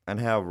lineup. And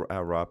how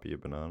ripe are your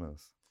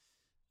bananas?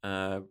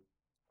 They're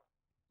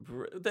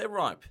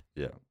ripe.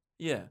 Yeah,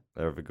 Yeah.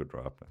 they're of a good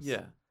ripeness.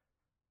 Yeah.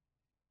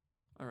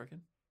 I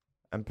reckon.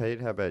 And Pete,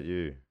 how about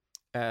you?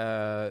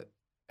 Out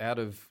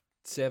of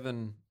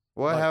 7.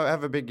 Well, Like-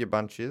 however big your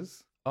bunch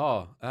is.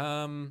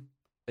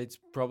 It's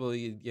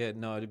probably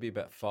it'd be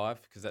about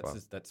 5 because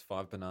Five. that's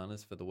 5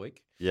 bananas for the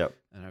week, Yep.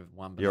 and I have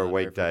one. Banana You're a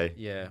every- weekday.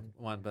 Yeah,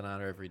 1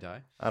 banana every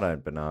day. I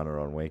don't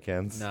banana on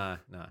weekends. No,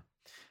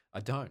 I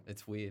don't.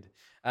 It's weird.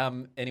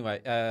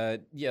 Anyway,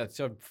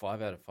 so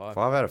 5 out of 5.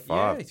 5 out of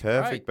 5. Yeah, it's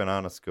Perfect great.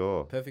 banana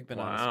score. Perfect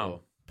banana Wow.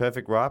 score.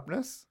 Perfect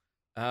ripeness.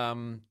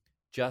 You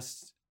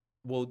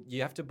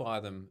have to buy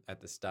them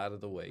at the start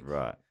of the week,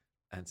 Right.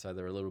 and so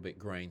they're a little bit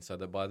green. So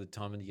that by the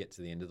time you get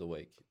to the end of the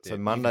week, So you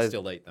can Monday's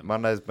still eat them.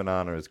 Monday's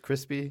banana is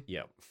crispy.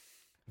 Yep.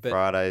 But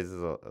Fridays is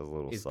a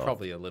little It's soft.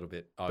 probably a little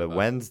bit over. But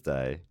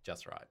Wednesday,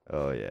 Just right.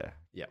 oh yeah.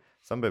 Yeah.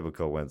 Some people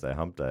call Wednesday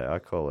hump day. I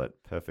call it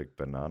perfect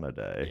banana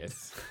day.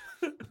 Yes.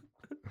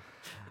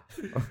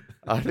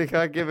 I think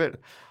I give it.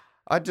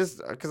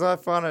 Because I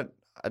find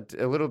it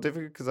a little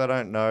difficult because I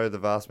don't know the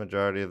vast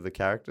majority of the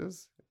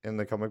characters in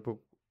the comic book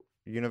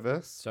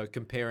universe. So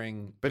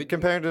comparing. But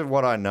comparing to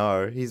what I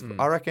know,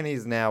 I reckon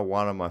he's now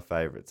one of my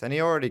favorites, and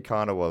he already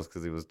kind of was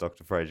because he was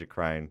Dr. Fraser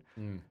Crane,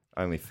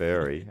 only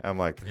furry. I'm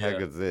like, how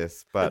good's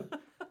this? But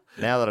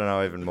now that I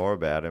know even more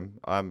about him,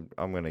 I'm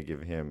going to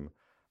give him.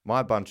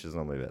 My bunch is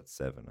normally about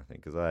 7, I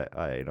think, because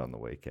I eat on the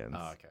weekends.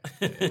 Oh,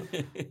 okay.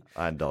 Yeah.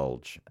 I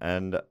indulge.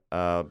 And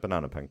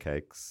banana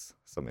pancakes,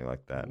 something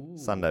like that. Ooh.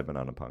 Sunday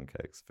banana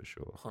pancakes for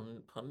sure.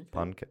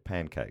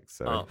 Pancakes,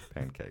 sorry. Oh.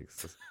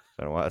 Pancakes.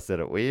 Don't know why I said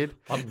it weird.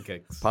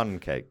 Pancakes.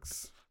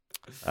 Pancakes.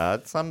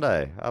 It's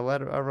Sunday. I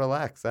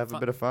relax. I have a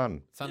bit of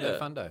fun. Sunday Yeah.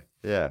 fun day.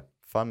 Yeah,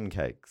 fun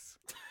cakes.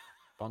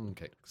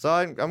 Pancakes. So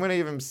I'm going to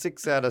give him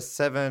 6 out of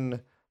 7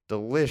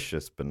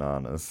 delicious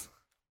bananas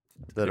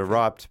that are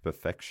ripe to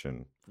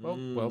perfection. Well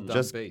done,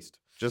 Just- beast.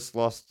 Just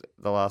lost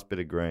the last bit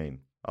of green.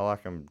 I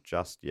like them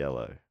just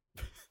yellow.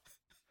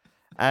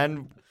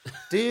 And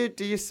do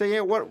you see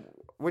it? What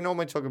we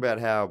normally talk about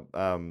how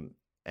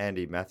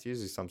Andy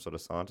Matthews is some sort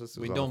of scientist.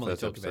 We was on the normally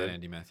first talk episode. about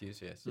Andy Matthews,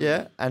 yes.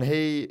 Yeah, and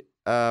he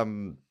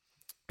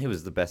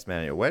was the best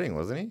man at your wedding,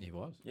 wasn't he? He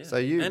was. Yeah. So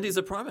you- and he's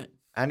a primate,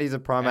 And he's a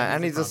primate,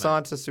 and he's a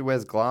scientist who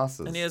wears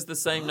glasses. and he has the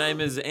same name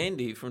as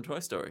Andy from Toy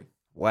Story.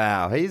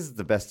 Wow, he's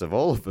the best of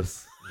all of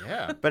us.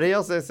 Yeah. But he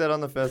also said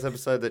on the first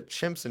episode that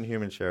chimps and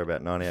humans share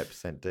about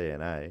 98%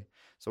 DNA.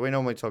 So we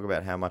normally talk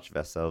about how much of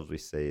ourselves we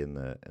see in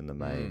the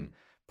main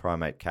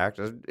primate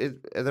characters.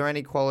 Are there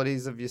any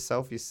qualities of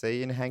yourself you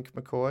see in Hank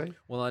McCoy?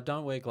 Well, I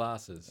don't wear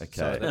glasses, so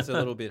Okay. that's a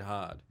little bit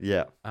hard.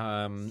 Yeah.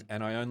 And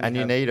I only And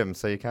you have- need him,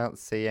 so you can't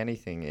see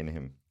anything in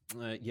him.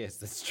 yes,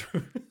 that's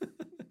true.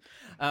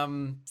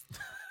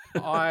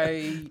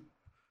 I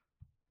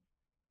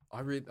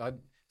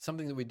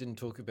something that we didn't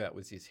talk about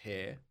was his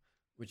hair,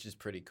 which is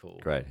pretty cool.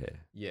 Great hair.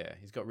 Yeah,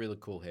 he's got really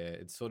cool hair.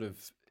 It's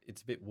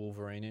a bit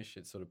Wolverine-ish.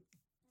 It sort of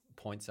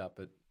points up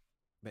at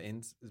the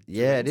ends.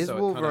 Yeah, it is so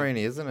kinda- Wolverine,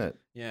 isn't it?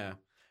 Yeah.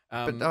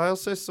 But I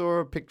also saw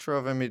a picture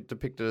of him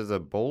depicted as a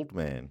bald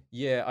man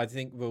Yeah, I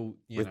think you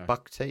with know,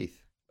 buck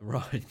teeth.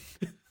 right.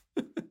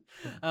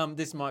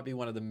 This might be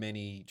one of the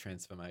many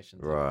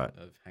transformations Right.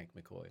 of Hank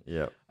McCoy.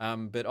 Yep.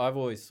 But I've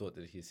always thought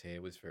that his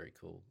hair was very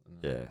cool.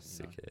 And, Yeah, you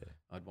sick know, hair.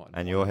 I'd want.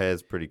 And your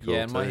hair's pretty cool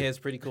Yeah, and my too. hair's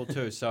pretty cool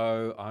too.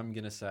 So I'm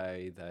gonna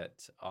say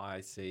that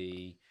I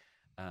see.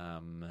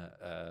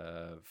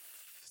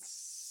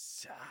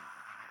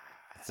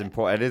 It's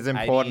important. It is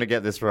important 80 to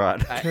get this right.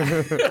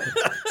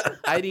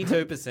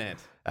 82%.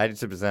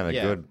 82% are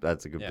Yeah. good.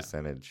 That's a good Yeah.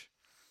 percentage.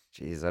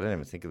 Jeez, I didn't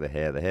even think of the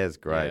hair. The hair's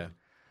great. Yeah.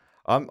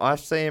 I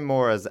see him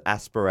more as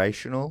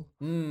aspirational.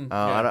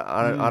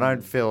 I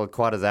don't feel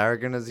quite as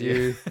arrogant as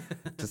you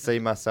to see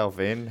myself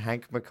in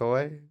Hank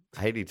McCoy.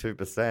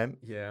 82%.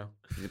 Yeah.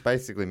 It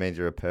basically means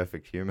you're a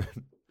perfect human.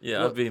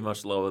 Yeah, I'd be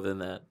much lower than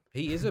that.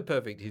 He is a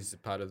perfect. He's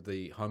part of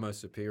the Homo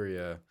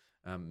superior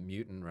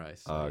mutant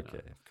race. Oh, you know, okay,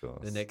 of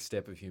course. the next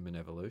step of human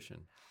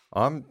evolution.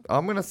 I'm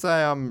gonna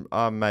say I'm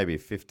maybe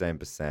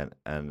 15%,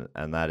 and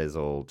that is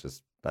all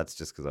just that's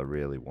just because I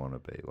really want to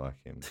be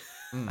like him,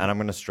 and I'm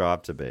gonna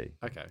strive to be.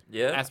 Okay.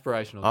 Yeah.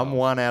 Aspirational. I'm goals.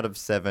 1 out of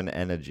 7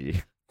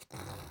 energy.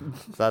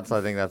 So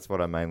I think that's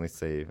what I mainly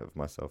see of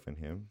myself in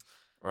him.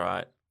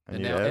 Right. And,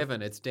 And you, now, Ev?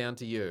 Evan, it's down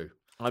to you.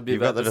 I'd be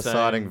You've about got the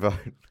deciding same.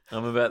 vote.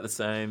 I'm about the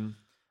same.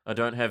 I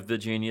don't have the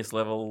genius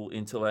level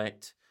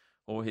intellect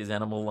or his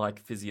animal-like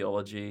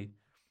physiology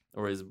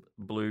or his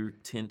blue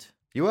tint.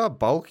 You are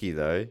bulky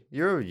though.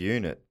 You're a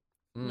unit.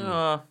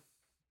 No,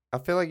 I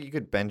feel like you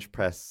could bench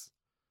press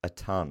a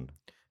ton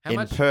How in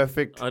much?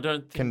 perfect I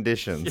don't think...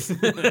 conditions.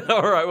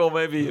 All right, well,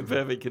 maybe in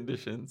perfect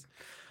conditions.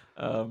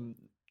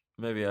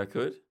 Maybe I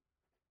could.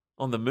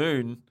 On the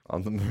moon,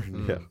 On the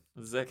moon, yeah.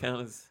 does that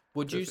count as...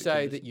 Would you perfect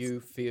say that conditions? you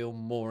feel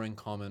more in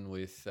common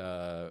with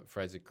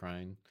Fraser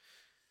Crane?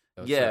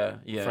 Yeah,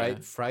 yeah.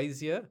 Frasier?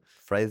 Frazier.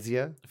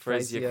 Frazier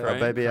Frazier. Crane? Oh,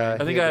 baby, I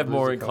think hear I the have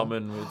more blues in are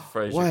coming. common with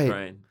Fraser Wait.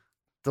 Crane.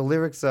 The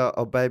lyrics are,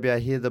 "Oh baby, I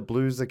hear the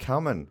blues are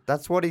coming."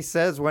 That's what he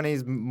says when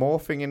he's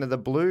morphing into the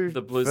blue.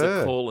 The blues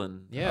fur. are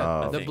calling. Yeah,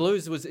 Oh. the think.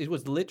 blues was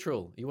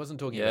literal. He wasn't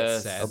talking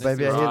Yes. about Oh sadness.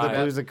 baby, He I was hear Right. the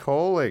talking blues are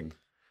calling.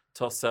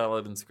 Tossed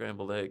salad and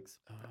scrambled eggs.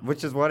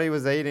 Which is what he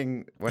was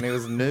eating when he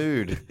was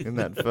nude in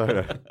that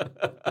photo.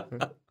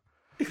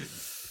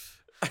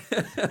 I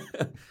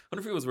wonder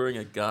if he was wearing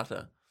a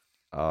garter.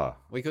 Oh,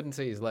 We couldn't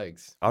see his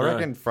legs. I No.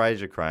 reckon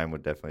Fraser Crane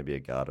would definitely be a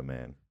garter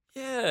man.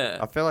 Yeah.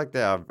 I feel like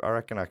that. I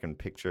reckon I can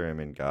picture him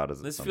in garters.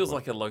 At This some feels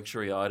point. like a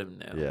luxury item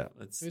now. Yeah.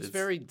 It's, He was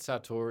very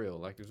sartorial.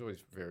 Like he was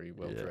always very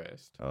well Yeah.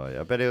 dressed. Oh yeah,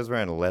 I bet he was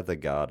wearing leather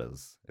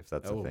garters. If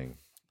that's Oh. a thing.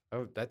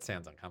 Oh, that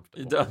sounds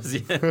uncomfortable. It does,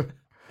 yeah.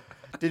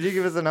 Did you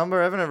give us a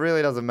number, Evan? It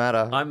really doesn't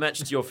matter. I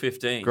matched your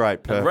 15. Great,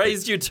 And perfect.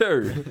 raised you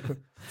too.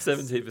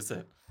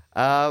 17%.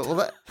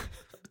 Well,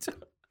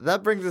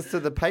 that brings us to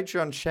the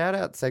Patreon shout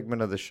out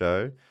segment of the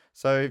show.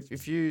 So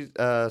if you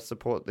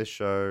support this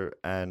show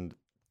and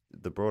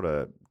the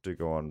broader Do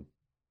Go On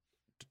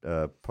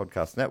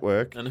podcast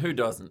network. And who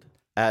doesn't?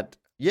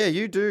 Yeah,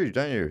 you do,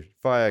 don't you?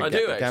 Via I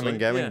do, actually,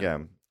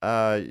 Gammon.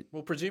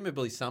 Well,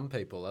 presumably some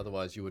people,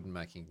 otherwise you wouldn't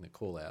making the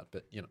call out.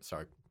 But,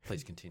 sorry,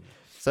 please continue.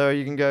 So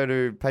you can go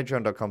to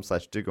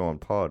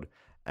patreon.com/dogoonpod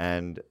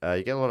and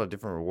you get a lot of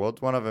different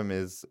rewards. One of them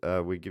is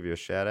we give you a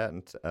shout out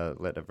and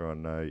let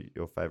everyone know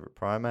your favorite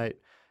primate.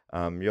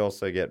 You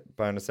also get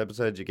bonus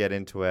episodes. You get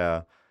into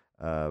our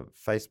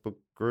Facebook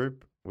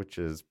group, which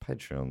is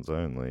Patreons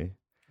only,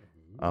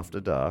 after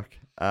dark.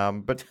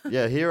 But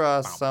yeah, here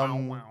are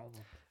some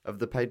of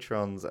the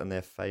patrons and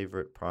their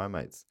favorite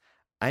primates.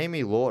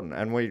 Amy Lawton,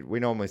 and we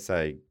normally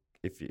say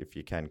if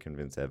you can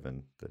convince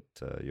Evan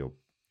that you've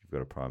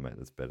got a primate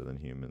that's better than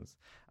humans.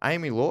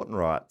 Amy Lawton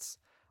writes,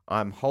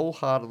 "I'm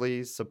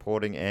wholeheartedly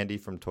supporting Andy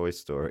from Toy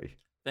Story."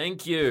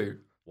 Thank you.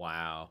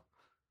 Wow.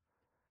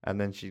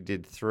 And then she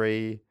did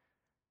 3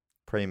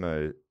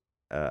 primo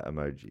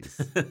emojis.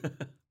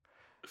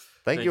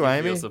 Thank you, for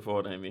Amy. your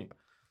support, Amy.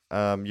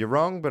 You're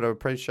wrong, but I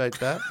appreciate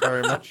that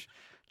very much.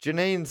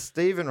 Janine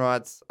Stephen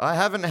writes, "I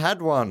haven't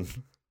had one."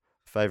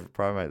 Favorite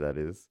primate, that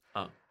is.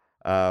 Oh.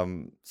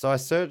 So I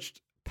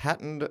searched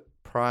patterned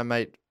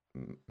primates,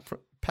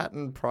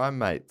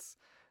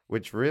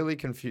 which really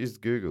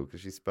confused Google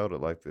because she spelled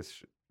it like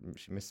this.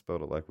 She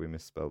misspelled it like we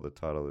misspelled the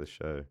title of the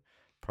show,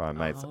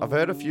 primates. I've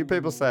heard a few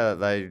people say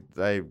that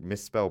they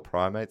misspell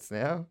primates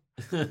now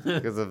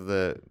because of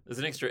the... There's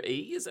an extra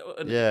E? Is that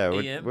what?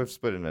 We've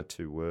split into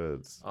 2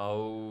 words.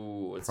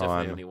 Oh, it's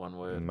definitely only one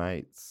word.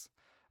 Mates.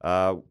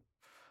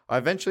 I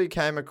eventually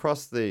came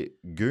across the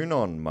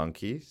Guinon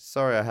monkey.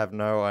 Sorry, I have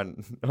no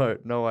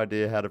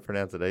idea how to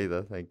pronounce it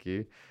either. Thank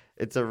you.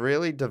 It's a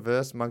really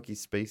diverse monkey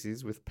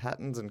species with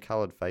patterns and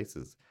coloured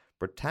faces.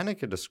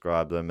 Britannica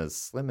described them as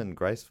slim and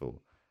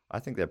graceful. I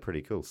think they're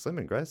pretty cool. Slim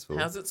and graceful.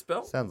 How's it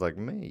spelled? Sounds like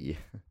me.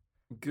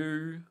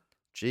 Guenon.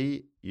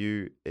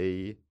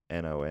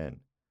 Guenon.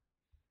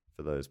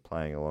 For those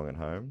playing along at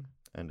home.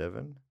 And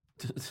Evan.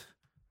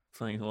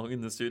 Playing along in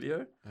the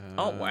studio?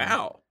 Oh,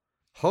 wow.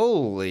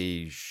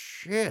 Holy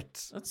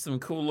shit. That's some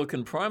cool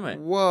looking primate.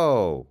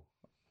 Whoa.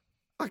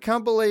 I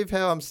can't believe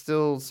how I'm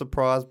still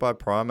surprised by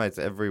primates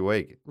every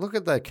week. Look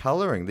at the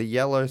colouring, the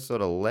yellow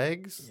sort of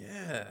legs.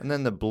 Yeah. And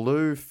then the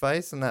blue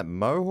face and that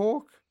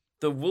mohawk.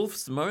 The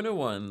Wolf's Mona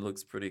one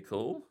looks pretty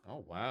cool.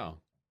 Oh,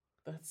 wow.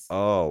 That's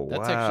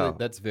wow.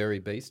 That's very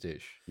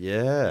beastish.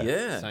 Yeah.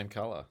 Yeah. Same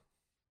color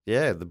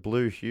Yeah, the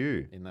blue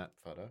hue. in that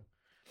photo.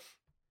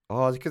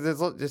 Oh, because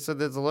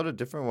there's a lot of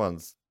different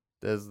ones.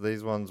 There's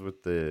these ones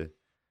with the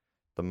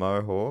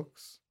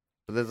mohawks,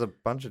 but there's a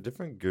bunch of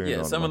different Guinon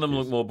Yeah, some of them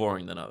monkeys. look more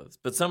boring than others,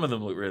 but some of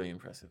them look really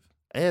impressive.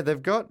 Yeah,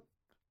 they've got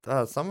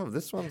some of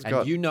this one's And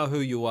got you know who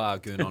you are,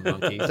 Guinon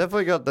monkey.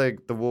 definitely got the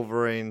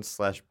Wolverine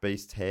 /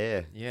 Beast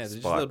hair. Yeah, there's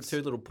just spikes.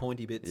 2 little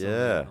pointy bits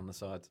Yeah. on the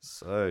sides.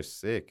 So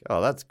sick.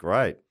 Oh, that's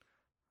great.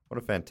 What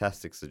a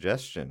fantastic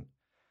suggestion.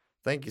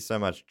 Thank you so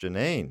much,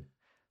 Janine.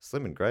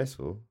 Slim and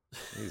graceful.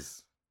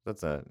 Jeez,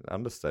 that's an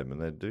understatement.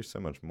 They do so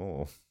much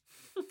more.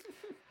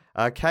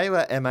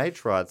 Kayla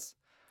MH writes,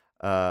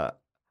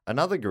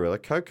 another gorilla,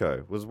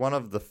 Coco, was one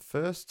of the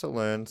first to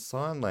learn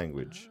sign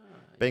language.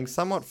 Being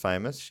somewhat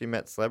famous, she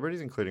met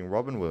celebrities including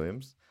Robin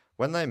Williams.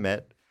 When they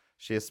met,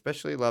 she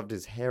especially loved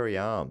his hairy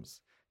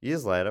arms.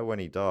 Years later, when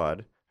he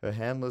died, her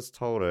handlers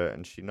told her,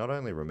 and she not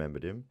only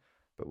remembered him,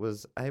 but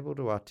was able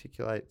to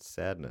articulate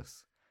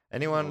sadness.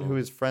 Anyone who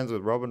is friends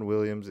with Robin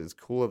Williams is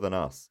cooler than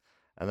us,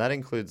 and that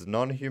includes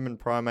non-human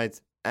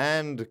primates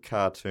and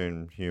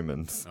cartoon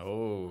humans.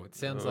 Oh, it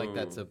sounds like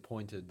that's a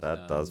pointed...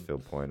 That does feel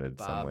pointed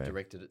barb somewhere.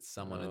 directed at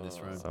someone in this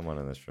room. Someone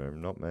in this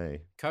room, not me.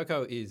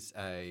 Coco is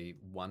a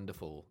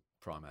wonderful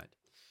primate.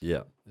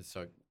 Yeah. It's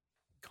so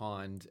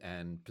kind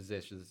and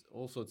possesses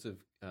all sorts of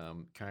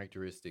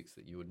characteristics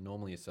that you would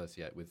normally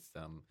associate with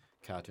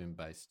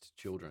cartoon-based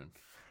children.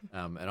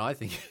 And I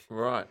think...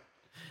 Right.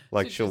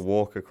 Like she'll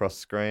walk across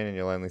screen and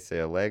you'll only see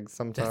her legs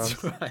sometimes.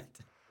 That's right.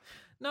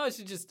 No,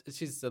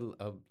 she's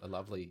a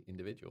lovely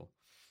individual.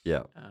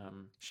 Yeah.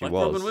 She like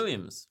was. Robin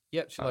Williams.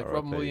 Yep, she like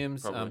Robin R.I.P.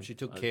 Williams. Probably. She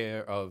took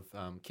care of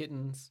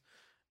kittens.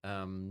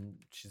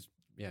 She's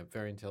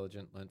very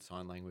intelligent, learned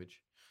sign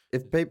language.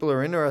 If people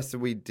are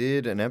interested, we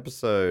did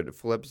a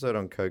full episode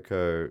on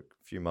Coco a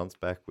few months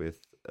back with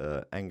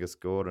Angus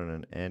Gordon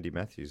and Andy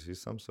Matthews,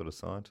 who's some sort of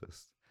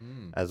scientist.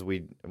 As we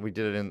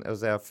did it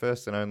was our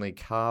first and only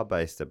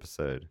car-based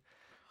episode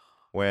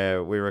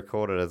where we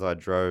recorded as I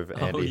drove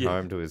Andy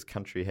home to his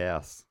country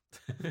house.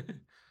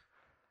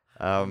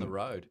 On the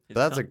road.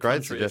 That's a great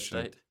Country suggestion,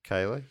 estate.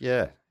 Kayla.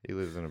 Yeah, he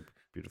lives in a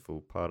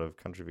beautiful part of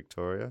country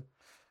Victoria.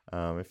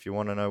 If you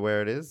want to know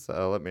where it is,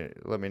 let me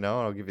know and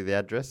I'll give you the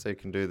address so you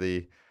can do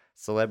the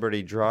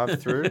celebrity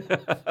drive-through.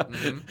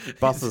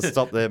 Buses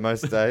stop there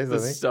most days, I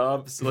think.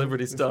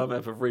 Celebrity star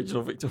map of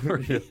regional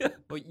Victoria.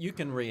 Well, you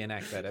can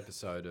reenact that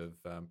episode of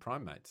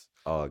Primates.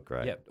 Oh,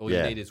 great. Yep. All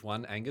you need is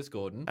one Angus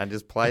Gordon. And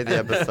just play the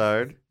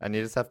episode and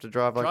you just have to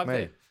drive like me.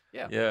 There.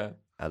 Yeah. Yeah.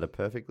 At a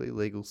perfectly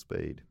legal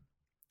speed.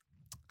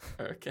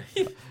 Okay.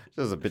 It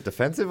was a bit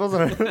defensive,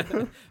 wasn't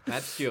it?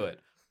 Matt Stewart,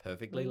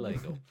 perfectly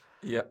legal.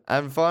 Yeah.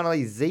 And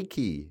finally,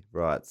 Zeke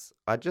writes,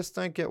 I just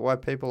don't get why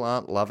people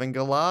aren't loving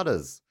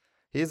Galadas.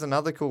 Here's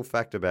another cool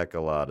fact about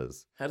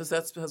Galadas. How's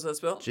that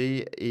spell?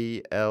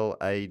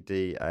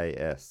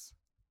 Geladas.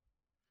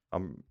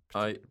 I'm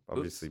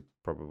obviously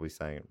probably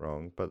saying it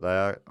wrong, but they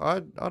are. I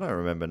don't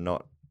remember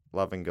not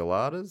loving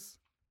Galadas.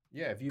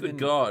 Yeah, have you Good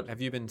God.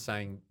 Have you been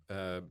saying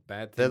bad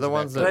things? They're the about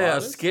ones that- They are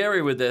Galadas?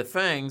 scary with their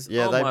fangs.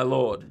 Yeah, oh, they- my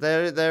Lord.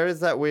 There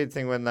is that weird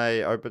thing when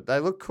they open. They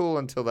look cool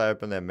until they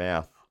open their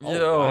mouth.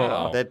 Oh,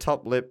 wow. Their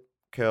top lip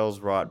curls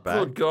right back.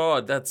 Good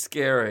God, that's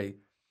scary.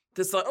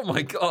 It's like, oh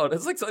my God,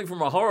 it's like something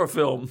from a horror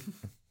film.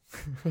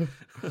 But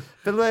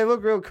they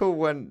look real cool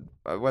when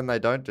they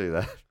don't do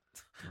that.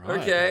 Right.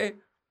 Okay.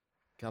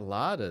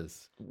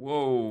 Galadas.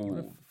 Whoa. What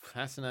a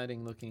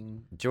fascinating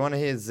looking. Do you want to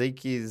hear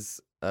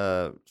Zeke's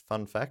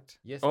fun fact?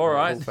 Yes. All please.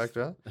 right. Cool fact,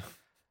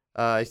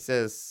 right? He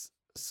says,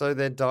 so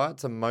their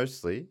diets are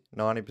mostly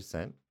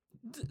 90%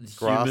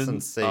 grass and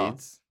Humans-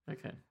 seeds, Oh,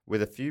 okay.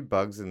 with a few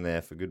bugs in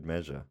there for good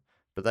measure.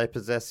 But they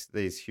possess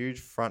these huge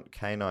front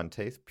canine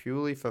teeth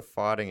purely for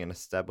fighting and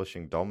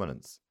establishing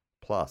dominance.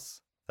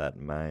 Plus, that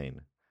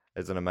mane.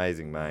 It's an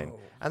amazing mane.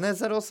 And there's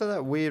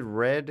that weird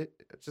red,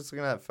 just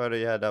looking at that photo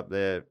you had up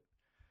there,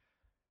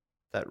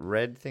 that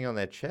red thing on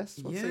their chest.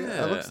 It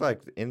Yeah. looks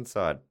like the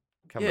inside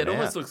coming Yeah, it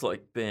almost out. looks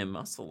like bare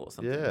muscle or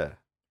something. Yeah.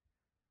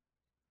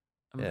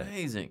 yeah.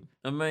 Amazing.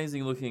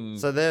 Amazing looking.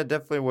 So they're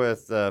definitely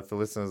worth, for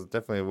listeners,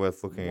 definitely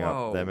worth looking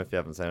Whoa. up them if you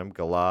haven't seen them,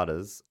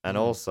 Galadas. And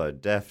also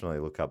definitely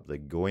look up the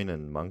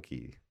Guinan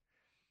monkey.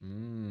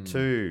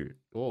 Two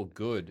Oh,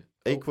 good.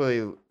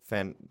 equally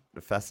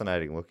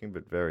fascinating looking,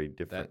 but very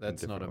different. in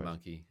That's not a different ways.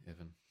 monkey,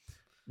 Evan.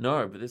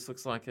 No, but this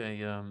looks like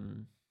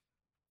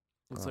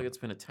looks like it's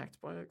been attacked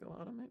by a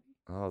Galata, maybe?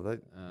 Oh, they.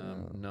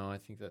 No, I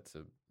think that's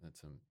a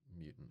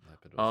mutant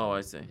leopard. Or Oh,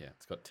 I something. see. Yeah,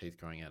 it's got teeth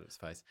growing out of its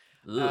face.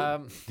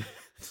 Ugh.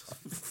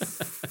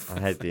 I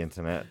hate the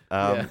internet.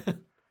 Yeah.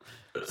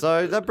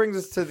 So that brings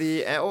us to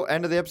the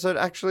end of the episode.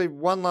 Actually,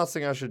 one last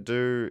thing I should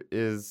do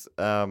is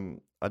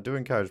I do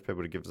encourage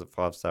people to give us a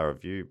 5-star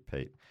review,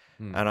 Pete.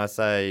 And I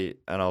say,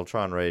 and I'll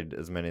try and read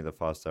as many of the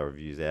 5-star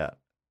reviews out,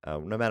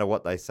 no matter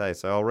what they say.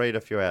 So I'll read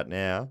a few out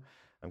now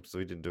because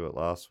we didn't do it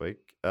last week.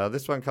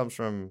 This one comes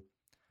from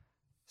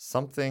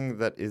Something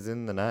That Is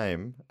in the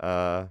Name,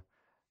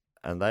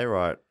 and they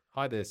write,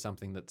 Hi, there's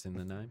something that's in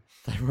the name.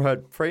 They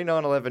wrote pre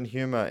 9/11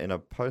 humor in a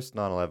post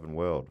 9/11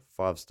 world.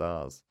 5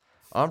 stars.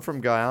 I'm from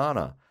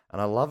Guyana,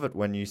 and I love it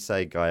when you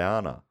say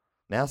Guyana.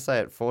 Now say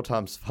it 4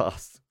 times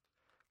fast.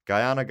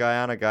 Guyana,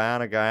 Guyana,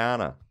 Guyana,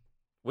 Guyana.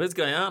 Where's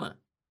Guyana?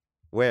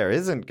 Where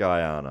isn't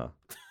Guyana?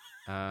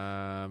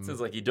 Sounds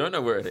like you don't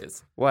know where it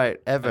is. Wait,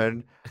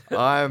 Evan,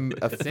 I'm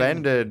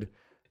offended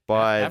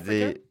by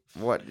Africa?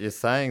 what you're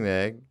saying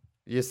there.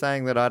 You're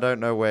saying that I don't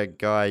know where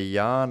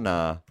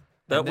Guyana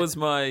That was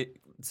my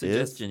is.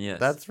 suggestion, yes.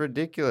 That's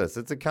ridiculous.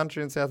 It's a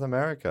country in South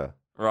America.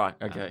 right,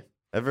 okay.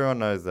 Everyone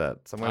knows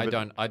that. Somewhere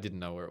I didn't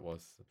know where it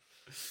was.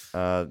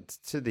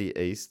 to the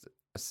east,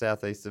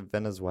 southeast of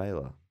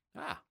Venezuela.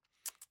 Ah.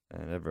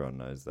 And everyone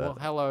knows that. Well,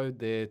 hello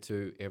there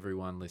to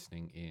everyone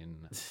listening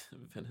in.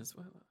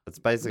 Venezuela. It's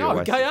basically No,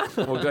 West- Guyana.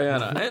 Well,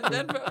 Guyana.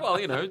 and well,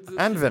 you know.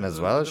 And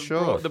Venezuela,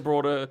 sure. The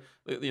broader,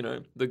 you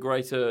know, the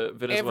greater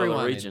Venezuela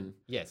Everyone region.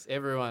 Yes,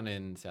 everyone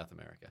in South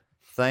America.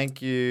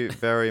 Thank you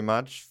very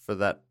much for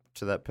that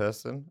to that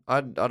person.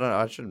 I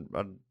shouldn't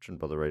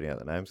bother reading out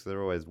the names because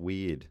they're always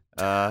weird.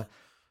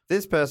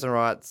 This person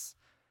writes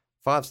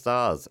 5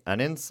 stars,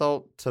 an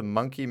insult to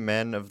monkey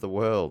men of the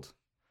world.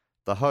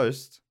 The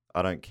host,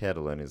 I don't care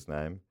to learn his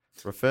name,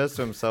 refers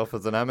to himself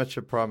as an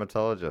amateur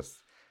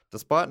primatologist.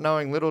 Despite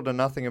knowing little to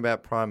nothing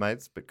about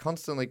primates, but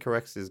constantly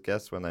corrects his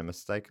guests when they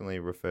mistakenly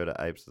refer to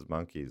apes as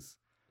monkeys.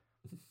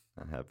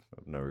 I have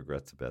no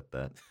regrets about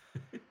that.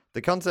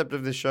 The concept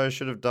of this show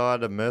should have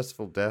died a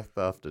merciful death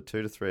after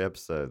 2 to 3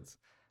 episodes,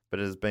 but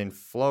it has been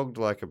flogged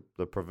like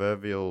the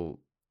proverbial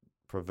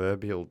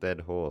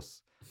dead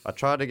horse. I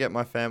tried to get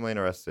my family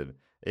interested.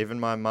 Even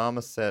my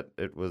mama said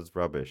it was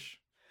rubbish.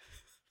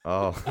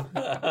 Oh.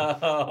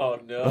 Oh,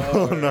 no.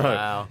 Oh, no.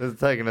 Wow. It's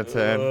taking a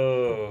turn.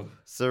 Oh.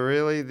 So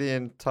really the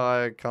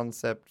entire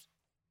concept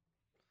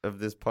of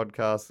this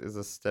podcast is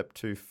a step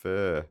too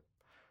fur.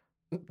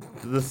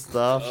 The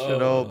staff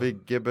should all be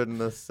gibbon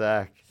the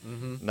sack.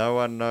 Mm-hmm. No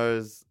one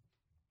knows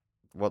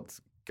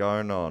what's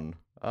going on.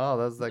 Oh,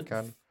 that's that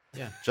kind.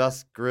 Yeah.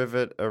 Just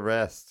Grivet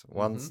arrest.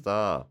 1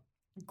 star.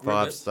 5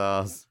 Grivet?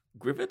 stars.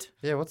 Grivet?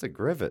 Yeah, what's a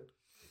Grivet?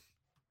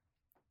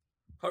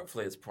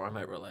 Hopefully it's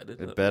primate related.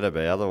 It better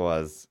be,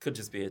 otherwise. Could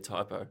just be a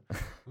typo.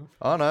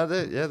 Oh no,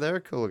 they're a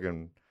cool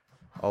looking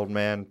old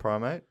man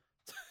primate.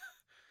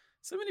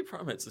 So many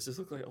primates that just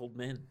look like old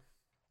men.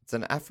 It's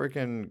an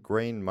African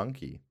green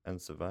monkey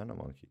and savannah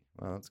monkey.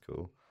 Oh, that's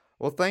cool.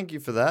 Well, thank you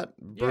for that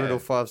brutal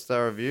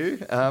 5-star review.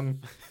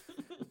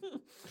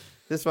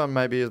 This one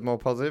maybe is more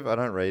positive. I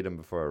don't read them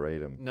before I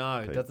read them. No,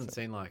 it doesn't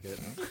seem like it.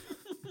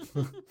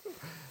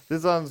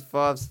 This one's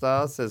 5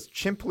 stars. Says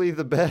Chimply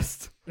the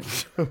best.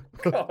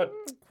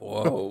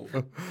 Whoa.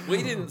 We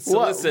didn't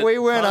What? solicit We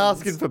weren't puns.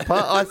 asking for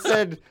puns.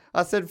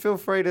 I said feel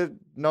free to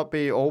not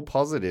be all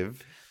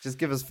positive. Just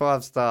give us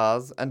 5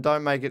 stars and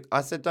don't make it.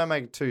 I said don't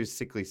make it too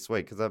sickly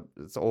sweet because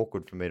it's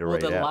awkward for me to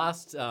read the out.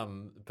 last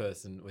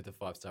person with a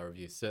 5-star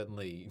review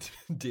certainly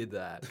did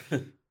that.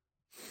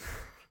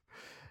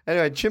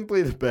 Anyway,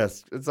 Chimply the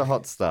best. It's a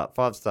hot start.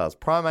 5 stars.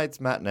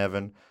 Primates, Matt and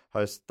Evan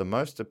host the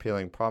most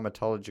appealing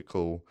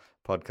primatological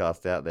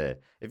podcast out there.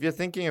 If you're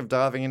thinking of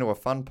diving into a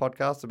fun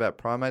podcast about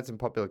primates and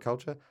popular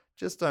culture,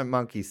 just don't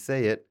monkey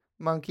see it,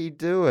 monkey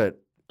do it.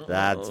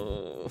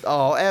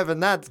 Evan,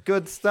 that's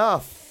good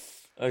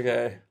stuff.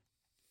 Okay.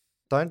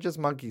 Don't just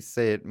monkey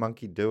see it,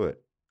 monkey do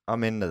it.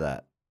 I'm into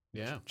that.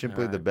 Yeah.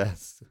 Chimply the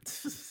best.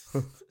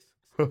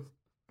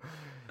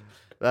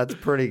 That's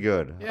pretty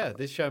good. Yeah,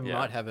 this show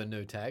might have a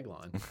new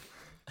tagline.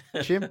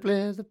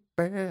 Chimply the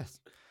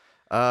best.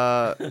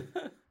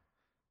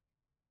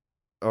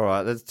 All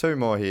right, there's 2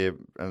 more here,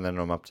 and then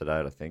I'm up to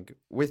date, I think.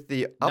 With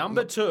the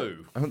Number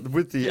 2.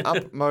 with the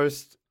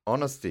utmost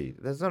honesty.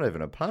 There's not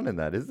even a pun in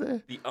that, is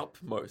there? The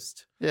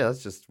upmost. Yeah,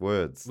 that's just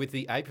words. With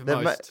the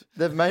ape-most.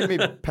 They've made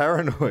me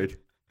paranoid.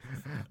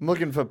 I'm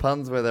looking for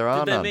puns where there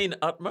are Did they none. mean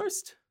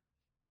utmost?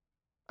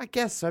 I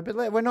guess so, but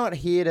we're not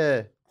here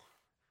to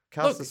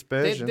cast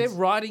aspersions. They're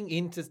writing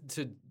in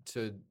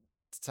to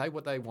say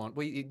what they want.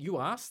 You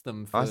asked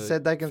them for I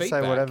said they can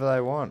feedback. say whatever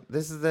they want.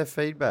 This is their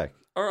feedback.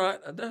 All right,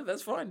 no,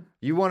 that's fine.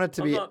 You want it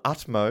to be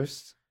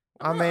utmost.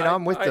 I mean,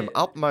 I'm with them.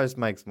 Utmost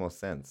makes more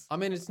sense. I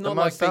mean, it's The not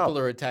like most people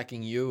up. are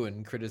attacking you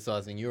and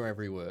criticizing your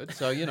every word.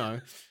 So, you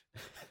know.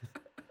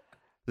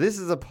 This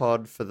is a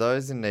pod for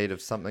those in need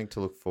of something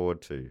to look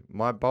forward to.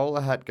 My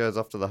bowler hat goes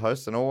off to the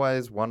host and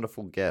always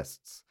wonderful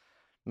guests.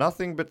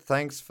 Nothing but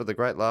thanks for the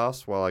great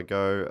laughs while I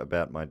go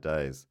about my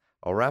days.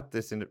 I'll wrap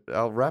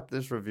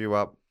this review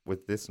up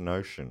with this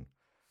notion.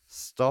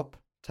 Stop,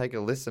 take a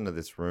listen to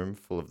this room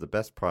full of the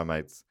best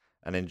primates,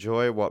 and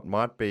enjoy what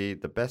might be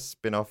the best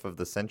spin-off of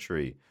the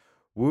century.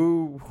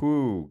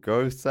 Woo-hoo,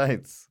 go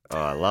Saints. Oh,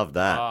 I love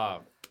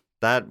that.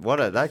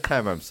 That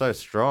came home so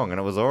strong, and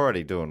it was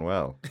already doing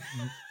well.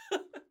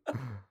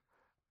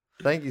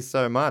 Thank you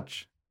so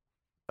much.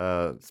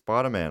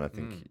 Spider-Man, I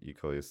think you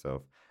call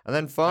yourself. And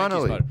then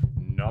finally,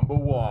 number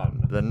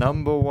 1. the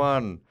number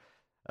 1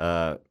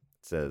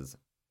 says,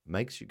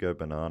 makes you go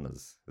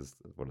bananas, is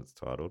what it's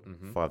titled.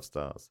 5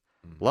 stars.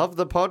 Love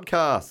the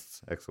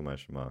podcasts!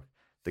 Exclamation mark.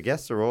 The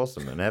guests are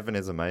awesome, and Evan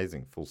is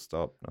amazing. Full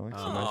stop. No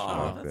exclamation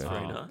mark That's there.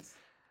 very nice.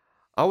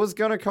 I was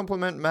going to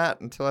compliment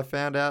Matt until I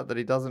found out that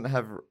he doesn't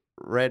have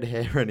red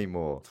hair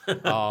anymore.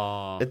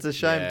 Oh, It's a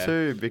shame yeah.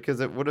 too, because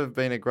it would have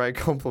been a great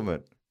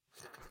compliment.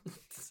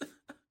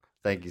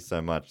 Thank you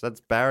so much.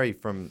 That's Barry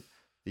from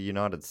the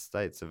United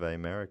States of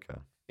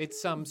America.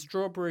 It's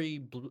strawberry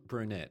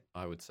brunette,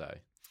 I would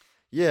say.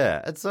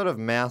 Yeah, it's sort of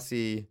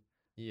mousy,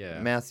 Yeah.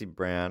 mousy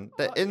brown.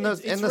 Oh, In the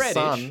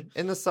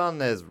it's sun,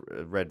 there's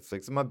red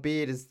flicks, and my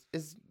beard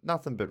is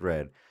nothing but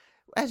red.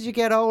 As you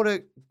get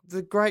older,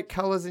 the great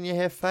colours in your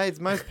hair fades.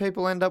 Most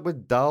people end up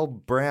with dull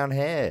brown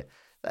hair.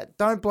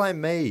 Don't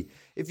blame me.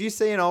 If you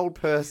see an old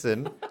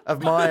person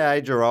of my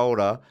age or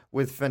older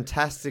with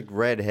fantastic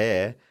red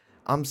hair,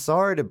 I'm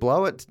sorry to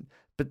blow it,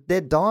 but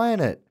they're dyeing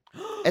it.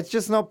 It's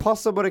just not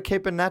possible to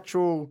keep a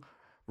natural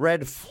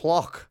red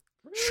shock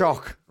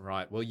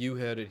Right. Well, you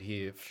heard it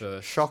here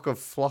first. flock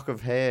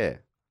of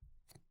hair.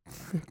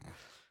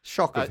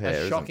 Shock of hair. A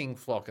isn't it? shocking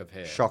flock of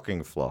hair.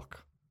 Shocking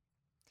flock.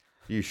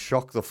 You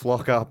shock the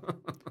flock up.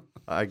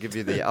 I give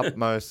you the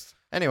utmost.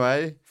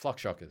 Anyway, Flock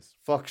shockers.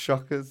 flock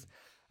shockers.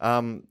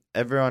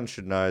 Everyone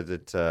should know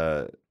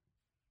that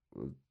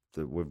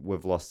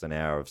we've lost an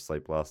hour of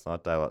sleep last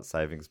night. Daylight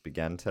savings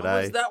began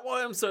today. Is that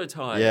why I'm so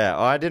tired? Yeah,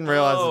 I didn't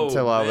realize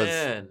until I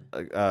man.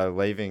 was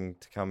leaving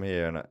to come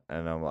here,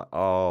 and I'm like,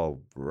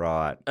 oh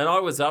right. And I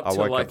was up I till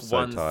woke like up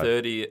so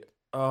tired. 1:30.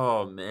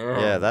 Oh man.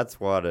 Yeah, that's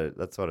what it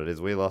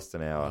is. We lost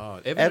an hour.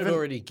 Oh, Evan had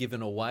already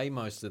given away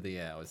most of the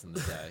hours in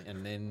the day,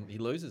 and then he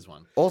loses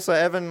one. Also,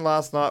 Evan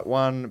last night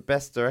won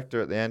Best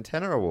Director at the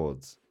Antenna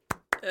Awards.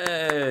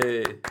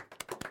 Hey.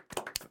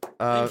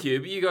 Thank you.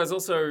 But you guys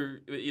also,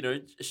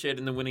 shared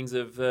in the winnings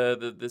of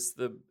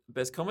the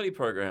Best Comedy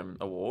Program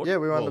award. Yeah,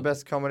 we won the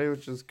Best Comedy,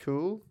 which is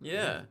cool.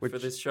 Yeah, for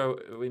this show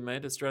we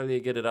made, Australia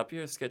Get It Up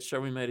Here, a sketch show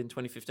we made in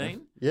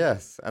 2015.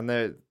 Yes, and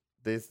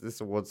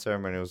this award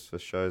ceremony was for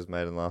shows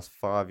made in the last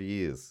 5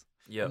 years.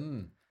 Yep.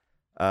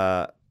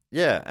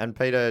 Yeah, and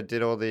Peter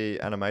did all the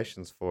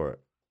animations for it,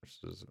 which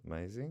is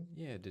amazing.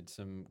 Yeah, did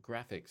some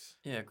graphics.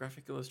 Yeah,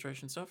 graphic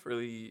illustration stuff.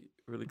 Really,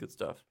 really good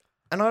stuff.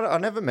 And I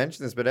never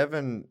mentioned this, but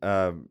Evan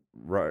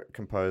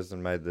composed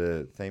and made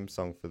the theme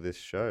song for this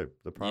show,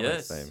 the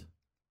Primates theme.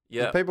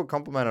 Yeah. People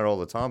compliment it all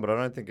the time, but I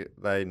don't think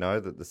they know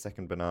that the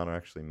second banana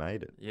actually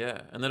made it.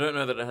 Yeah, and they don't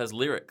know that it has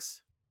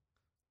lyrics.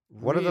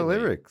 What are the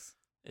lyrics?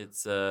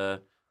 It's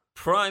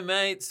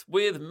Primates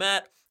with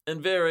Matt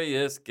and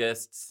various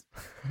guests.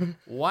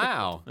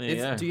 Wow.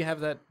 Yeah. Do you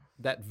have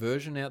that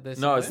version out there? No,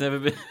 somewhere? it's never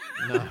been.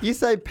 No. You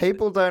say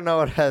people don't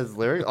know it has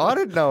lyrics? I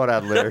didn't know it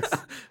had lyrics.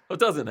 It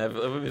doesn't have.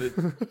 I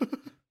mean,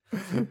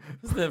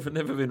 it's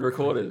never been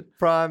recorded.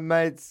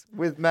 Primates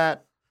with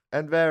Matt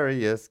and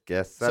various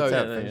guests. That's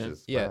how it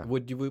finishes. Yeah. Wow.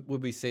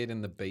 Would we see it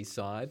in the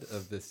B-side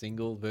of the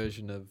single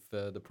version of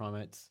the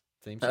Primates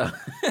theme song?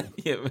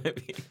 Yeah,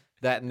 maybe.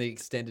 That and the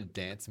extended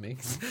dance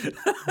mix.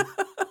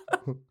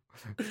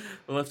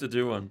 We'll have to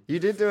do one. You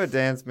did do a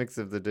dance mix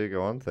of the Do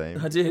Go On theme.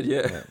 I did,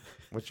 yeah.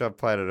 Which I've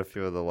played at a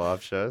few of the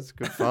live shows.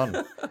 Good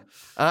fun.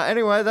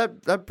 Anyway,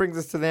 that brings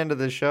us to the end of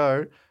the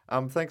show.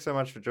 Thanks so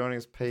much for joining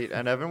us, Pete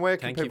and Evan. Where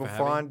can people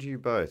find you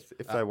both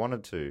if they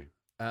wanted to?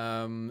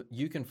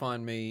 You can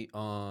find me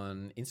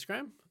on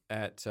Instagram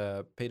at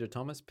Peter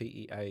Thomas,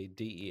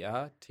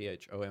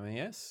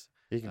 PeaderThomas.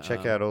 You can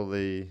check out all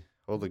the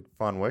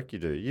fun work you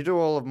do. You do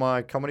all of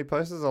my comedy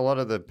posters. A lot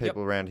of the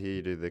people around here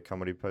you do the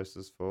comedy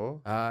posters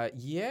for.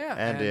 Yeah.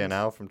 Andy and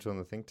Al from Two in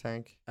the Think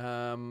Tank.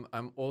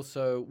 I'm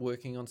also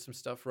working on some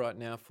stuff right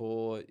now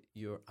for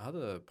your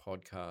other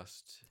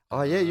podcast.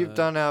 Oh, yeah, you've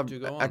done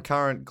Do Go a On.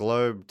 current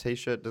Globe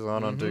T-shirt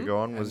design on Do Go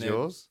On was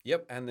yours.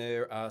 Yep, and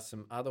there are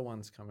some other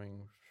ones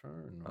coming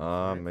soon.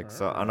 I'm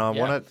excited. And I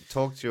want to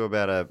talk to you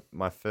about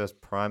my first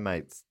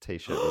Primates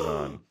T-shirt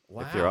design,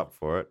 if you're up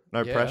for it.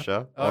 No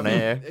pressure, on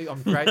air.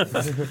 I'm great.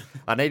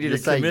 I need you to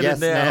say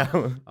yes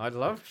now. I'd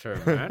love to,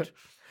 Matt.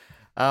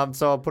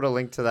 So I'll put a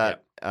link to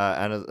that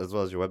and as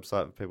well as your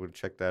website for people to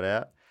check that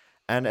out.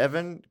 And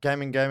Evan,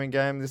 Gaming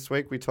this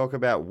week, we talk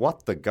about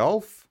What the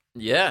Golf?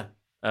 Yeah.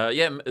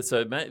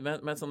 So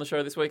Matt's on the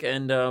show this week.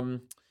 And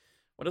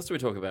what else do we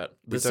talk about?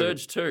 The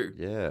Surge 2.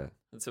 Yeah.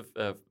 It's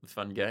a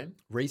fun game.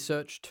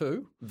 Research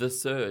 2? The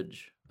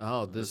Surge.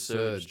 Oh, The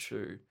Surge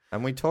 2.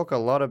 And we talk a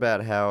lot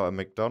about how a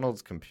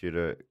McDonald's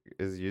computer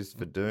is used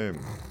for Doom.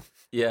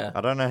 Yeah.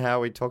 I don't know how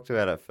we talked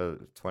about it for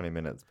 20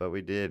 minutes, but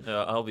we did.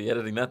 I'll be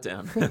editing that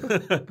down.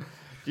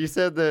 You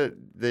said that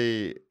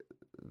the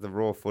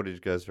raw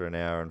footage goes for an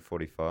hour and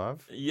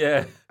 45.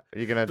 Yeah. Are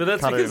you going to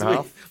cut it in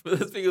half? But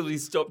that's because we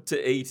stopped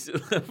to eat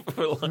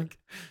for like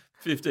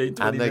 15,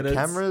 20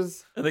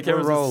 minutes. And the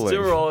cameras are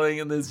still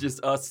rolling, and there's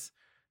just us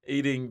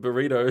eating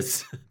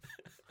burritos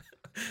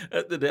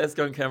at the desk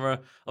on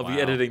camera. I'll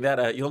be editing that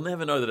out. You'll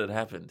never know that it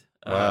happened.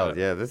 Wow,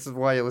 yeah. This is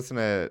why you listen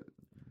to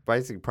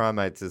Basic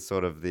Primates is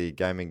sort of the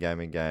gaming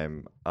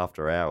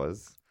after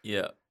hours.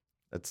 Yeah.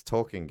 It's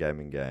talking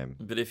gaming game.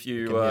 But if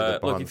you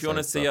if you want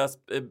to see us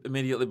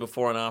immediately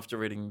before and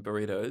after eating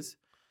burritos,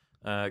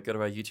 go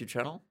to our YouTube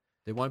channel.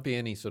 There won't be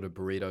any sort of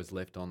burritos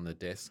left on the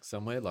desk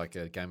somewhere, like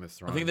a Game of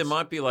Thrones. I think there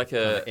might be like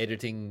a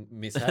editing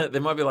mishap.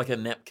 There might be like a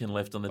napkin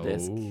left on the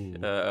desk.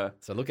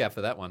 So look out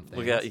for that one.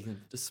 Look out! You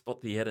can just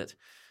spot the edit.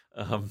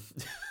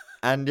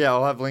 And yeah,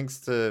 I'll have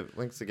links to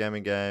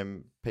Gaming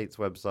Game, Pete's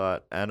website,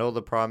 and all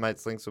the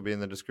Primates links will be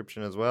in the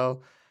description as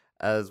well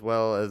as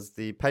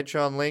the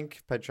Patreon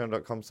link,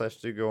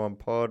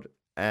 patreon.com/dogoonpod,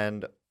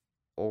 and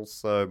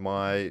also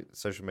my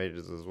social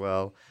medias as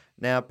well.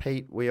 Now,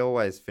 Pete, we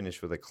always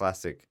finish with a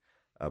classic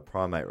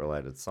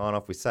primate-related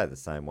sign-off. We say the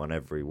same one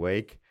every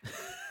week.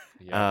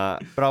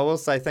 But I will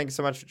say thank you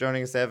so much for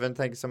joining us, Evan.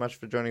 Thank you so much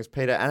for joining us,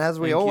 Peter. And as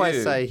we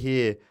always say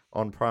here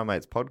on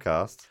Primates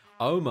Podcast...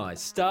 Oh, my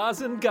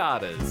stars and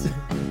garters.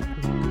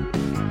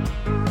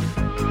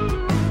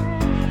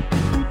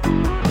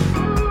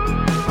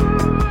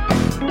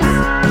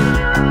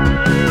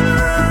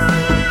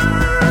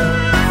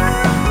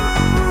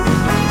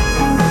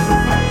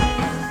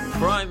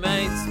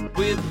 Primates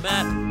with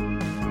Matt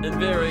and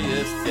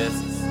various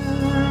guests.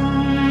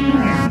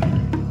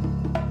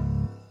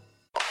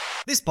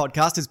 This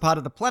podcast is part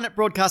of the Planet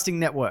Broadcasting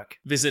Network.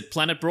 Visit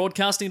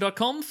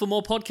planetbroadcasting.com for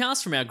more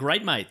podcasts from our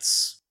great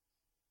mates.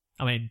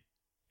 I mean,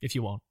 if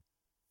you want.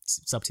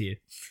 It's up to you.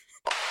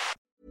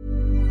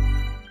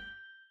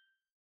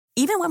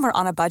 Even when we're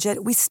on a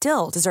budget, we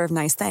still deserve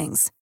nice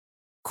things.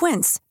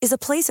 Quince is a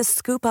place to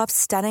scoop up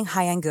stunning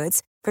high-end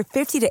goods for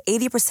 50 to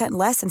 80%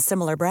 less than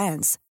similar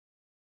brands.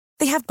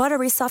 They have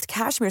buttery soft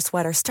cashmere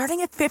sweaters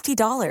starting at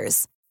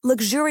 $50,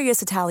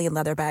 luxurious Italian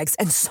leather bags,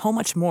 and so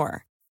much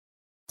more.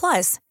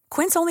 Plus,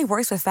 Quince only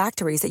works with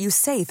factories that use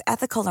safe,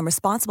 ethical, and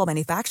responsible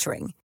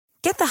manufacturing.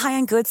 Get the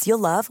high-end goods you'll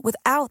love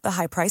without the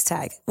high price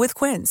tag with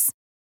Quince.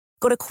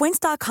 Go to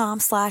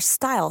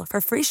quince.com/style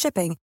for free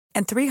shipping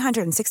and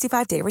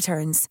 365-day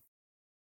returns.